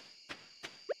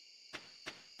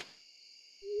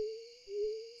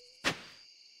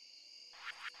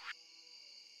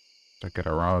 Did I get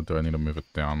it right, or do I need to move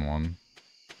it down 1?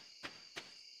 I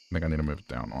think I need to move it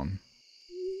down 1.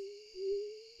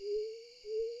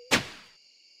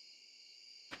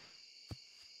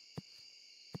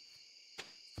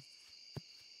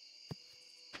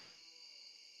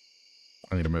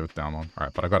 I need to move it down 1.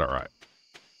 Alright, but I got it right.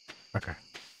 Okay.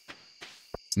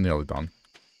 It's nearly done.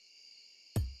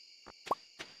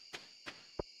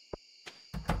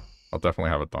 I'll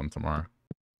definitely have it done tomorrow.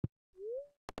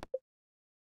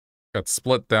 It's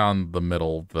split down the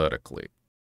middle vertically.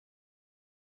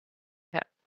 Yeah.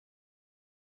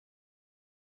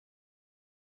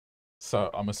 So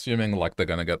I'm assuming like they're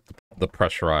gonna get the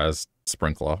pressurized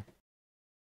sprinkler.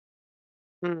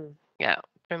 Yeah,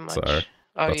 pretty much. So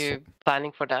Are you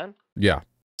planning for that? Yeah.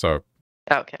 So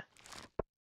Okay.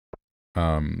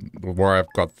 where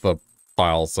I've got the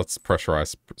files, that's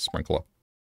pressurized sprinkler.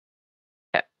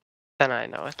 Yeah. Then I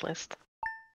know at least.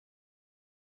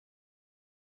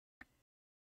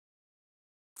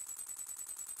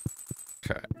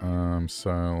 Okay,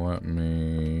 so let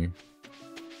me...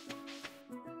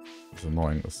 As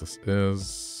annoying as this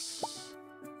is...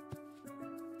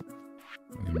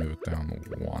 Let me move it down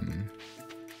 1.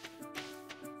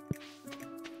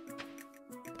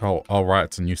 Oh, right,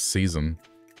 it's a new season.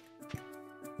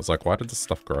 I was like, why did this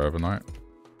stuff grow overnight?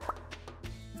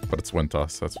 But it's winter,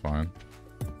 so that's fine.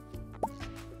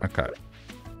 Okay.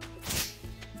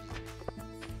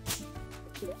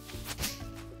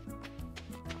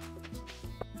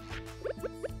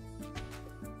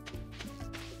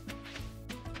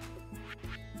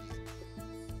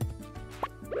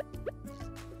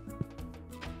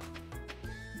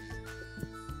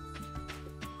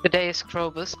 Today is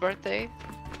Krobus' birthday.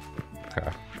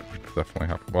 Okay. Definitely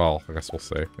have... Well, I guess we'll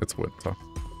see. It's winter.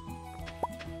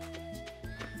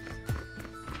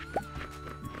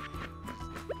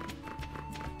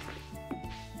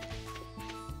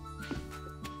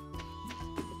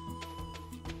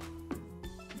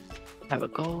 Have a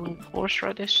gold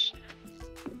horseradish.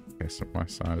 Okay, so my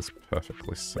side is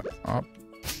perfectly set up.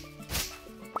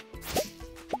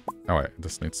 Oh wait,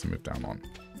 this needs to move down 1.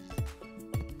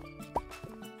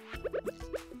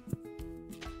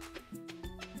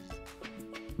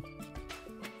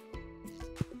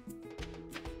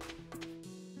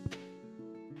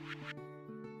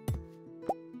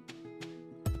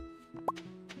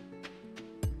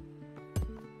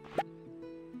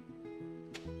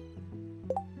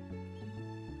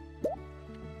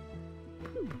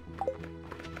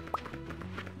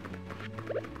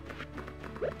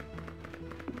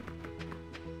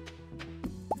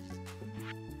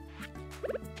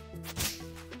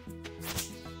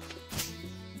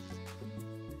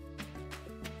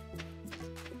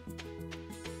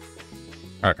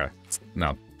 Okay,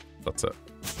 now that's it.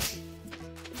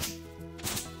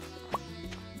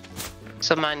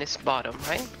 So mine is bottom,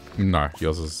 right? No,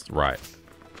 yours is right.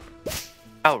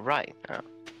 Oh, right. Oh.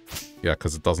 Yeah,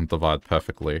 because it doesn't divide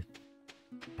perfectly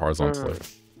horizontally.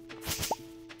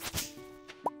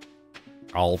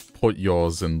 I'll put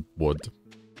yours in wood.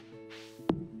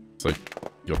 So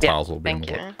your tiles will be in wood.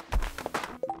 Thank you.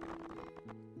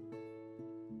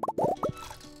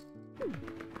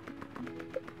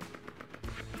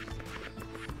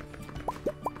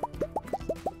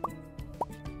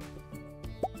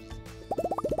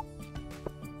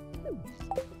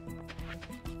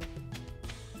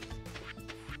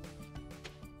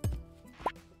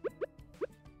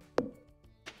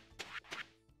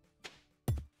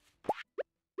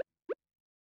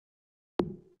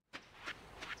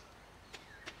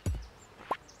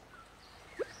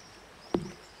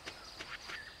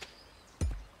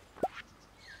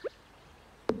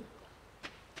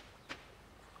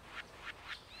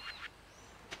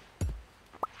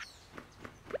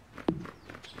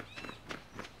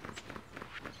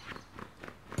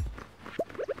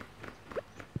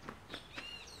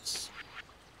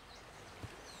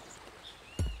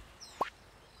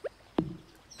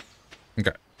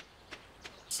 Okay.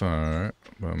 So, there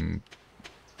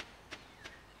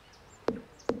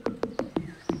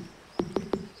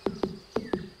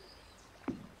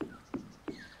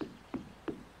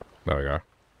we go.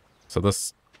 So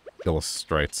this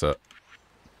illustrates it.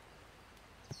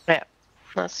 Yeah,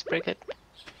 that's pretty good.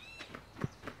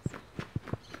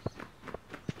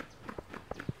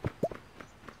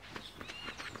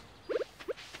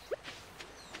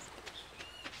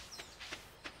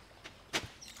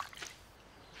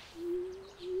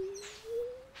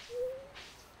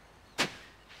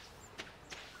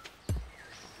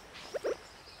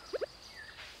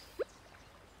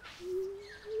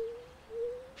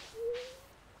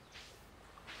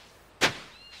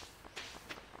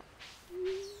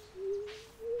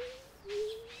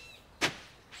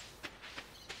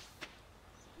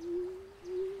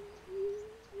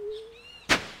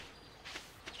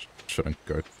 Shouldn't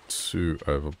go too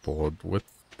overboard with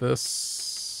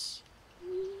this.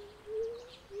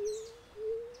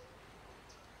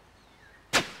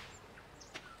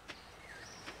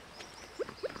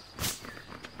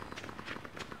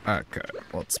 Okay,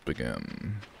 let's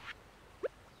begin.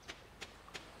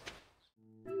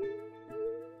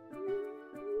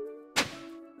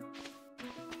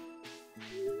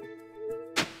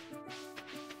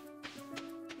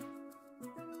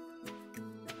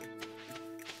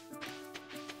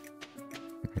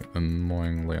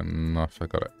 Annoyingly enough, I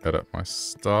gotta edit my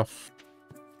stuff.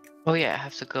 Oh yeah, I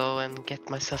have to go and get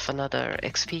myself another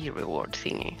XP reward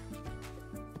thingy.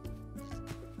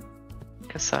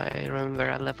 Because I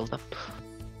remember I leveled up.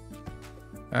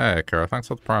 Hey, Kara, thanks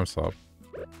for the Prime sub.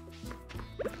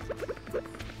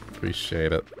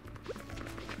 Appreciate it.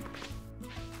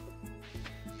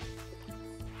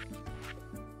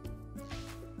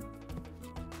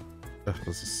 Ugh,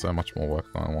 this is so much more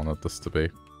work than I wanted this to be.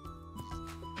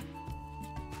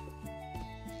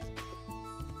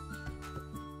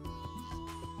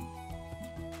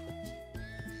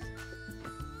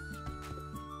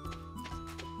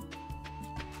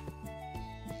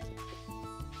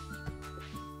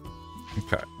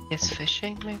 Okay. Yes,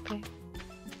 fishing maybe?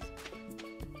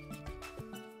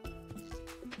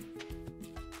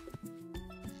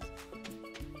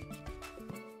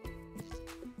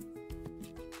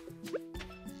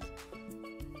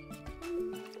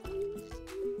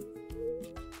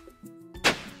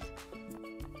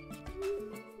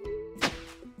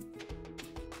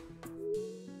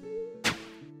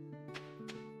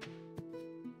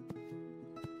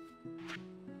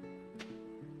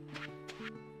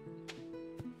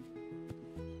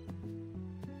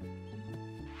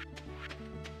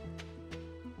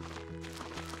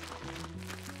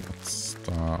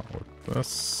 Start with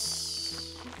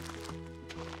this.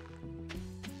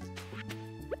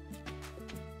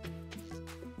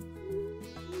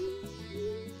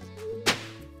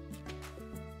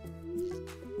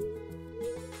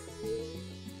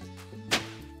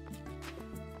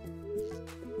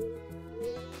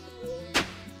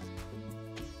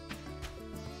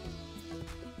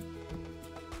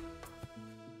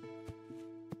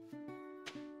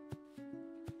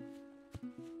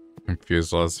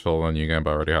 Confused Let's fill a new game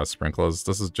but already has sprinklers.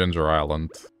 This is Ginger Island.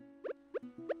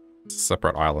 It's a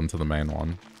separate island to the main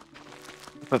one.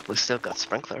 But we still got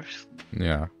sprinklers.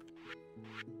 Yeah.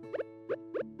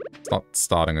 It's not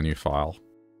starting a new file.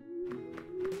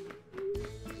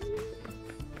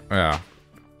 Yeah.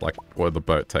 Like where the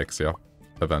boat takes you,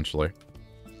 eventually.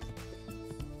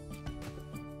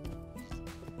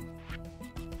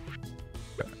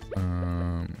 Okay.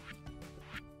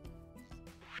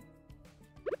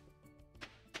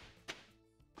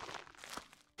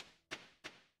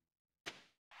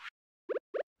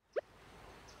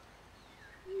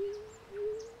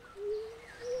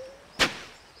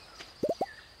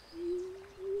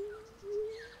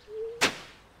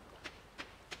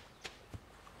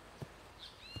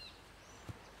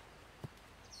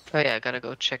 Oh yeah, I gotta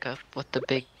go check out what the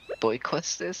big boy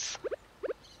quest is.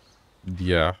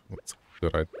 Yeah, that's a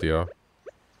good idea.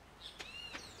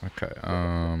 Okay,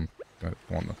 I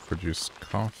want to produce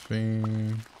coffee.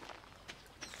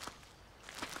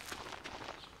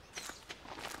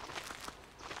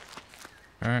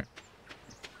 Alright.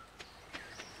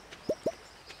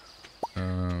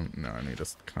 Now I need to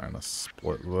kind of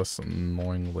split this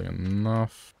annoyingly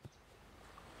enough.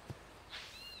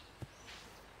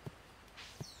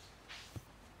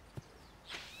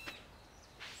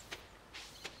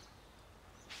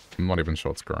 I'm not even sure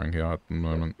what's growing here at the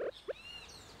moment.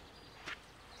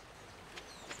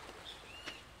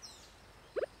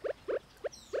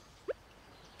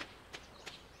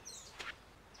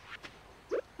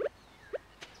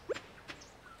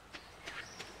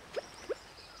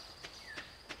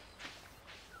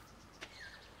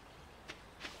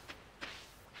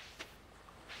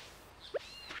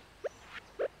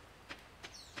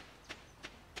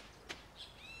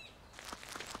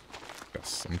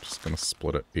 Guess I'm just gonna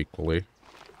split it equally.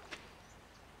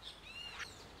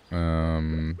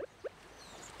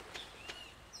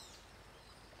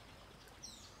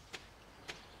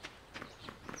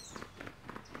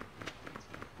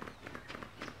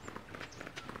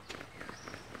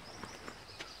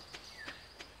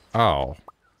 Oh.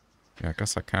 Yeah, I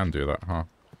guess I can do that, huh?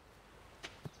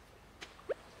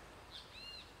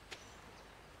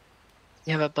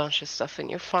 You have a bunch of stuff in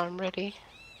your farm ready.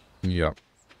 Yep.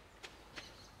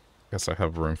 Guess I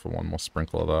have room for one more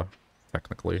sprinkler there,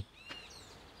 technically.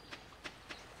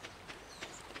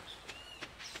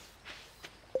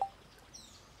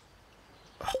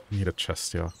 Ugh, need a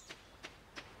chest here.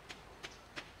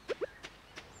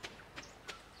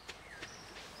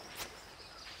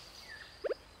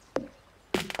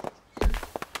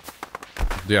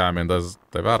 Yeah, I mean, they've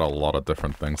had a lot of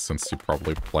different things since you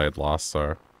probably played last,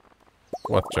 so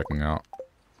worth checking out.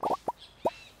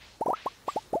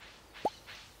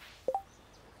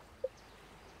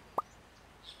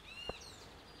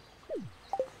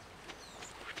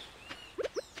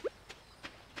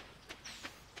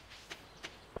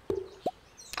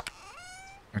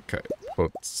 Okay,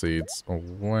 put seeds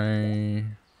away.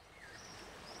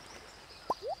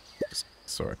 Just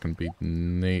so I can be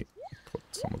neat. Put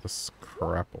some of this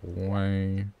crap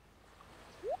away.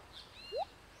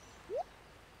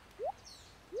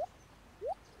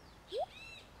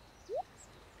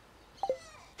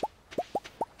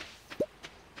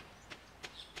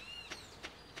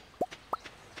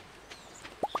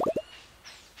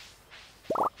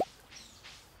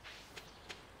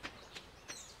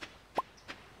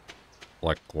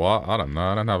 Like, what? I don't know.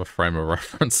 I don't have a frame of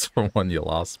reference from when you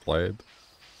last played.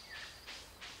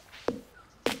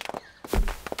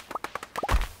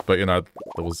 But, you know,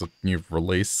 there was a new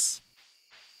release.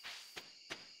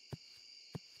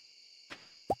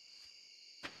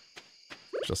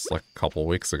 Just like a couple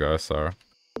weeks ago, so...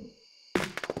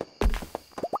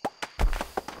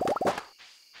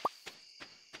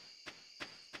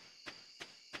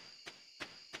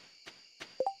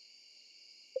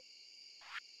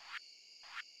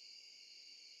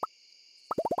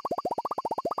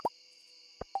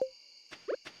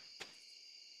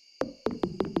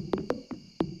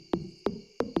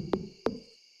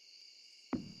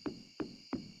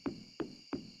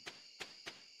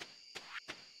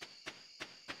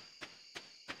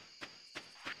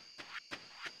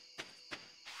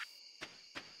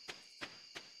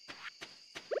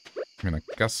 I mean, I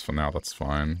guess for now that's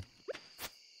fine.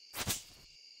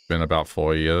 Been about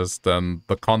 4 years, then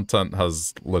the content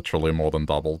has literally more than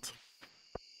doubled.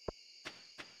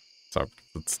 So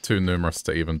it's too numerous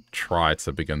to even try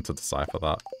to begin to decipher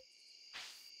that.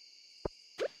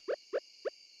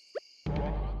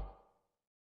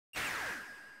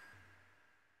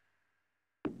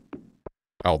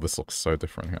 Oh, this looks so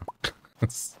different here.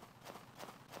 It's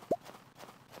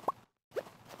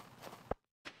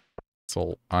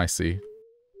all icy.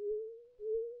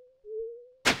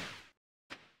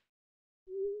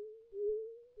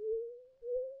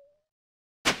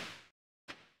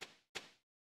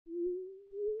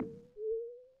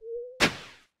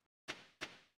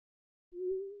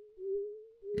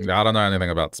 Yeah, I don't know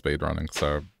anything about speedrunning,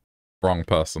 so wrong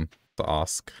person to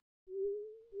ask.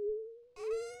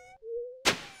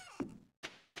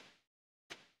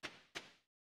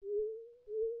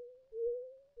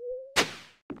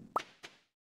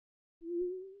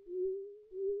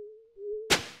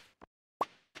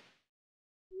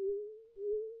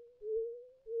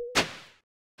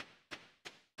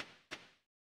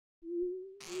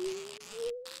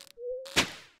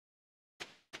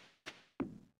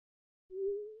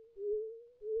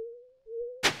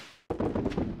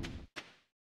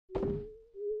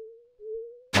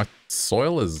 My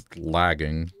soil is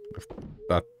lagging. If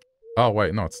that. Oh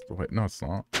wait, no, it's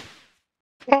not.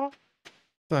 What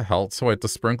the hell? So wait, the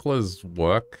sprinklers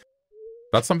work?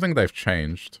 That's something they've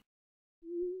changed.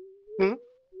 Hmm?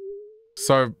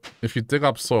 So if you dig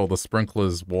up soil, the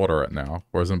sprinklers water it now,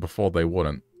 whereas in before they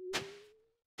wouldn't.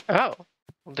 Oh,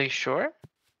 are they sure?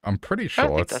 I'm pretty I sure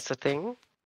don't think it's. that's a thing.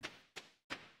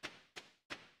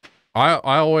 I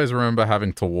always remember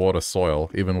having to water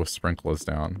soil, even with sprinklers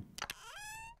down.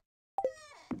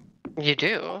 You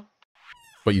do?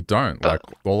 But you don't. But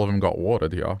Like, all of them got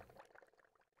watered here.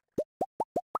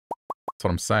 That's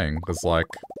what I'm saying. Because, like,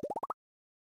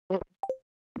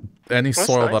 any that's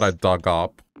soil that I nice. dug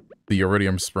up, the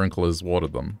iridium sprinklers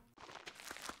watered them.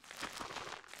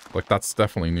 Like, that's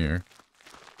definitely new.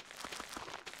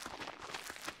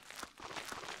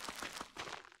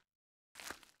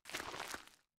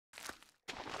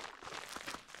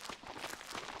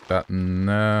 That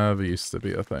never used to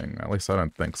be a thing. At least I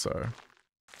don't think so.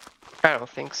 I don't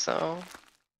think so.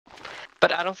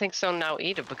 But I don't think so now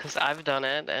either, because I've done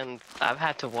it and I've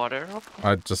had to water.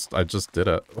 I just did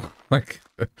it. Like,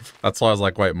 that's why I was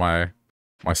like, wait, my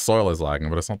soil is lagging,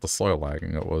 but it's not the soil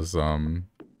lagging. It was that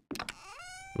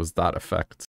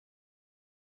effect.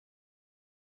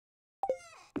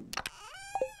 Do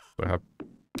I have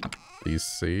these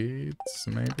seeds,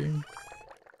 maybe?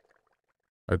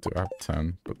 I do have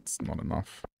 10, but it's not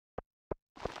enough.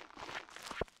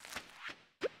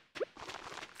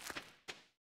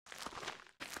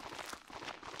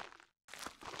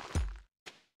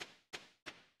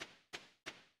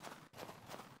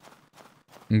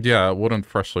 Yeah, it wouldn't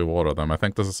freshly water them. I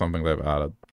think this is something they've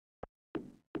added.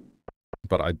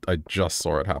 But I just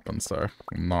saw it happen, so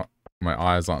I'm not... My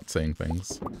eyes aren't seeing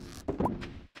things.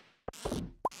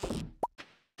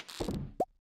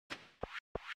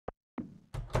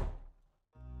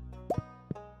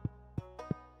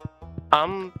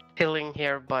 I'm pilling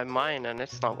here by mine and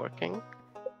it's not working.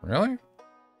 Really?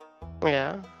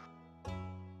 Yeah.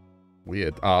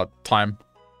 Weird. Time.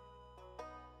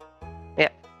 Yeah.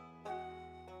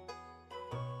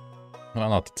 I don't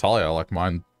know what to tell you. Like,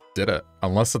 mine did it.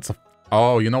 Unless it's a...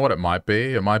 Oh, you know what it might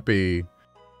be? It might be...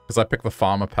 Because I picked the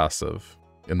farmer passive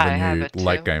in the new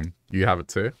late game. You have it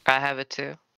too? I have it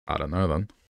too. I don't know then.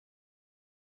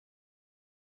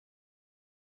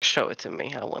 Show it to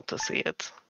me. I want to see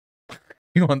it.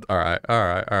 You want... Alright.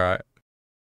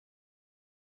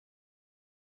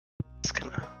 Just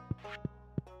gonna...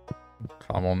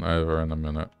 Come on over in a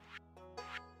minute.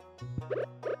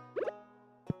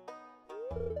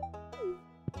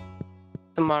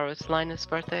 Tomorrow's Linus'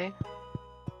 birthday.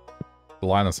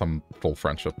 Linus I'm full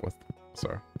friendship with,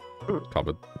 so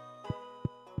covered.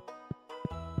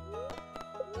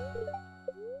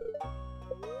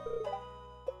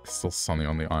 Still sunny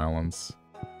on the islands.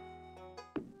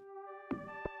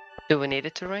 Do we need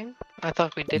it to rain? I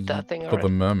thought we did that thing For already. the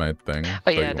mermaid thing.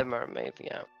 Oh yeah, the mermaid,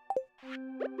 yeah.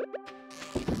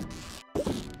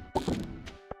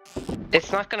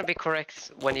 It's not gonna be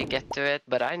correct when you get to it,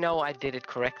 but I know I did it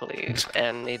correctly,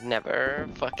 and it never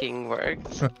fucking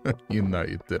works. You know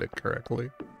you did it correctly.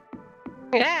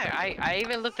 Yeah, I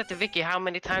even looked at the wiki how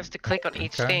many times to click on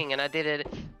each thing, and I did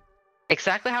it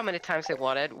exactly how many times I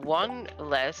wanted. One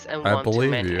less and one too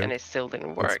many, and it still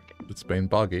didn't work. It's been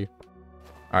buggy.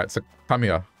 Alright, so come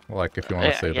here, like, if you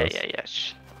want to see this. Yeah.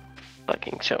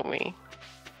 Fucking show me.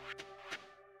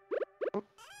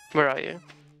 Where are you?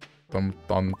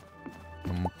 I'm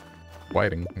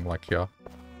waiting, I'm like here.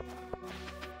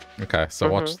 Okay, so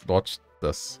watch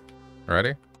this.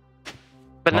 Ready?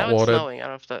 But Not now watered. it's snowing. I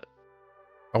don't have to...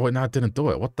 Oh wait, no, it didn't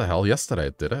do it. What the hell? Yesterday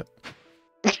it did it.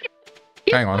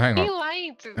 Hang on. You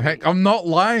lying to me. I'm not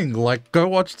lying. Like, go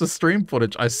watch the stream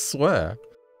footage. I swear.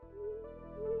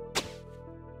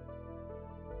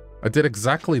 I did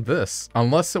exactly this.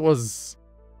 Unless it was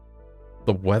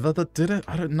the weather that did it.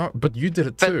 I don't know. But you did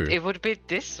it too. But it would be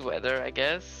this weather, I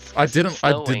guess. I did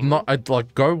not. I'd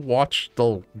like go watch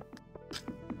the...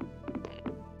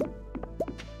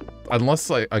 Unless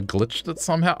I glitched it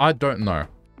somehow. I don't know.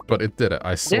 But it did it.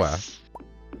 I swear.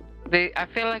 I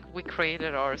feel like we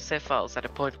created our save files at a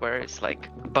point where it's like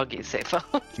buggy save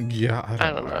files. Yeah, I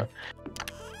I don't don't know.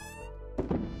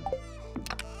 know.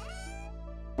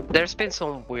 There's been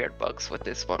some weird bugs with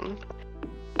this one.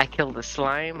 I killed the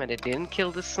slime and it didn't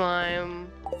kill the slime.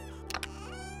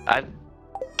 I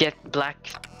get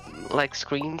black like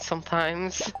screens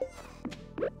sometimes.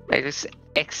 I just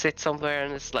exit somewhere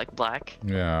and it's like black.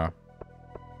 Yeah.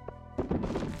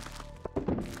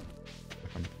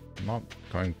 I'm not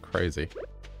going crazy.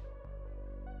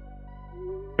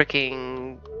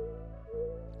 Freaking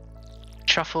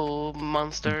truffle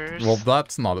monsters. Well,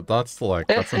 that's not. That's like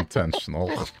that's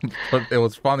intentional. But it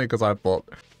was funny because I thought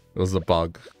it was a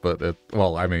bug, but it.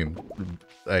 Well, I mean,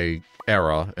 a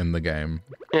error in the game,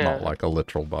 not like a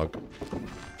literal bug.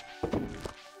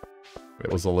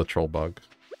 It was a literal bug.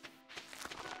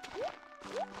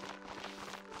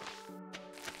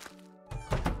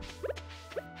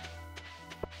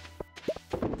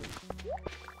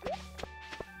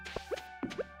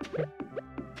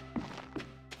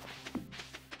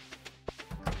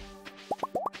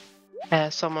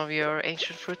 Some of your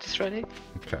ancient fruit is ready.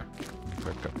 Okay.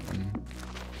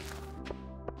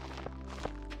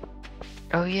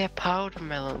 Oh yeah, powder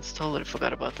melons. Totally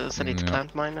forgot about those. I need to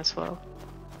plant mine as well.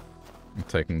 I'm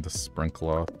taking the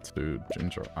sprinkler to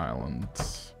Ginger Island.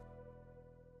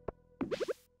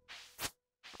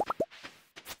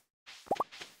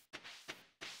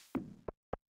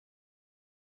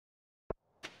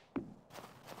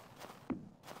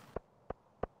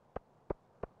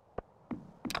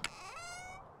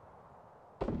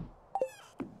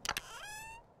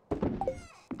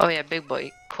 Oh yeah, big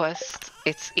boy quest.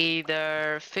 It's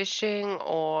either fishing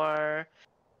or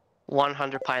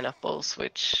 100 pineapples,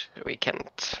 which we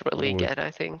can't really get,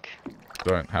 I think.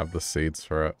 Don't have the seeds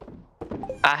for it.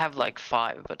 I have like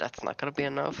 5, but that's not gonna be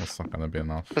enough. That's not gonna be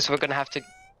enough. Because we're gonna have to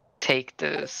take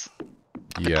the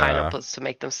pineapples to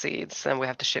make them seeds, and we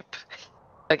have to ship,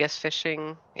 I guess,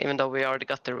 fishing, even though we already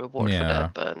got the reward for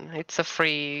that, but it's a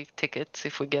free ticket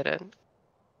if we get it.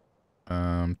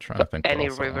 I'm trying to think. Any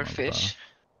river fish.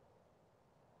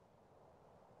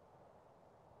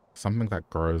 Something that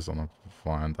grows on a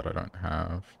vine that I don't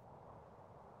have.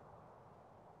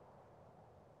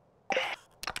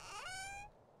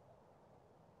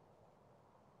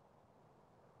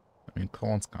 I mean,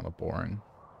 corn's kind of boring.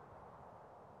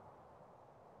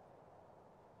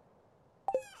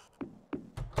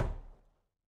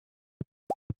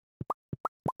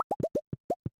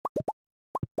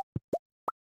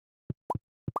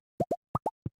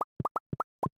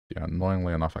 Yeah,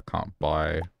 annoyingly enough, I can't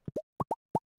buy...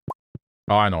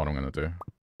 Oh, I know what I'm gonna do.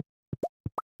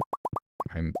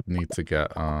 I need to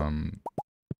get,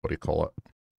 what do you call it?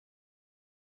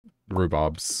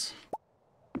 Rhubarbs.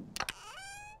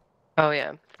 Oh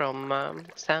yeah, from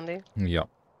Sandy? Yep.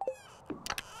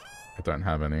 I don't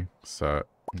have any, so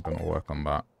I'm gonna work on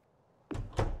that.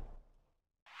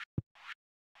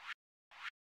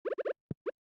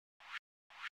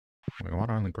 Wait, why did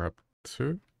I only grab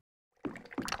 2?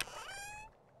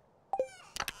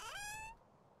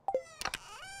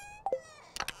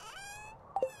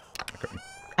 Okay.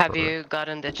 Have you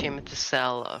gotten the achievement to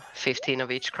sell 15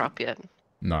 of each crop yet?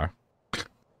 No.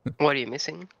 What are you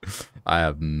missing? I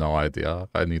have no idea.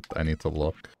 I need to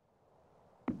look.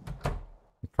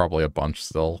 Probably a bunch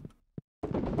still.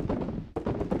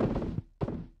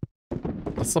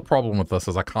 That's the problem with this,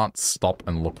 is I can't stop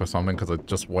and look for something because it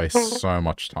just wastes so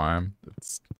much time.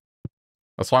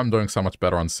 That's why I'm doing so much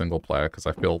better on single player, because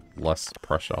I feel less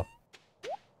pressure.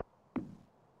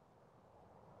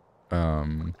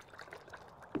 I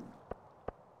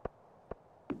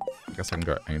guess I can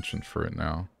go ancient fruit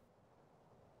now.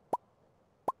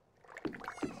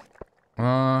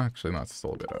 Actually, no, it's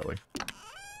still a bit early.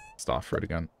 Star fruit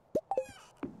again.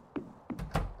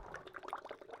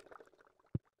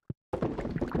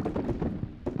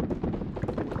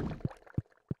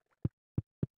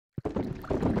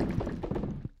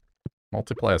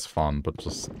 Multiplayer is fun, but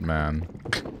just, man.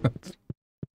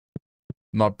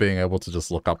 Not being able to just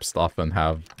look up stuff and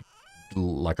have,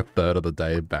 like, a third of the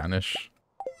day vanish.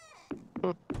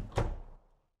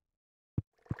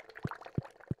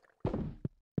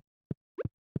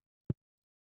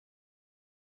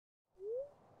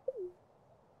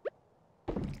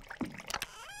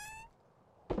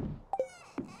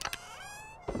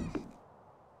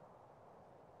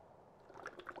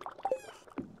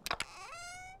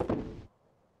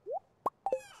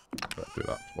 Do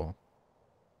that for.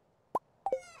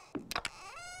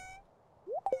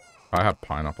 I have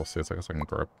pineapple seeds. I guess I can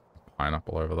grow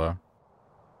pineapple over there.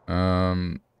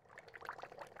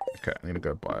 Okay, I need to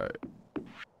go buy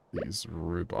these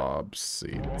rhubarb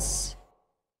seeds.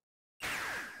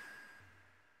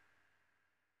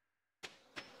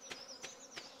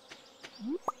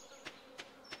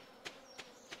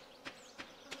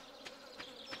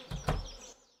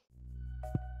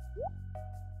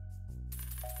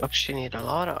 Actually need a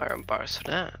lot of iron bars for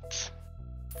that.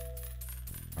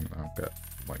 I don't know, get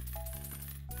like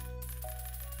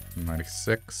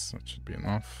 96, that should be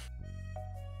enough.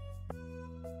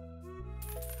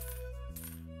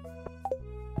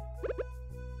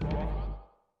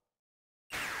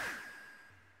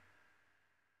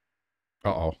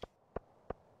 Uh-oh.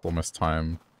 Almost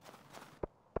time.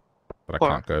 But I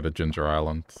can't go to Ginger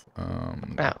Island. I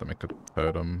have to make a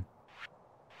totem.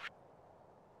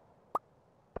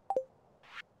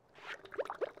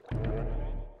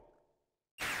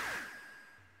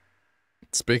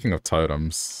 Speaking of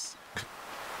totems, I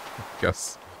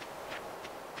guess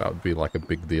that would be like a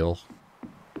big deal.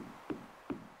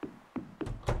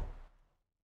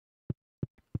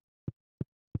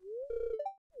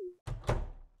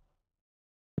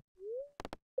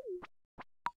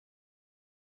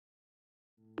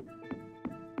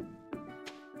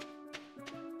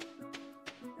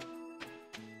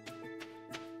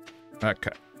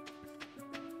 Okay.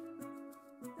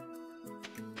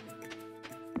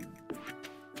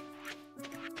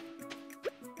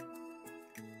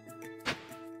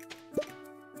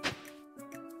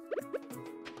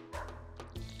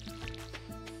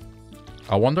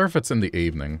 I wonder if it's in the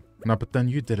evening. No, but then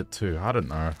you did it too. I don't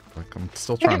know. Like, I'm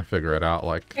still trying to figure it out.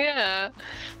 Like, yeah.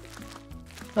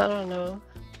 I don't know.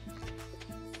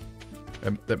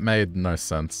 It made no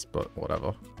sense, but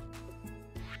whatever.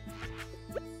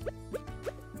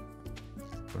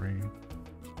 3,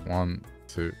 1,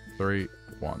 2, 3,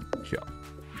 1. Here.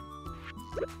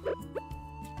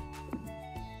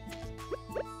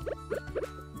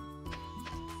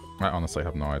 I honestly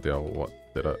have no idea what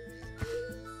did it.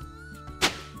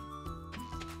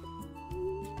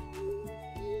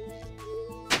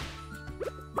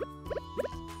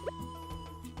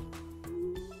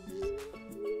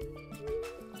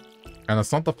 And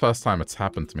it's not the first time it's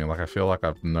happened to me. Like, I feel like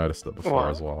I've noticed it before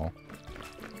as well.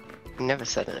 You never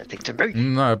said anything to me.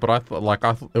 No, but I thought, like,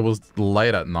 it was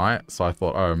late at night, so I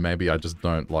thought, oh, maybe I just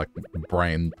don't, like,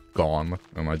 brain gone,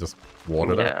 and I just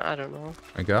watered it. Yeah, I don't know.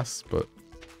 I guess, but...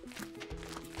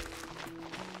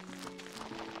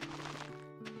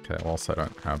 Okay, whilst I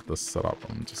don't have this set up,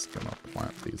 I'm just gonna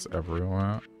plant these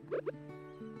everywhere.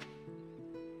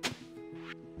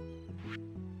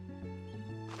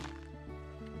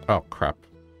 Oh, crap.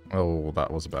 Oh,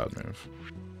 that was a bad move.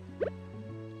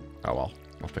 Oh well,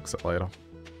 I'll fix it later.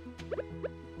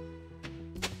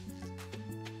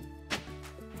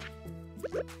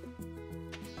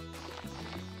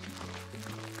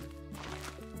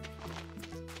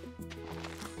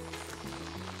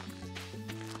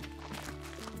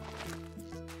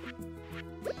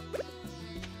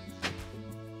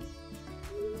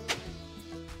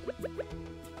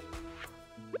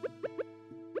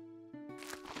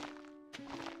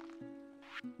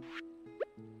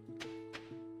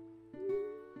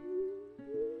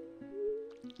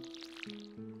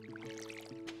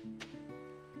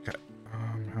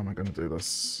 Do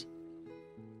this.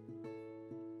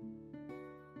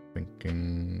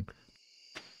 Thinking.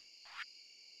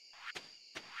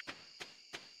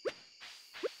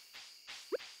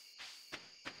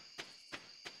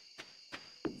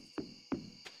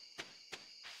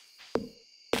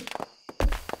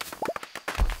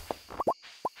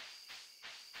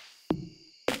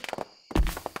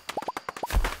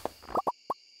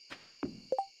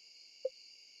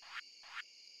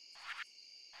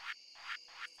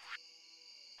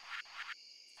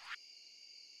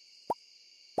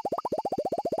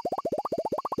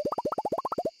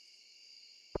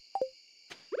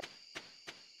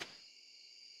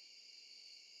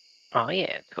 Oh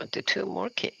yeah, 22 more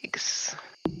cakes.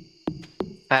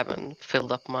 I haven't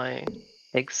filled up my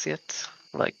eggs yet,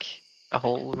 like a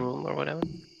whole room or whatever.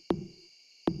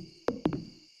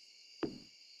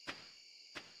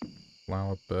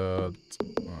 Flower bed.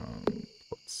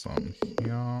 Put some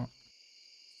here.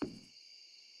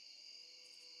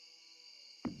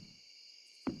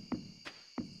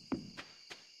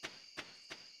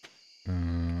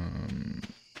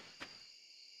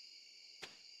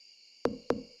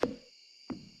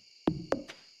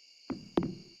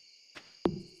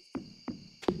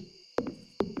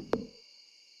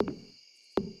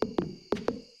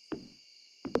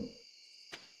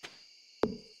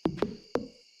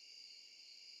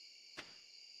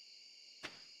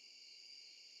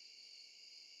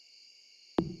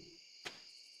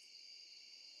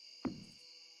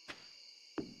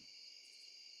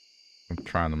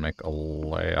 Trying to make a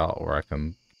layout where I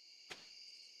can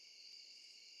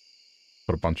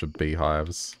put a bunch of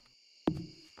beehives.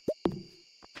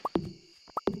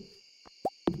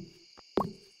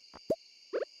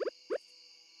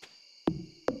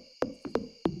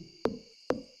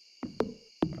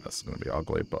 this is gonna be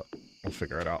ugly, but we'll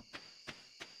figure it out.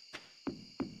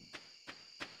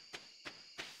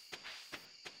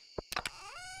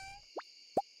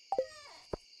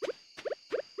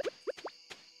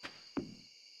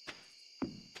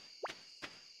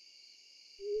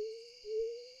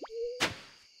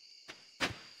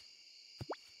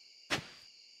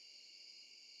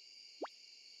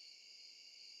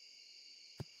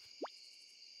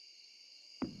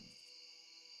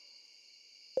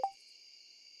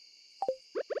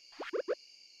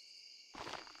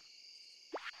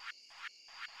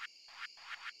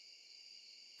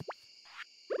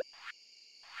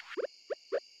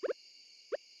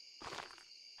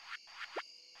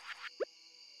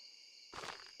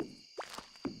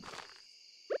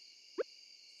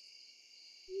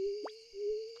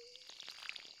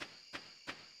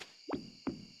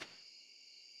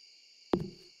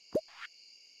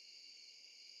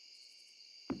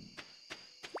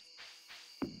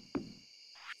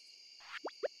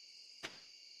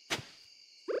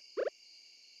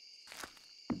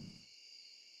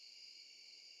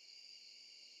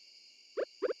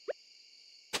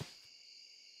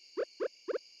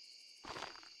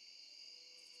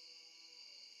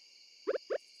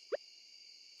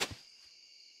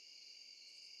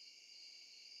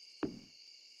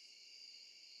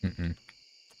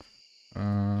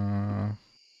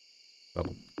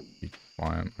 That'll be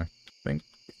fine, I think.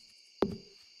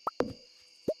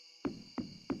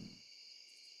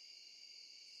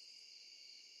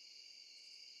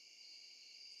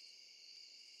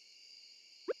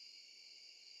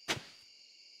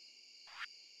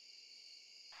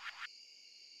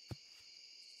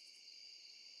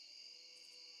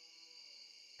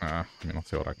 I mean, I'll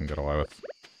see what I can get away with.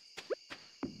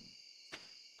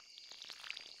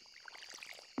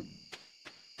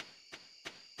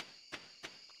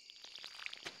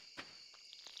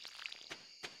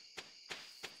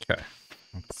 Okay.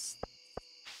 Let's...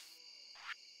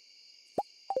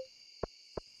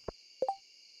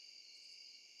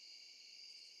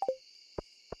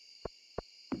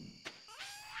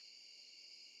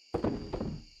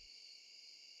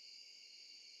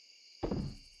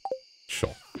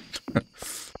 Sure.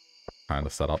 Kind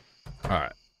of set up.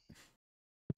 Alright.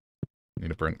 Need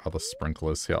to bring other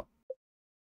sprinklers here.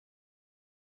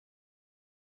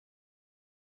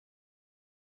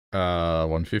 Uh,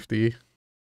 150.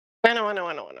 I know.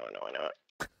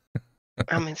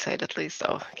 I'm inside at least,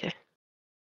 though. Okay.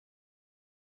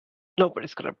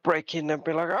 Nobody's gonna break in and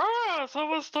be like, "Ah,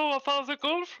 someone stole 1,000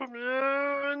 gold from you,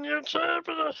 and you're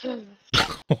trying."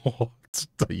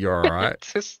 You're alright.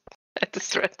 Just at the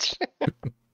stretch.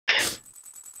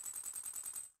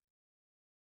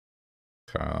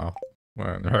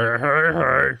 Went,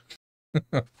 hey.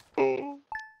 Mm.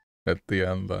 At the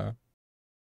end there.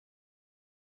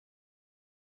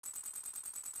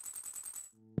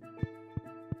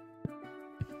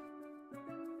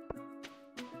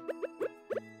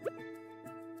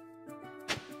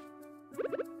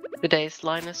 Today's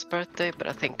Linus' birthday, but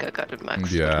I think I got it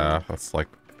maxed. Yeah, that's like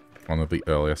one of the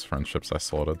earliest friendships I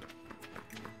sorted.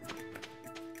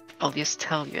 I'll just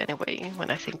tell you anyway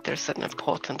when I think there's an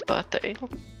important birthday.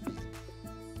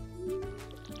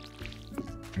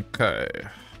 Okay.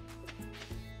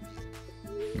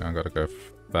 Now I gotta go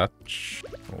fetch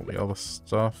all the other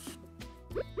stuff.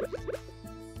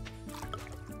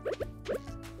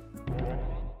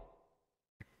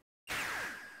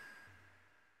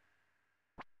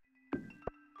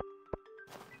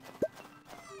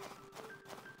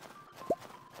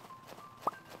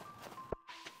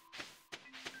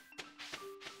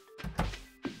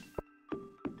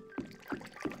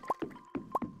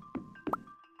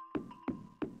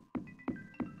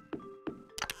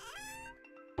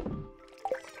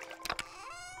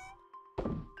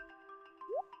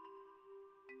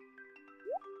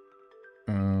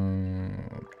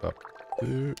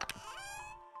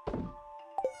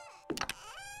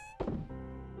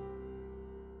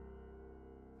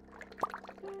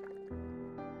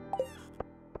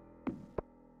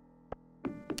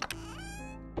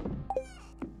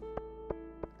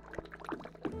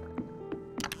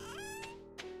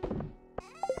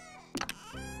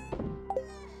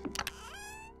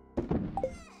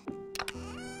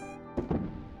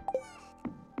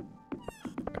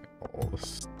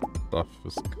 Stuff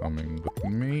is coming with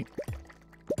me.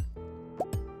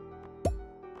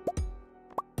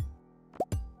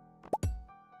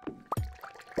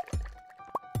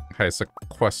 Okay, so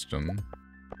question.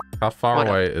 How far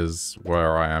away is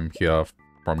where I am here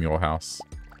from your house?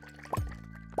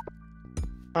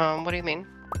 What do you mean?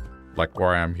 Like where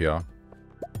I am here.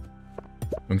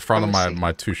 In front of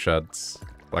my two sheds.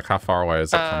 Like how far away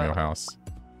is it from your house?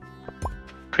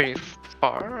 pretty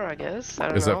far, I guess. I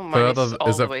don't Is know. it Mine further? is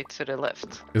all the way to the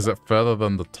left. Is it further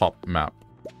than the top map?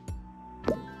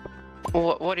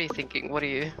 What are you thinking? What are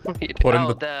you? Putting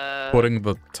Oh, putting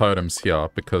the totems here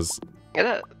because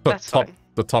yeah, that's fine.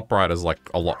 the top right is like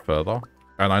a lot further,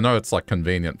 and I know it's like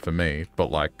convenient for me, but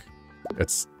like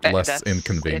it's less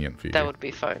inconvenient for you. That would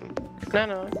be fine.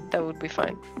 No, that would be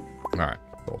fine. All right,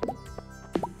 cool.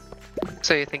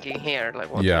 So you're thinking here,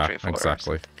 like 1, 2, 3, 4.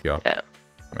 Exactly. Yeah.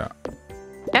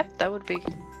 Yeah, that would be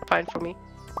fine for me.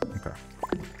 Okay.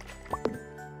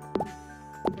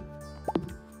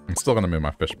 I'm still gonna move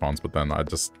my fish ponds, but then I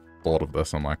just thought of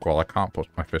this. I'm like, well, I can't put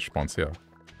my fish ponds here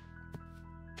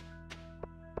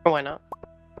Why not?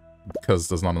 because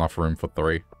there's not enough room for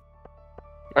 3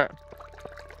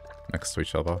 next to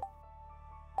each other.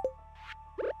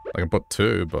 I can put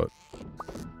 2, but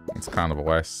it's kind of a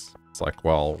waste. It's like,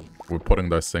 well, we're putting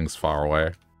those things far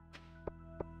away.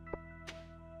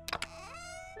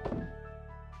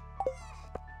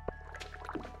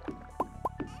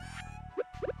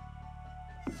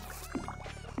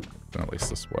 At least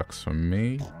this works for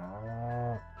me.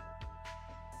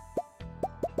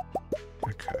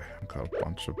 Okay, I've got a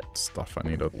bunch of stuff I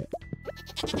need to...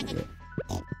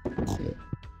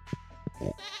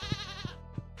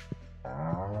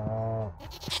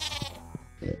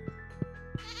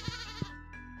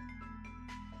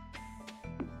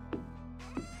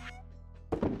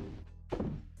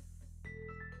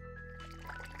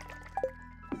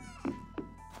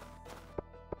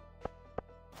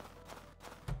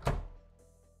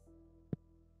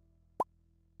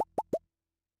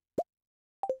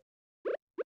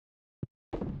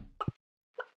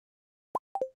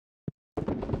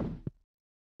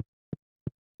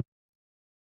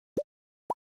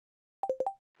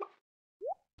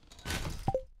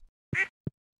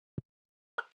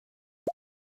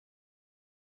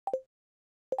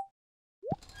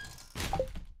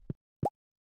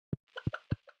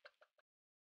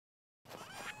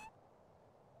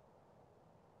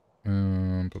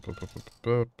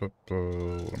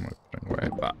 What am I putting away?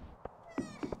 That.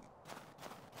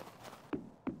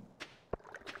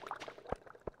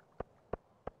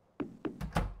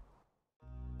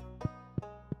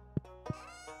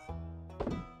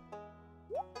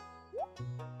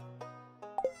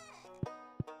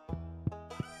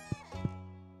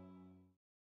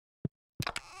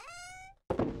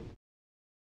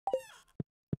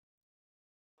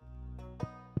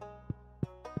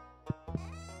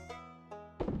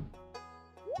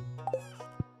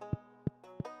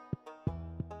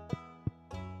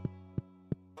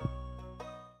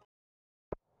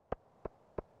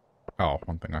 Oh,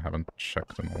 one thing I haven't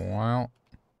checked in a while.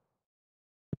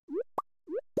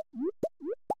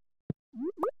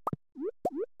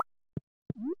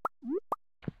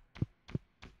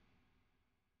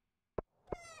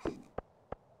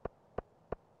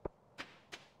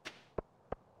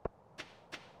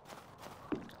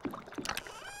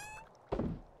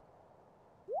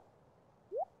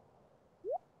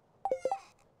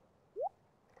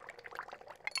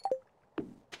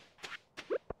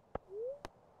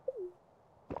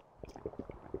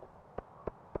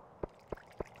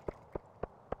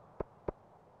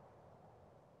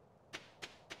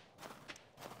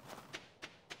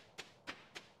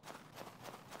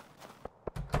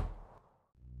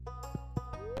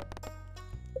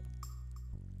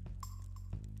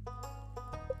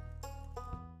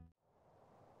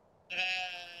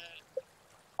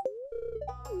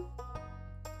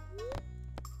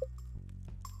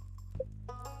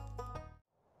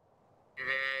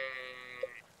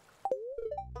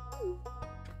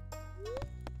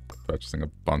 Purchasing a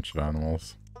bunch of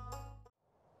animals.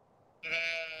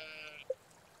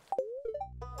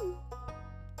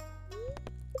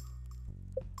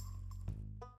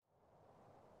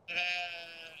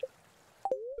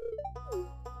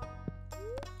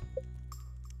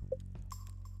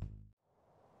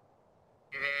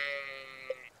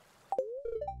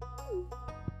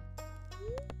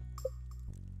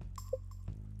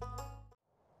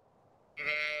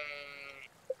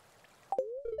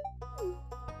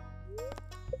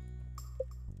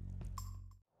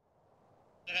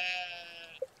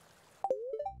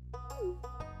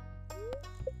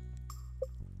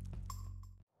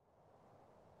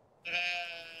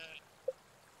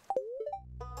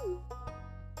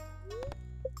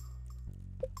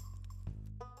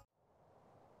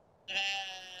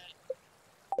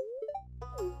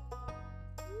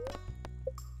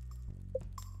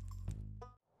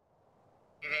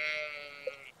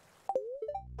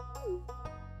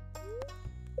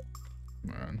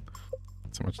 Man,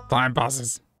 so much time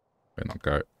passes. Better not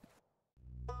go.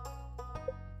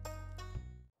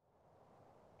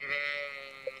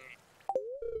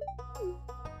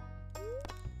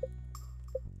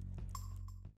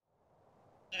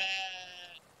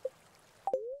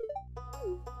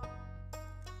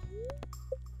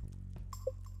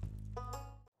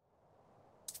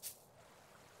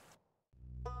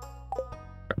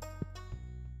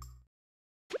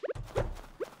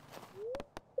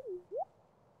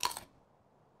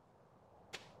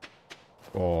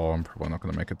 Oh, I'm probably not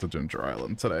going to make it to Ginger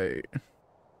Island today.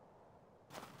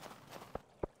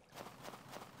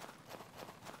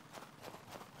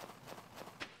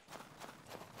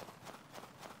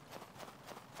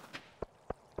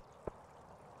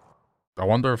 I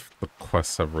wonder if the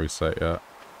quests have reset yet.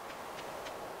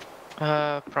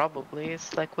 Probably.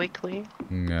 It's like weekly.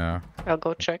 Yeah. I'll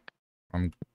go check.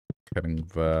 I'm getting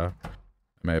there. I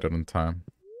made it in time.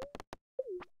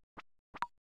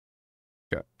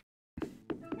 Yeah.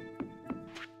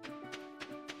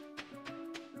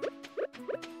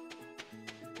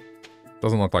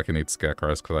 Doesn't look like you need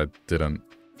scarecrows because I didn't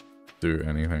do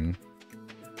anything.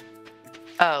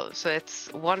 Oh, so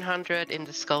it's 100 in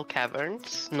the skull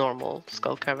caverns, normal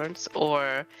skull caverns,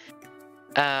 or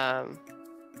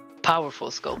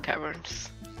powerful skull caverns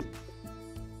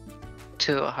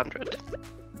to 100.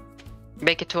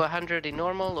 Make it to 100 in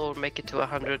normal, or make it to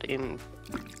 100 in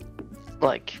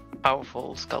like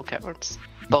powerful skull caverns.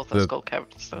 Both are skull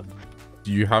caverns, though.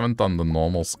 You haven't done the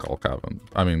normal skull cavern.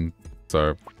 I mean,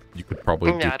 so you could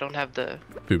probably. Yeah, I don't have the.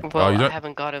 Poop. Well, oh, you don't... I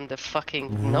haven't gotten the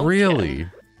fucking note Really? yet.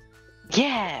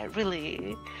 Yeah,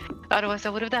 really. Otherwise, I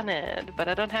would have done it, but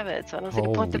I don't have it, so I don't see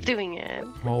the point of doing it.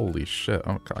 Holy shit!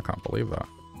 I can't believe that.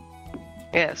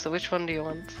 Yeah. So which one do you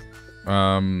want?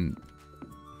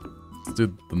 Let's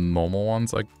do the normal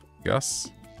ones, I guess.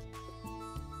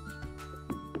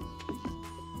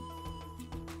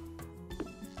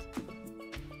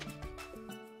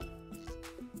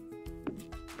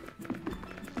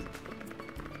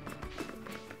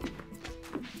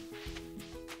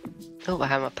 Oh, I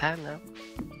have my pan now.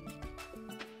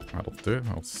 That'll do.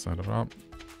 I'll set it up.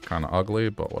 Kind of ugly,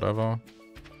 but whatever.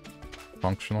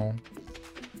 Functional.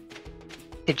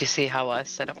 Did you see how I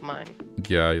set up mine?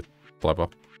 Yeah, clever.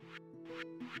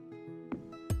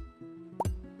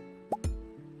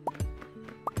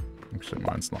 Actually,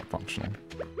 mine's not functional.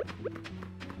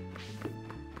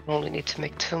 Only need to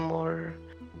make 2 more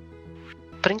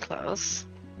sprinklers.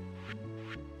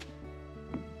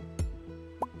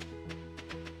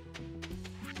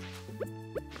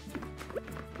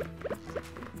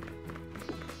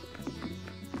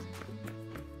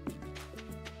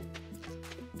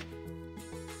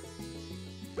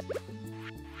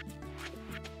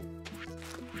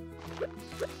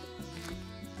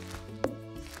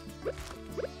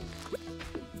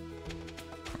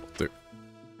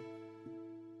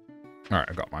 Alright,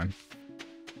 I got mine.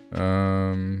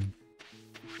 For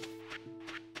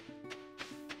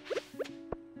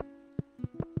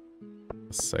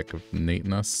the sake of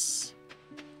neatness.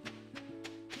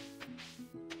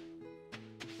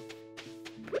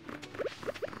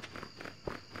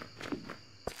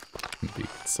 Indeed,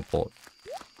 support.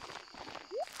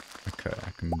 Okay,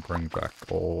 I can bring back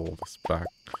all this back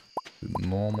to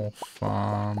normal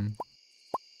farm.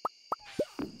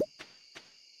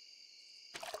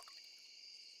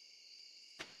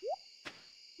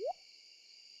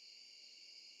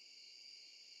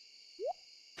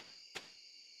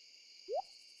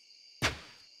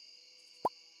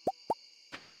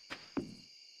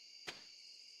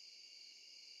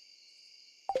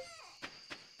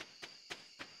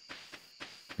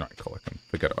 Alright, cool. I can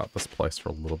forget about this place for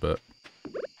a little bit.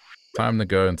 Time to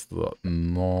go into the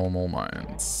normal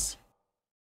mines.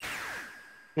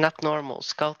 Not normal,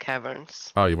 skull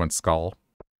caverns. Oh, you went skull?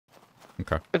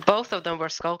 Okay. Both of them were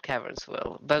skull caverns,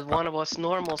 Will. But one was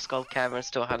normal skull caverns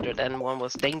to 100, and one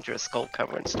was dangerous skull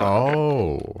caverns to 100.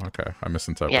 Oh, okay. I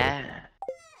misinterpreted. Yeah.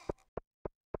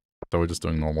 So we're just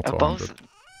doing normal to 100. Both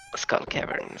skull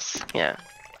caverns, yeah.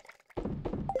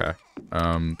 Okay.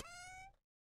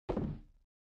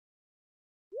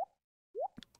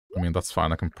 I mean, that's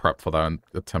fine. I can prep for that and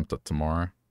attempt it tomorrow.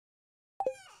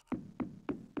 Do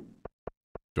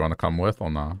you want to come with or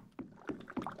not?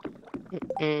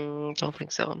 Don't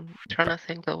think so. I'm trying to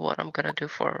think of what I'm gonna do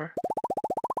for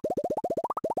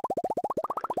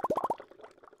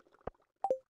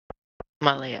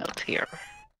my layout here.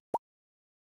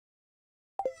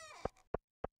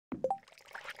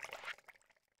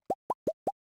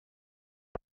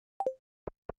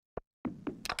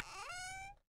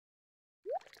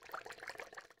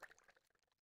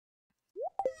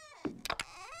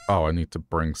 Oh, I need to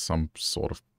bring some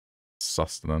sort of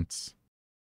sustenance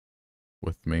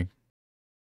with me.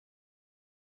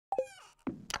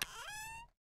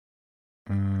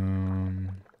 I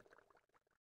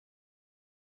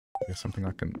guess something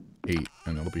I can eat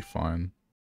and it'll be fine.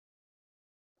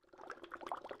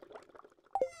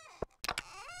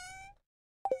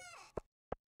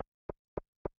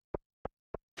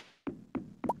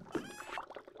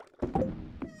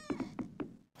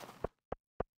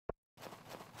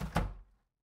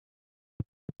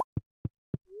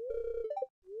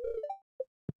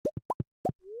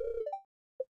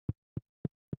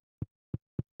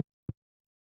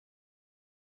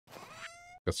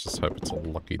 Let's just hope it's a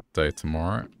lucky day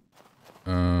tomorrow.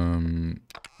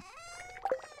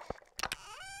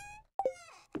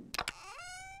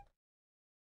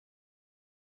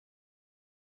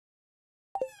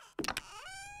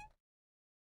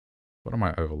 What am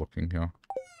I overlooking here?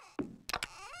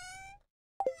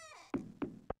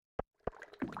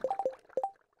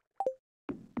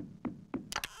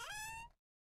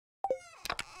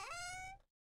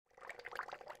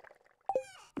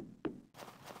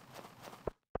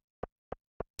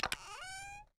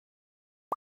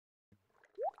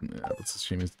 Yeah, let's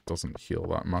assume it doesn't heal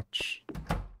that much.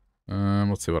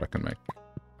 Let's see what I can make.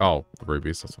 Oh, the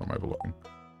rubies, that's what I'm overlooking.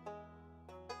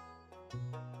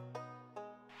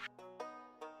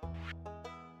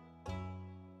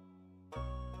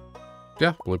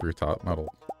 Yeah, blueberry tart,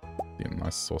 that'll be a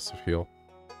nice source of heal.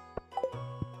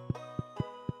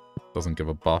 Doesn't give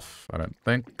a buff, I don't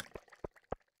think.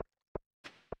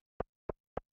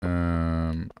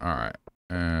 Alright.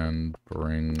 And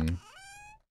bring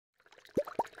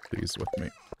these with me.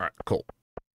 Alright, cool.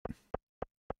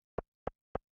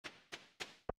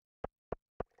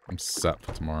 I'm set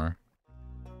for tomorrow.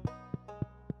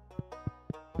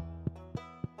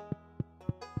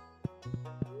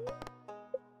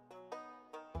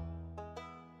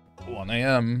 $1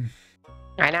 a.m.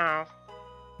 I know.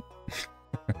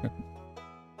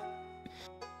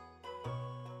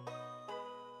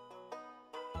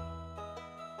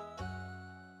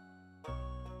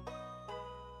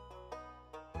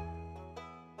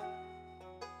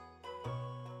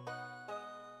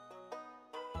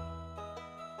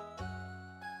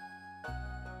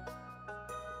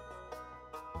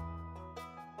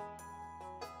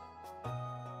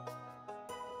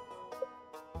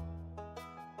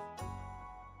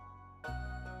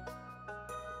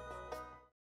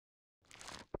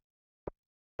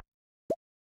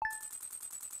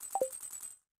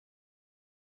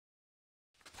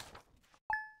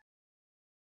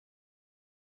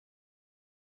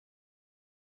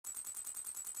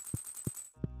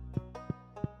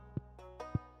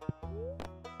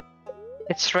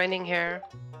 It's raining here.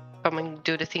 Come and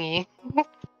do the thingy.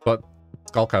 But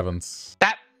Skull Caverns.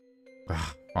 That.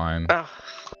 Fine. Oh,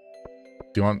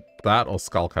 Do you want that or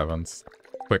Skull Caverns?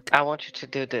 Quick. I want you to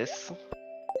do this.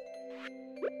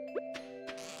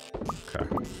 Okay.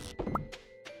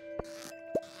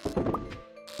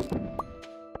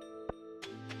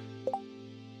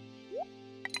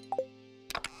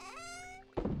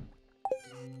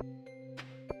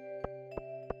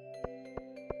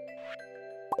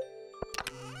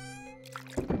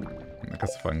 I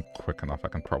guess if I'm quick enough, I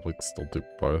can probably still do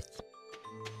both.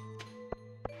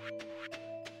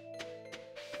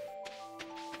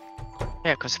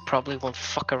 Yeah, because it probably won't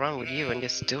fuck around with you and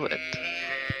just do it.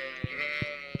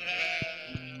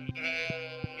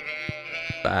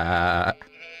 Bah.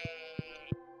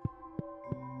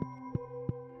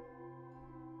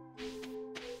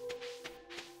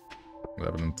 We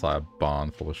have an entire barn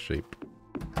full of sheep.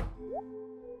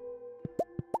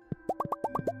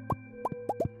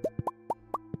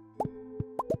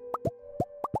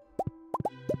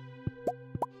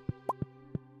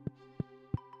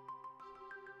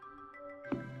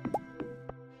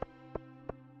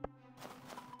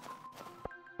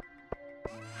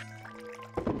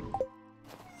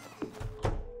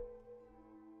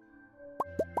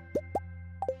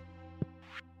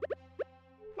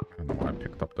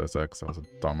 Those eggs, that was a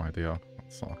dumb idea.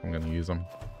 It's not like I'm gonna use them.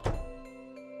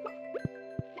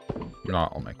 No,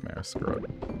 I'll make mayo, screw it.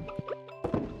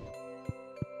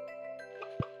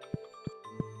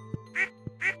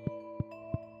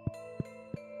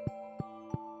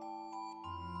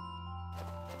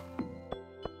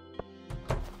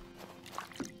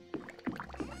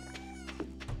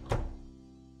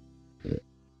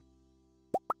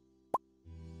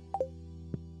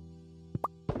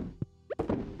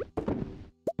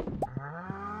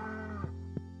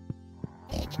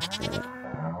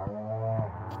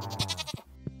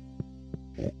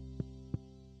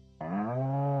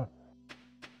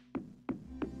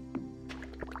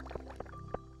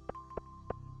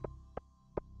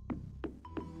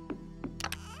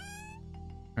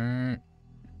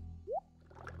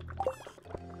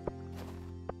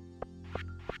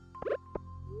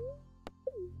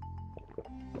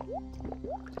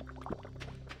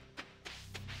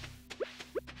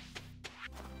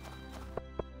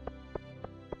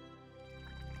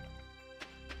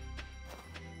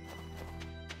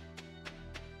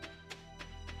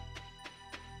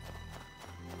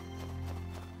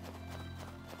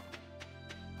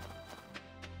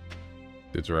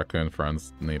 Did your raccoon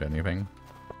friends need anything?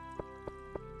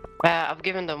 I've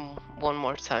given them one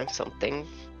more time something.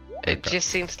 It Okay. just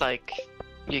seems like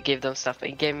You give them stuff.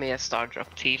 He gave me a star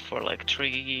drop tea for like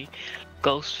 3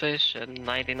 ghost fish and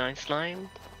 99 slime.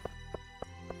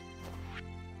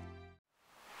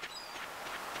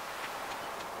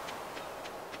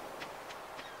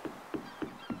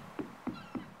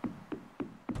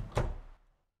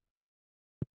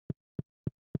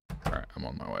 Alright, I'm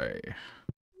on my way.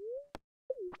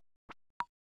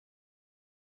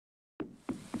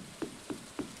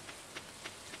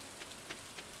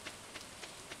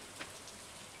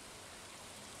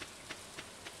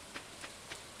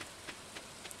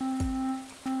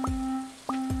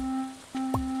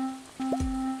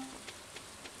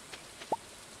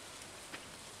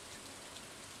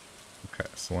 Okay,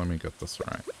 so let me get this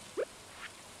right.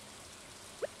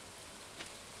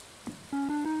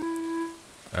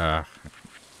 Ah.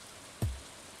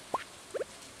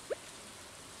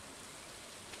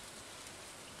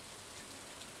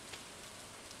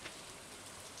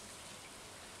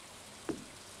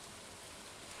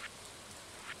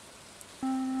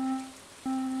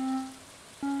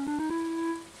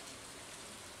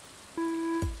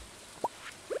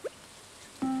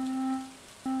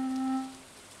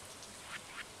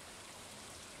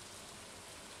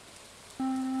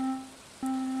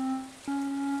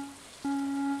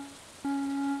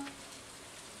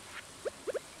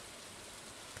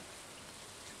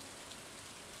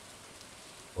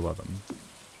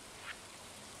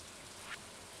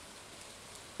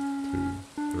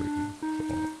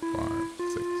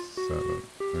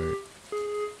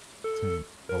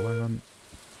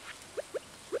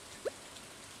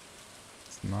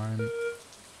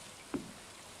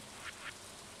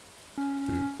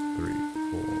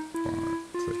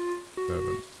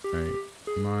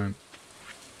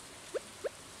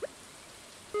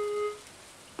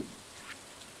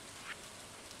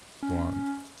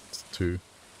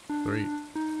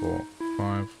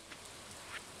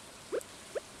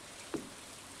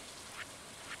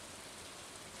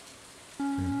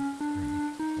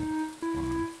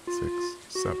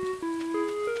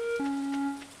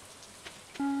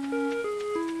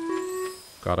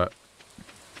 Got it.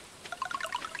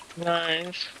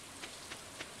 Nice.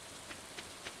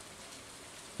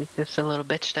 He's just a little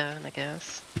bitch down, I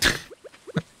guess.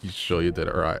 You sure you did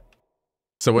it right?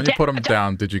 So when you put them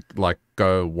down, did you like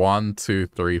go 1, 2,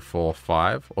 3, 4,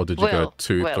 5, or did you go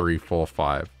 2, 3, 4,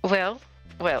 5? Well,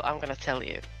 I'm gonna tell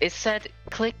you. It said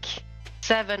click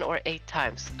 7 or 8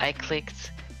 times. I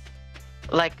clicked.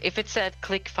 Like, if it said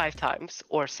click 5 times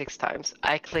or 6 times,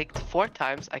 I clicked 4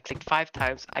 times, I clicked 5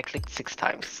 times, I clicked 6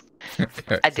 times.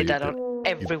 I did that on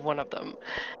every one of them.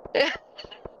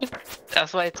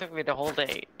 That's why it took me the whole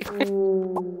day.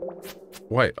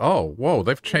 Wait, oh, whoa,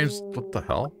 they've changed, what the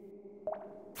hell?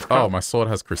 Oh, my sword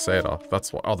has Crusader.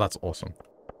 That's what, oh, that's awesome.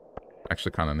 I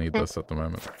actually kind of need this at the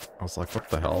moment. I was like, what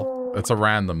the hell? It's a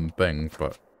random thing,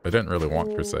 but I didn't really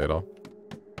want Crusader.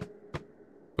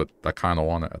 But I kind of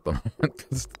want it at the moment,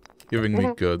 because it's giving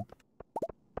me good.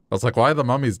 I was like, why are the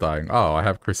mummies dying? Oh, I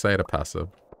have Crusader passive.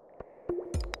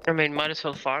 I mean, might as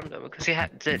well farm them, because you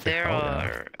have,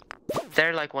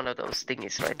 they're like one of those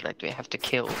thingies, right? Like, we have to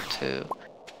kill to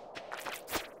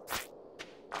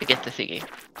get the thingy.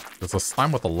 There's a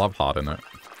slime with a love heart in it.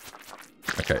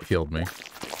 Okay, it healed me.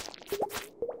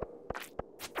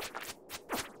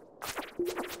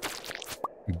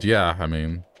 Yeah, I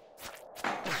mean...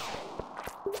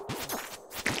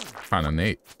 kind of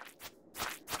neat.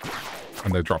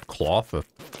 And they drop cloth.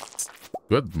 It's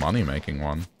good money-making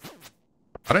one.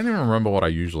 I don't even remember what I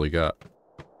usually get.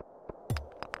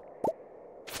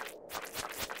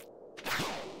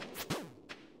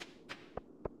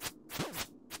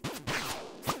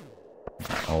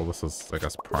 Oh, this is, I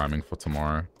guess, priming for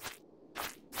tomorrow.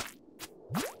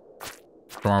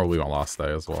 Tomorrow will be my last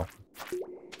day as well.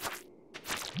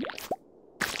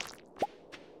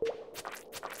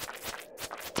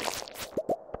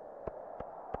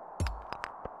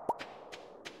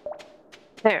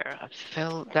 There, I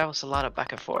filled. That was a lot of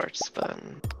back and forths, but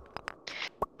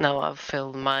now I've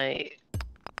filled my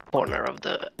corner of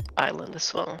the island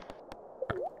as well.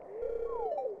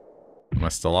 Am I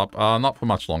still up? Not for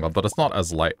much longer, but it's not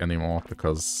as late anymore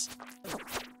because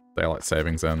daylight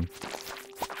savings in.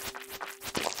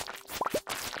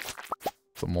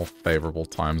 It's a more favorable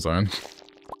time zone.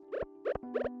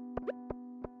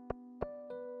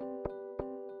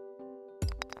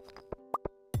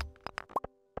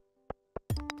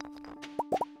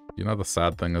 You know, the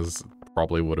sad thing is,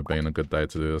 probably would have been a good day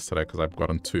to do this today because I've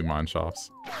gotten 2 mine shafts.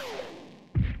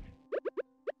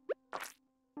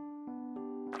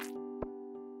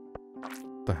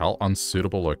 The hell?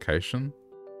 Unsuitable location?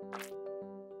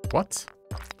 What?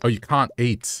 Oh, you can't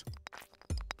eat.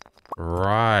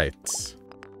 Right.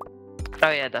 Oh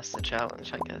yeah, that's the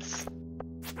challenge, I guess.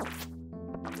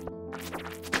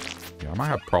 Yeah, I might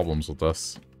have problems with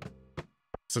this.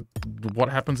 So, what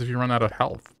happens if you run out of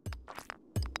health?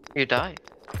 You die.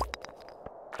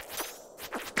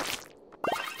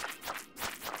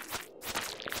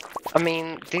 I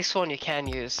mean, this one you can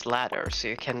use ladder, so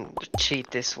you can cheat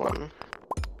this one.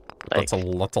 Like, That's a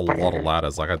lot of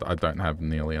ladders. Like, I don't have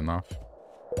nearly enough.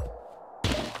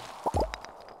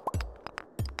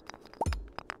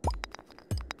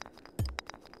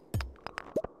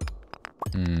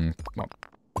 Not,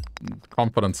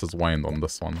 confidence has waned on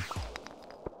this one.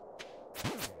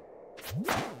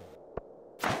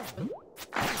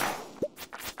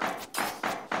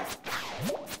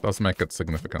 Does make it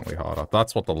significantly harder.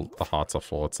 That's what the hearts are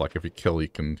for. It's like if you kill, you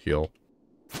can heal.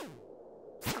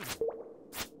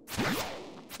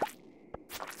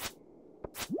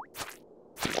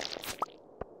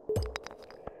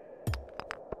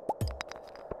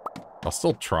 I'll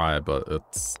still try, but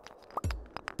it's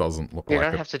doesn't look you like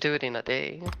don't it. have to do it in a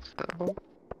day, so...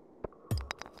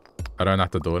 I don't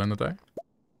have to do it in a day?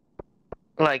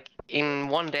 Like, in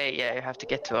one day, yeah, you have to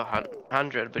get to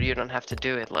 100, but you don't have to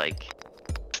do it, like...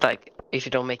 It's like, if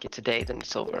you don't make it today, then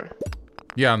it's over.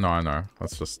 Yeah, no, I know.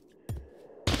 That's just...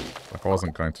 Like, I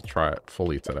wasn't going to try it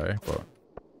fully today, but...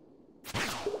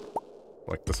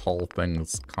 Like, this whole thing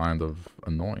is kind of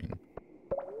annoying.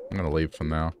 I'm gonna leave for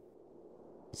now.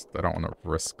 I don't want to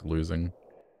risk losing.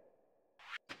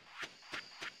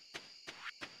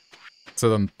 So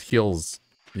then teals...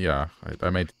 Yeah, I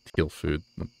made teal food.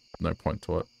 No point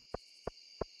to it.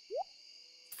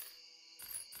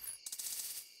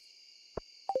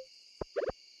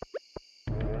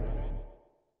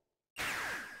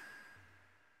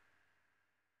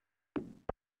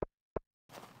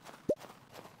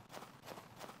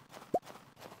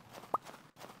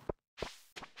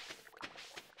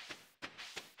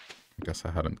 I guess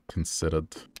I hadn't considered.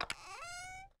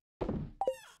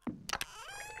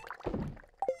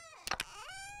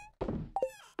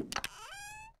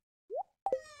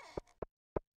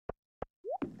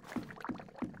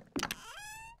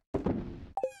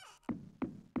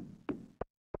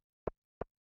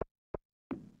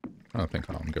 I don't think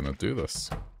I'm gonna do this.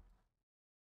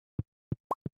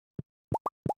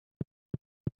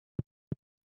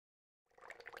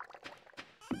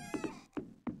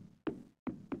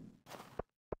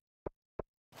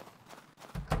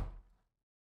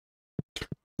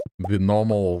 The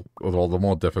normal, well, the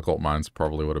more difficult mines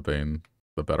probably would have been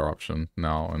the better option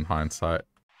now in hindsight.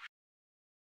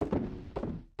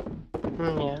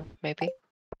 Yeah, maybe.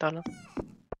 Don't know.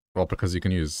 Well, because you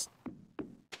can use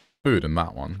food in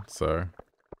that one, so...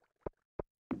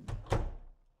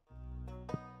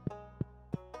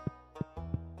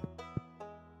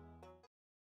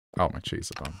 Oh, my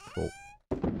cheese are done. Cool.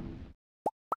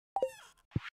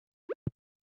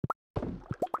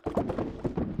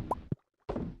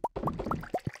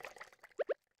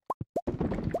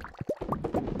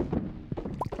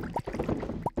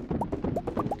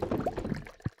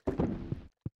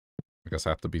 I guess I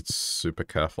have to be super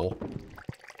careful.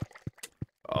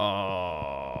 Oh.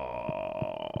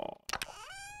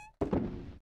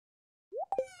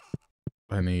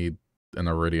 I need an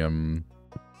iridium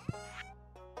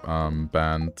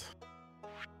band.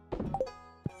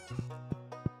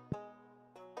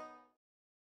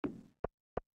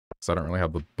 So I don't really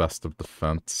have the best of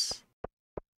defense.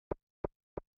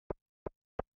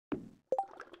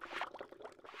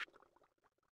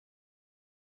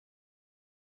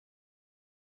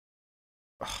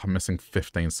 Ugh, I'm missing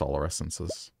 15 solar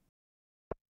essences.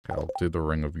 Okay, I'll do the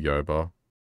Ring of Yoba.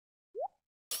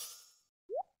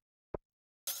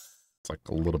 It's like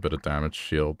a little bit of damage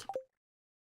shield.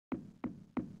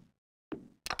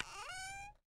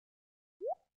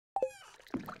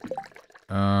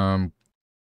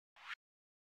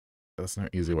 There's no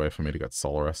easy way for me to get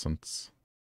solar essence.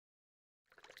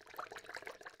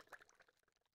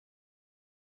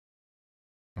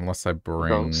 Unless I bring...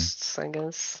 Ghosts, I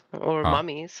guess. Or Huh?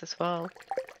 mummies as well.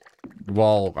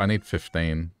 Well, I need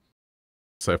 15.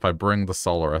 So if I bring the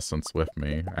solar essence with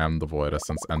me, and the void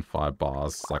essence, and 5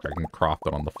 bars, like I can craft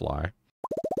it on the fly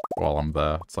while I'm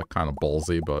there. It's like kind of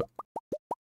ballsy, but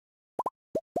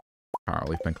can't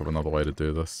really think of another way to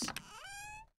do this.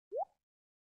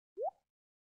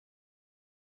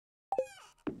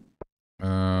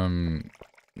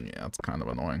 Yeah, it's kind of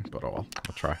annoying, but oh well,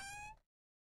 I'll try.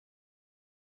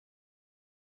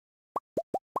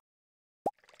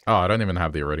 Oh, I don't even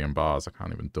have the iridium bars. I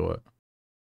can't even do it.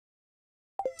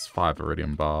 It's 5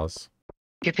 iridium bars.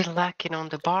 You've been lacking on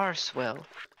the bars, Will.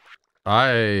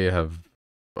 I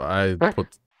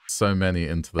put so many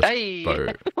into the Hey,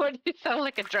 boat. why do you sound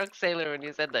like a drunk sailor when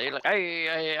you said that? You're like,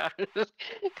 hey,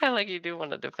 kind of like you do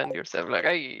want to defend yourself. Like,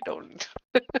 hey, don't.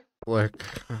 Like,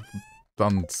 I've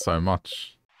done so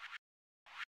much.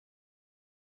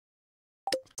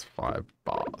 It's 5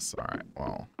 bars. Alright,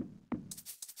 well.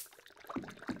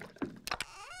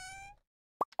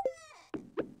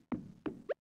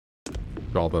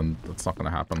 Well, then that's not gonna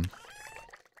happen.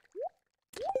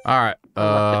 Alright,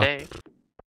 Not today.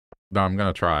 no, I'm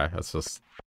gonna try. It's just,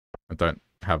 I don't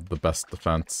have the best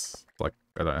defense. Like,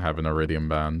 I don't have an Iridium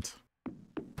Band.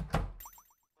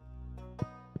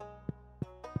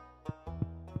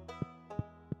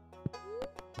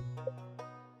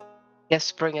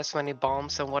 Yes, bring as many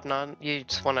bombs and whatnot. You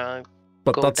just want to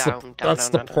But go down, that's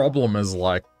the problem is,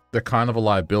 like, they're kind of a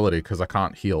liability because I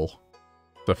can't heal.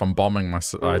 So if I'm bombing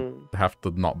myself, I have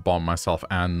to not bomb myself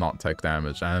and not take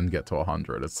damage and get to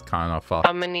 100. It's kind of fucked.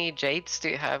 How many jades do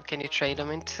you have? Can you trade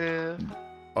them into?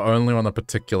 Only on a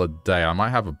particular day. I might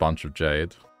have a bunch of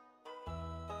jade.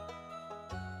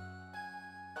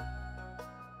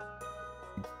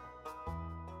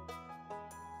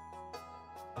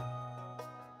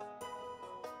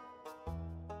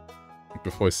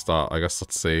 Before we start, I guess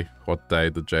let's see what day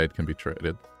the jade can be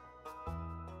traded.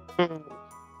 Yeah.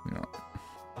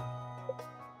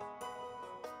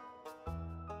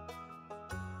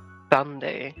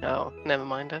 Sunday. Oh, never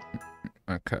mind it.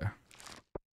 Okay.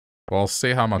 Well, I'll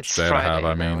see how much It's jade I have. Friday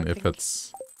I now, mean, I if think.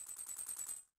 it's...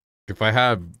 If I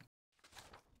have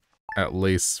at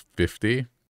least 50,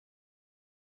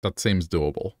 that seems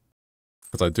doable.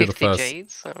 Because I do the 50 first...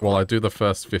 jades? Well, I do the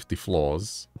first 50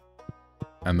 floors.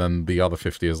 And then the other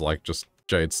 50 is like just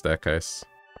jade staircase.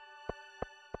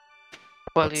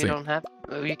 Well, Let's you see. don't have.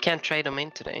 You can't trade them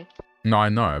in today. No, I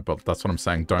know, but that's what I'm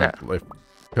saying. Don't... Yeah.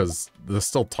 Because there's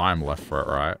still time left for it,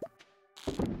 right?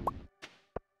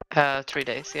 3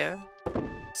 days, yeah.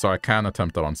 So I can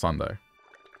attempt it on Sunday.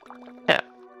 Yeah,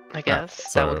 I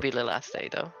guess. so, that would be the last day,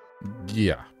 though.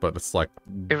 Yeah, but it's like...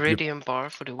 Iridium bar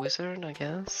for the wizard, I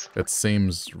guess. It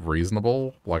seems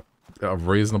reasonable. Like, a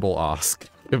reasonable ask.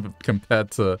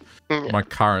 Compared to my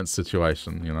current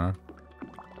situation, you know?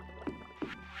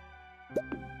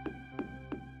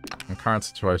 My current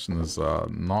situation is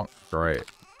not great.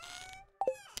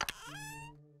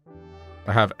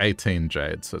 I have 18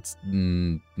 jade, so it's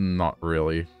not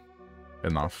really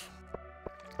enough.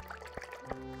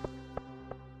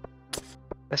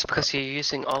 That's because you're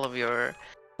using all of your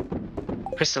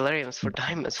crystallariums for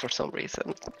diamonds for some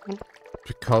reason.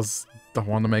 Because I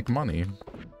want to make money.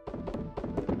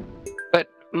 But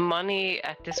money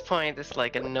at this point is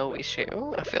like a no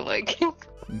issue, I feel like.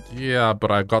 Yeah,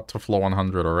 but I got to floor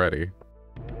 100 already.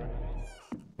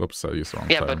 Whoops, I used the wrong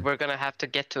Yeah, tone. but we're gonna have to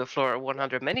get to a floor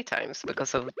 100 many times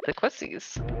because of the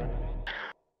questies.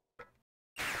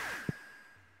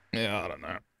 Yeah, I don't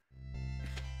know.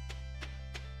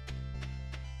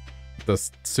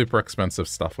 There's super expensive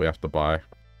stuff we have to buy.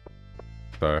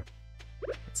 So,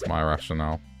 it's my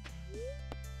rationale.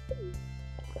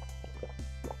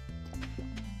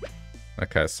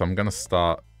 Okay, so I'm gonna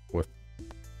start with...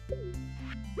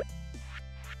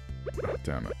 Oh,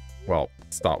 damn it. Well,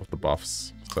 start with the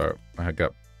buffs. So, I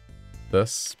get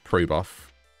this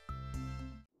pre-buff.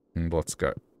 And let's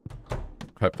go.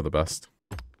 Hope for the best.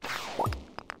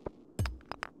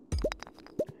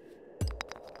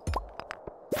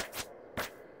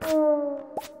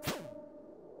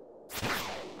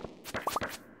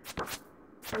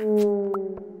 I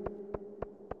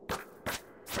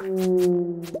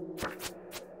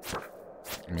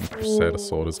mean, Crusader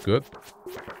Sword is good.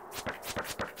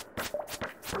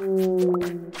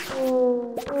 I'm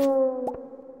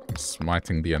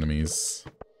smiting the enemies.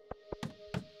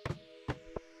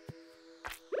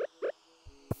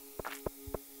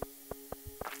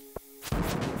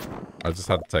 I just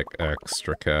had to take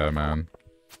extra care, man.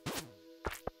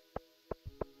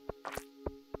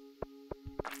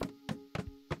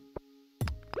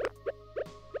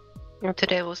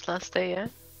 Today was last day, yeah?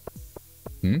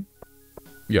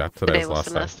 Yeah, today's was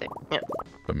the last last day. Yeah.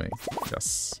 for me.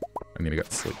 Yes. I need to get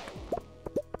to sleep.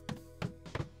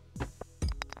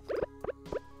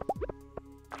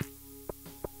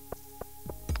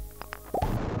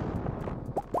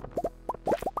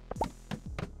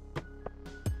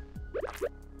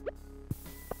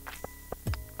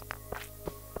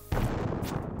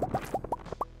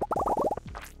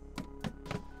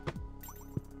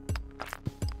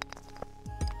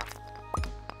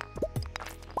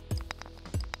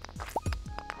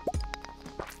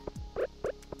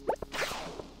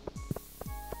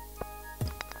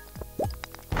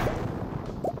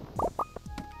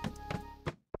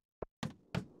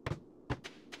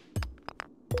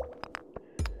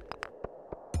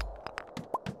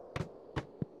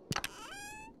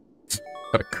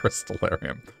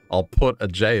 Crystallarium. I'll put a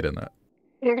jade in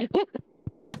it.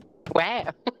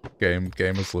 Wow. Game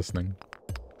is listening.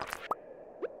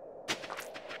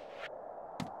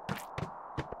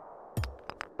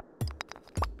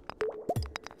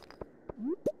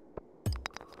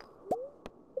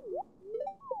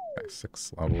 Okay,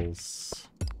 6 levels.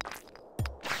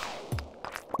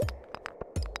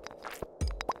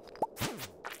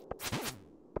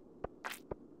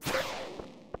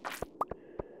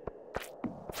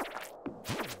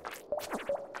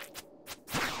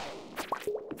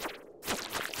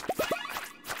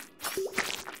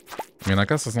 I mean, I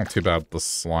guess it's not too bad the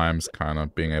slime's kind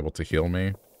of being able to heal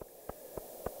me.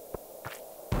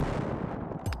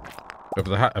 If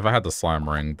I had the slime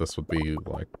ring, this would be,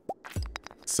 like,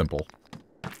 simple.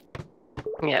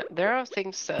 Yeah, there are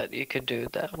things that you could do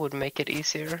that would make it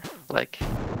easier. Like,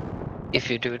 if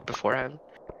you do it beforehand.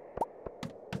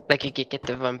 Like, you could get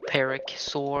the vampiric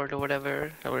sword or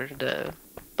whatever, or the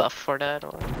buff for that,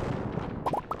 or...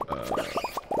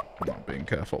 Not being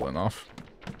careful enough.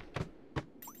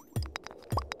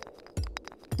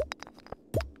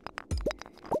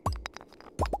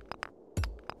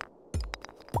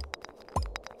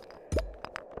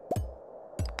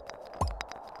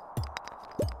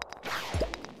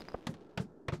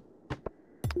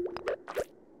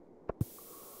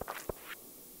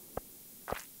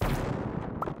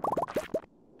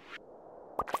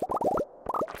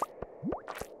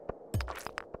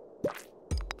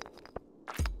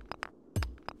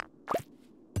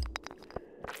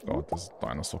 God, this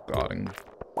dinosaur guarding.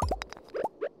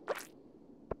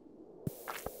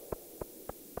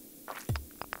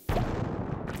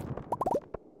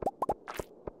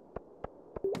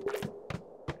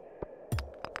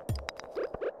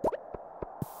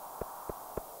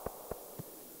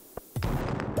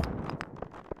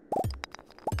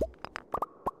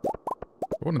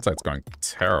 I wouldn't say it's going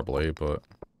terribly, but...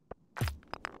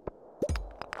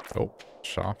 Oh,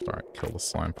 shaft. Alright, kill the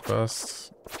slime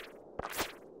first.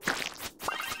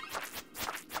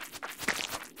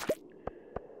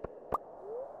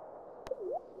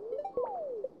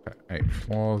 Okay, 8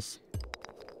 floors.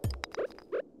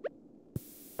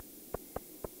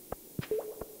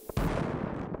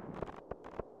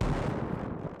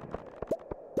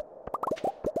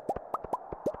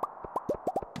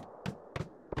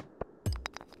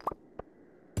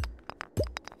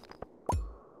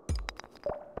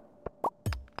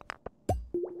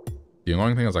 The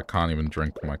annoying thing is I can't even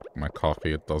drink my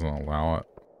coffee. It doesn't allow it.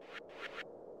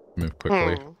 Move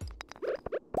quickly.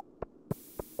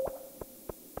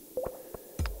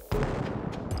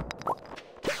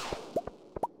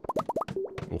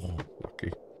 Oh,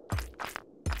 lucky.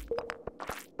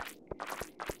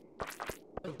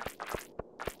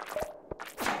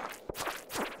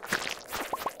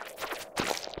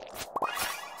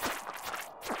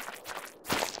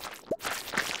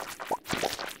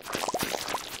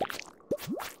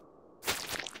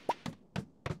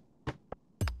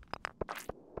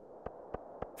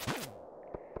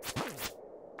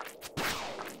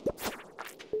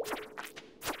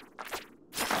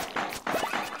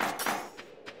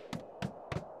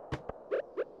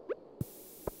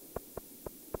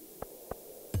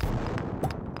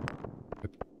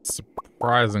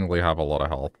 Surprisingly have a lot of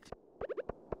health.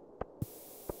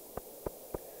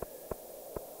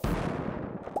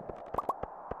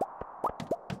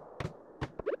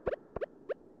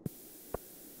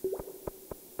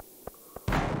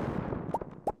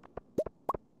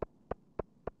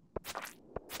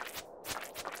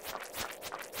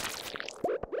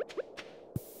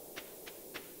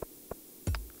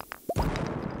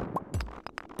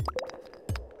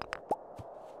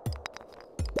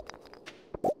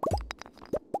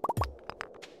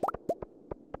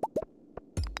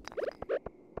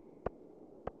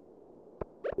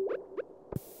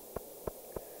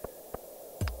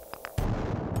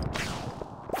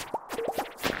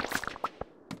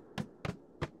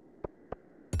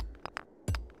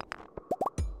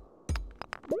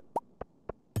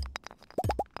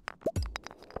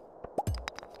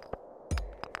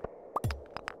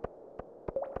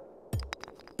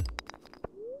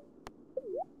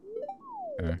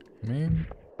 Okay, I mean...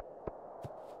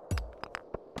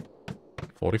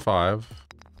 45.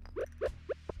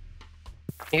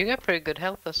 You got pretty good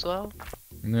health as well.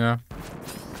 Yeah.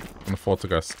 Can afford to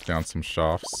go down some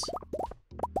shafts.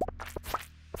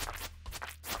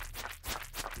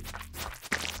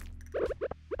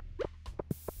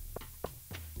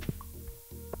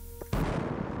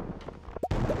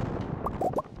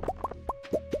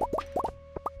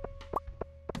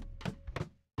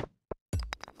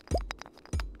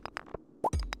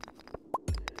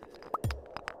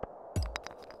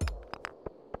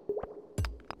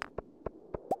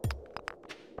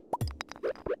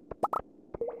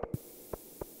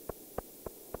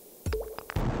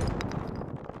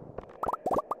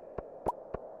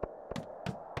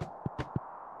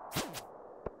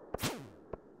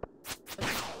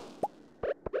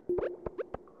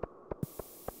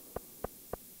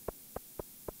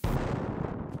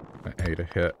 me to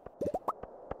hit.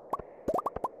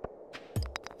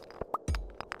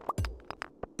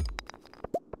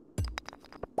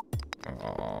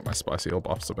 Oh, my spicy eel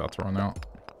buff's about to run out.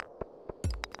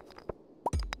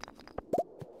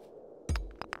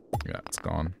 Yeah, it's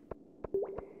gone.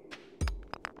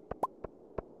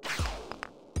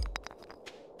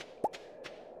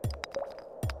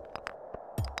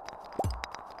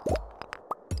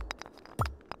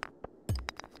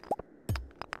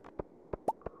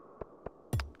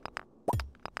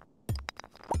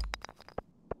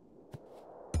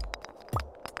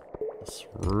 This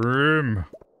room.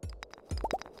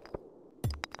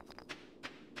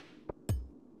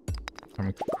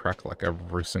 I'm to crack like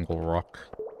every single rock.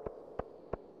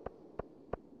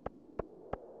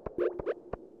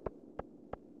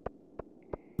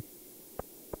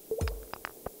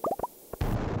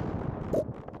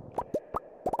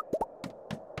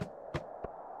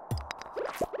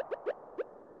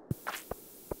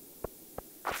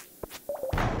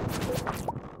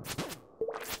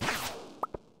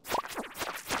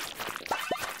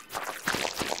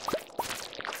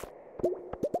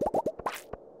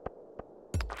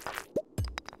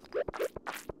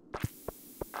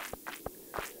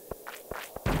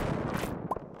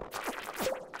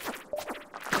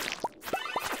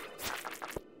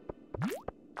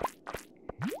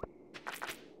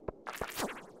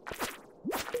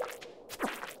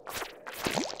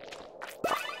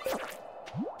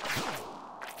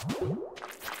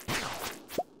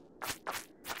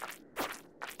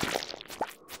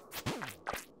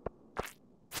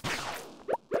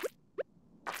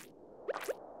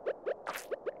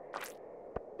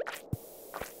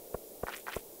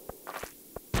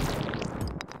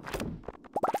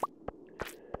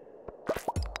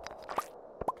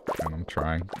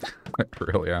 Trying. I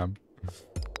really am.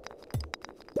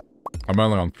 I'm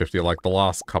only on 50. Like, the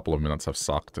last couple of minutes have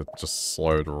sucked. It just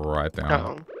slowed right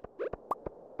down.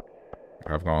 Oh.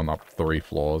 I've gone up 3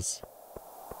 floors.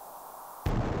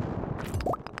 I'm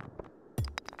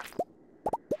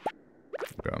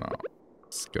gonna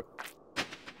skip.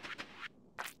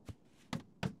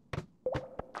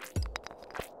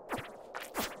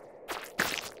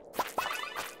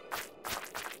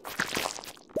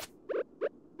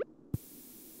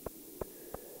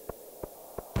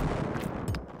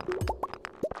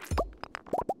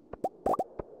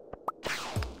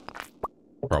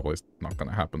 Probably not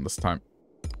gonna happen this time.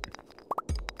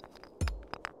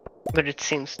 But it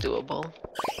seems doable.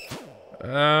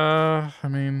 I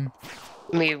mean...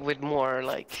 Maybe with more,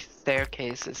 like,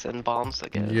 staircases and bombs, I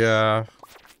guess. Yeah.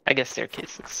 I guess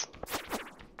staircases.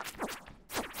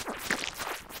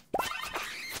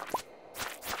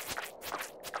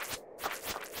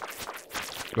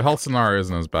 The health scenario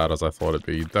isn't as bad as I thought it'd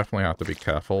be. You definitely have to be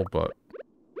careful, but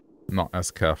not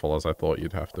as careful as I thought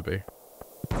you'd have to be.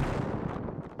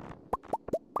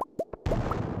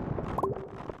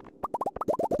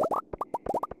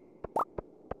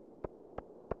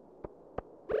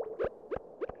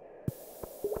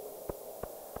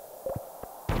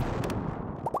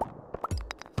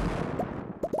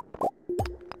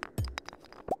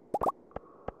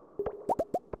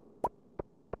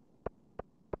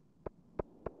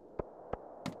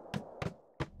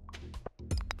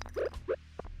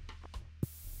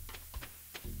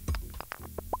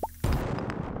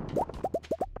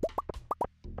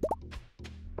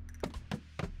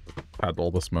 Had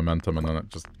all this momentum and then it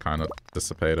just kind of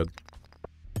dissipated.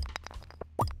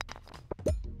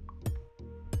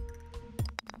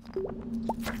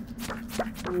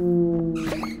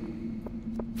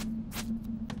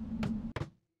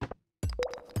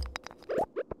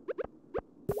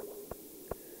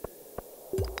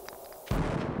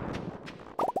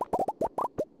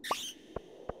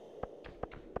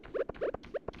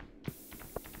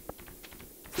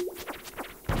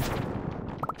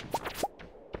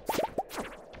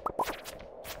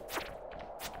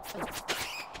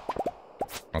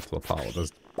 That's the power.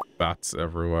 There's bats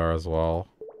everywhere as well.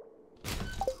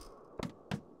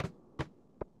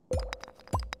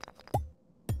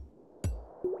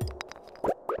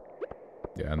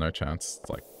 Yeah, no chance. It's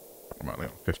like, I'm only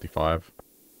on 55.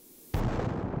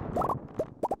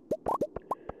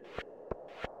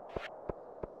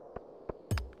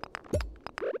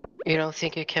 You don't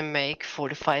think you can make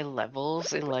 45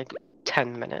 levels in like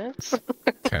 10 minutes?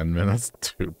 10 minutes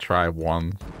to try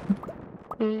one.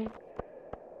 Mm.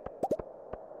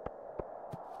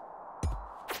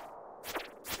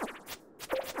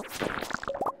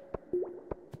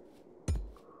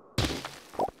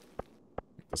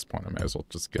 At this point, I may as well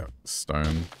just get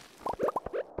stone.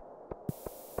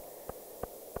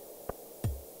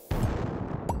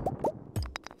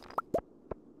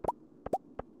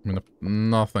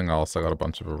 nothing else. I got a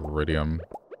bunch of iridium.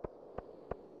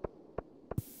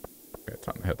 Okay,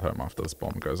 time to head home after this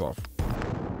bomb goes off.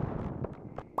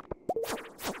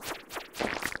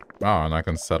 Oh, and I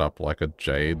can set up like a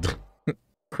jade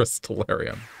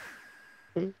crystallarium.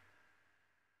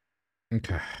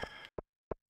 Okay.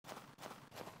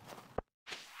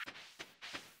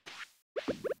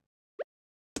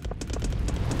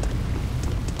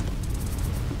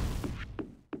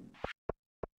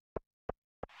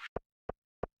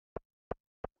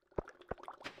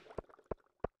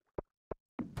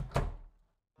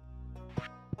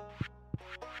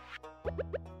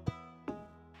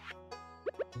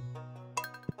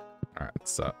 Alright,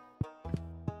 set.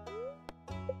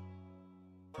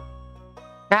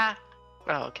 Ah!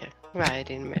 Oh, okay. Right, I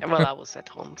didn't. Well, I was at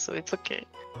home, so it's okay.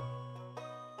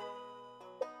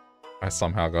 I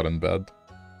somehow got in bed.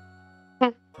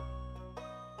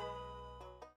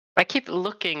 I keep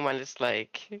looking when it's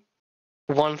like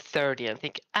 1:30 and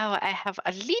think, oh, I have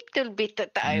a little bit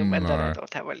of time, and then I No.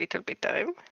 don't have a little bit of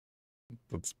time.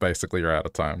 That's basically you're out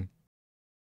of time.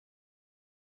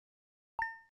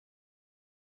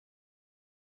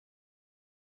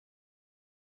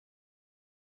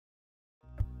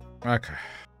 Okay.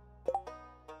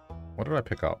 What did I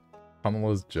pick up?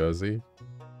 Pamela's jersey?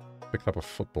 Picked up a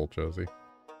football jersey.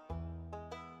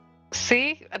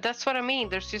 See? That's what I mean.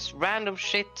 There's just random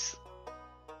shit.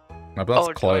 No, but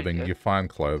that's clothing. You find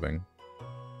clothing.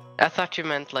 I thought you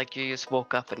meant like you just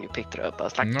woke up and you picked it up. I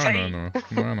was like, No.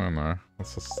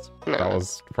 That's just... No. That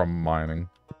was from mining.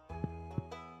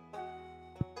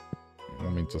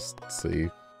 Let me just see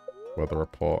weather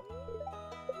report.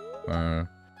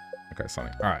 Okay,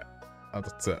 sunny. Alright.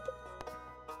 That's it.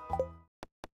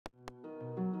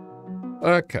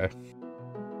 Okay.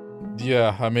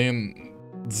 Yeah, I mean...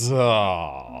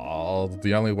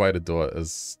 the only way to do it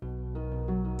is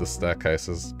the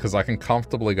staircases, because I can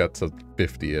comfortably get to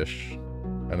 50-ish,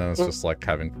 and then it's just like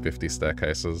having 50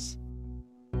 staircases.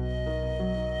 So,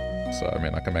 I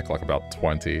mean, I can make like about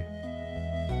 20.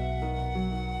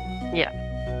 Yeah.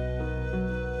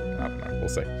 I don't know, we'll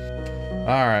see.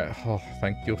 Alright, oh,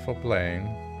 thank you for playing.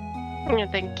 Yeah,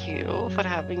 thank you for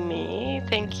having me.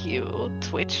 Thank you,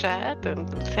 Twitch chat, and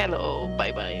hello,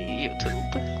 bye-bye,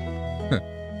 YouTube.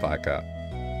 Bye, cat.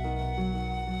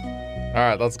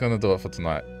 Alright, that's gonna do it for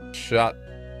tonight. Chat.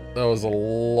 There was a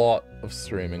lot of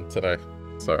streaming today,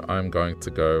 so I'm going to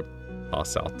go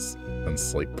pass out and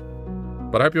sleep.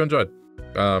 But I hope you enjoyed.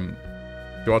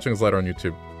 If you're watching this later on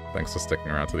YouTube, thanks for sticking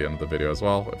around to the end of the video as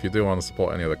well. If you do want to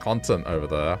support any of the content over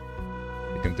there,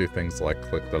 you can do things like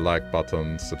click the like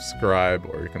button, subscribe,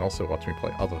 or you can also watch me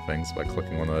play other things by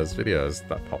clicking one of those videos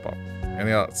that pop up.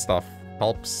 Any of that stuff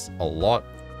helps a lot,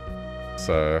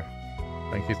 so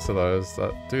thank you to those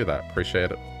that do that.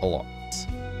 Appreciate it a lot.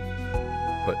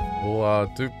 But we'll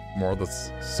do more of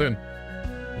this soon.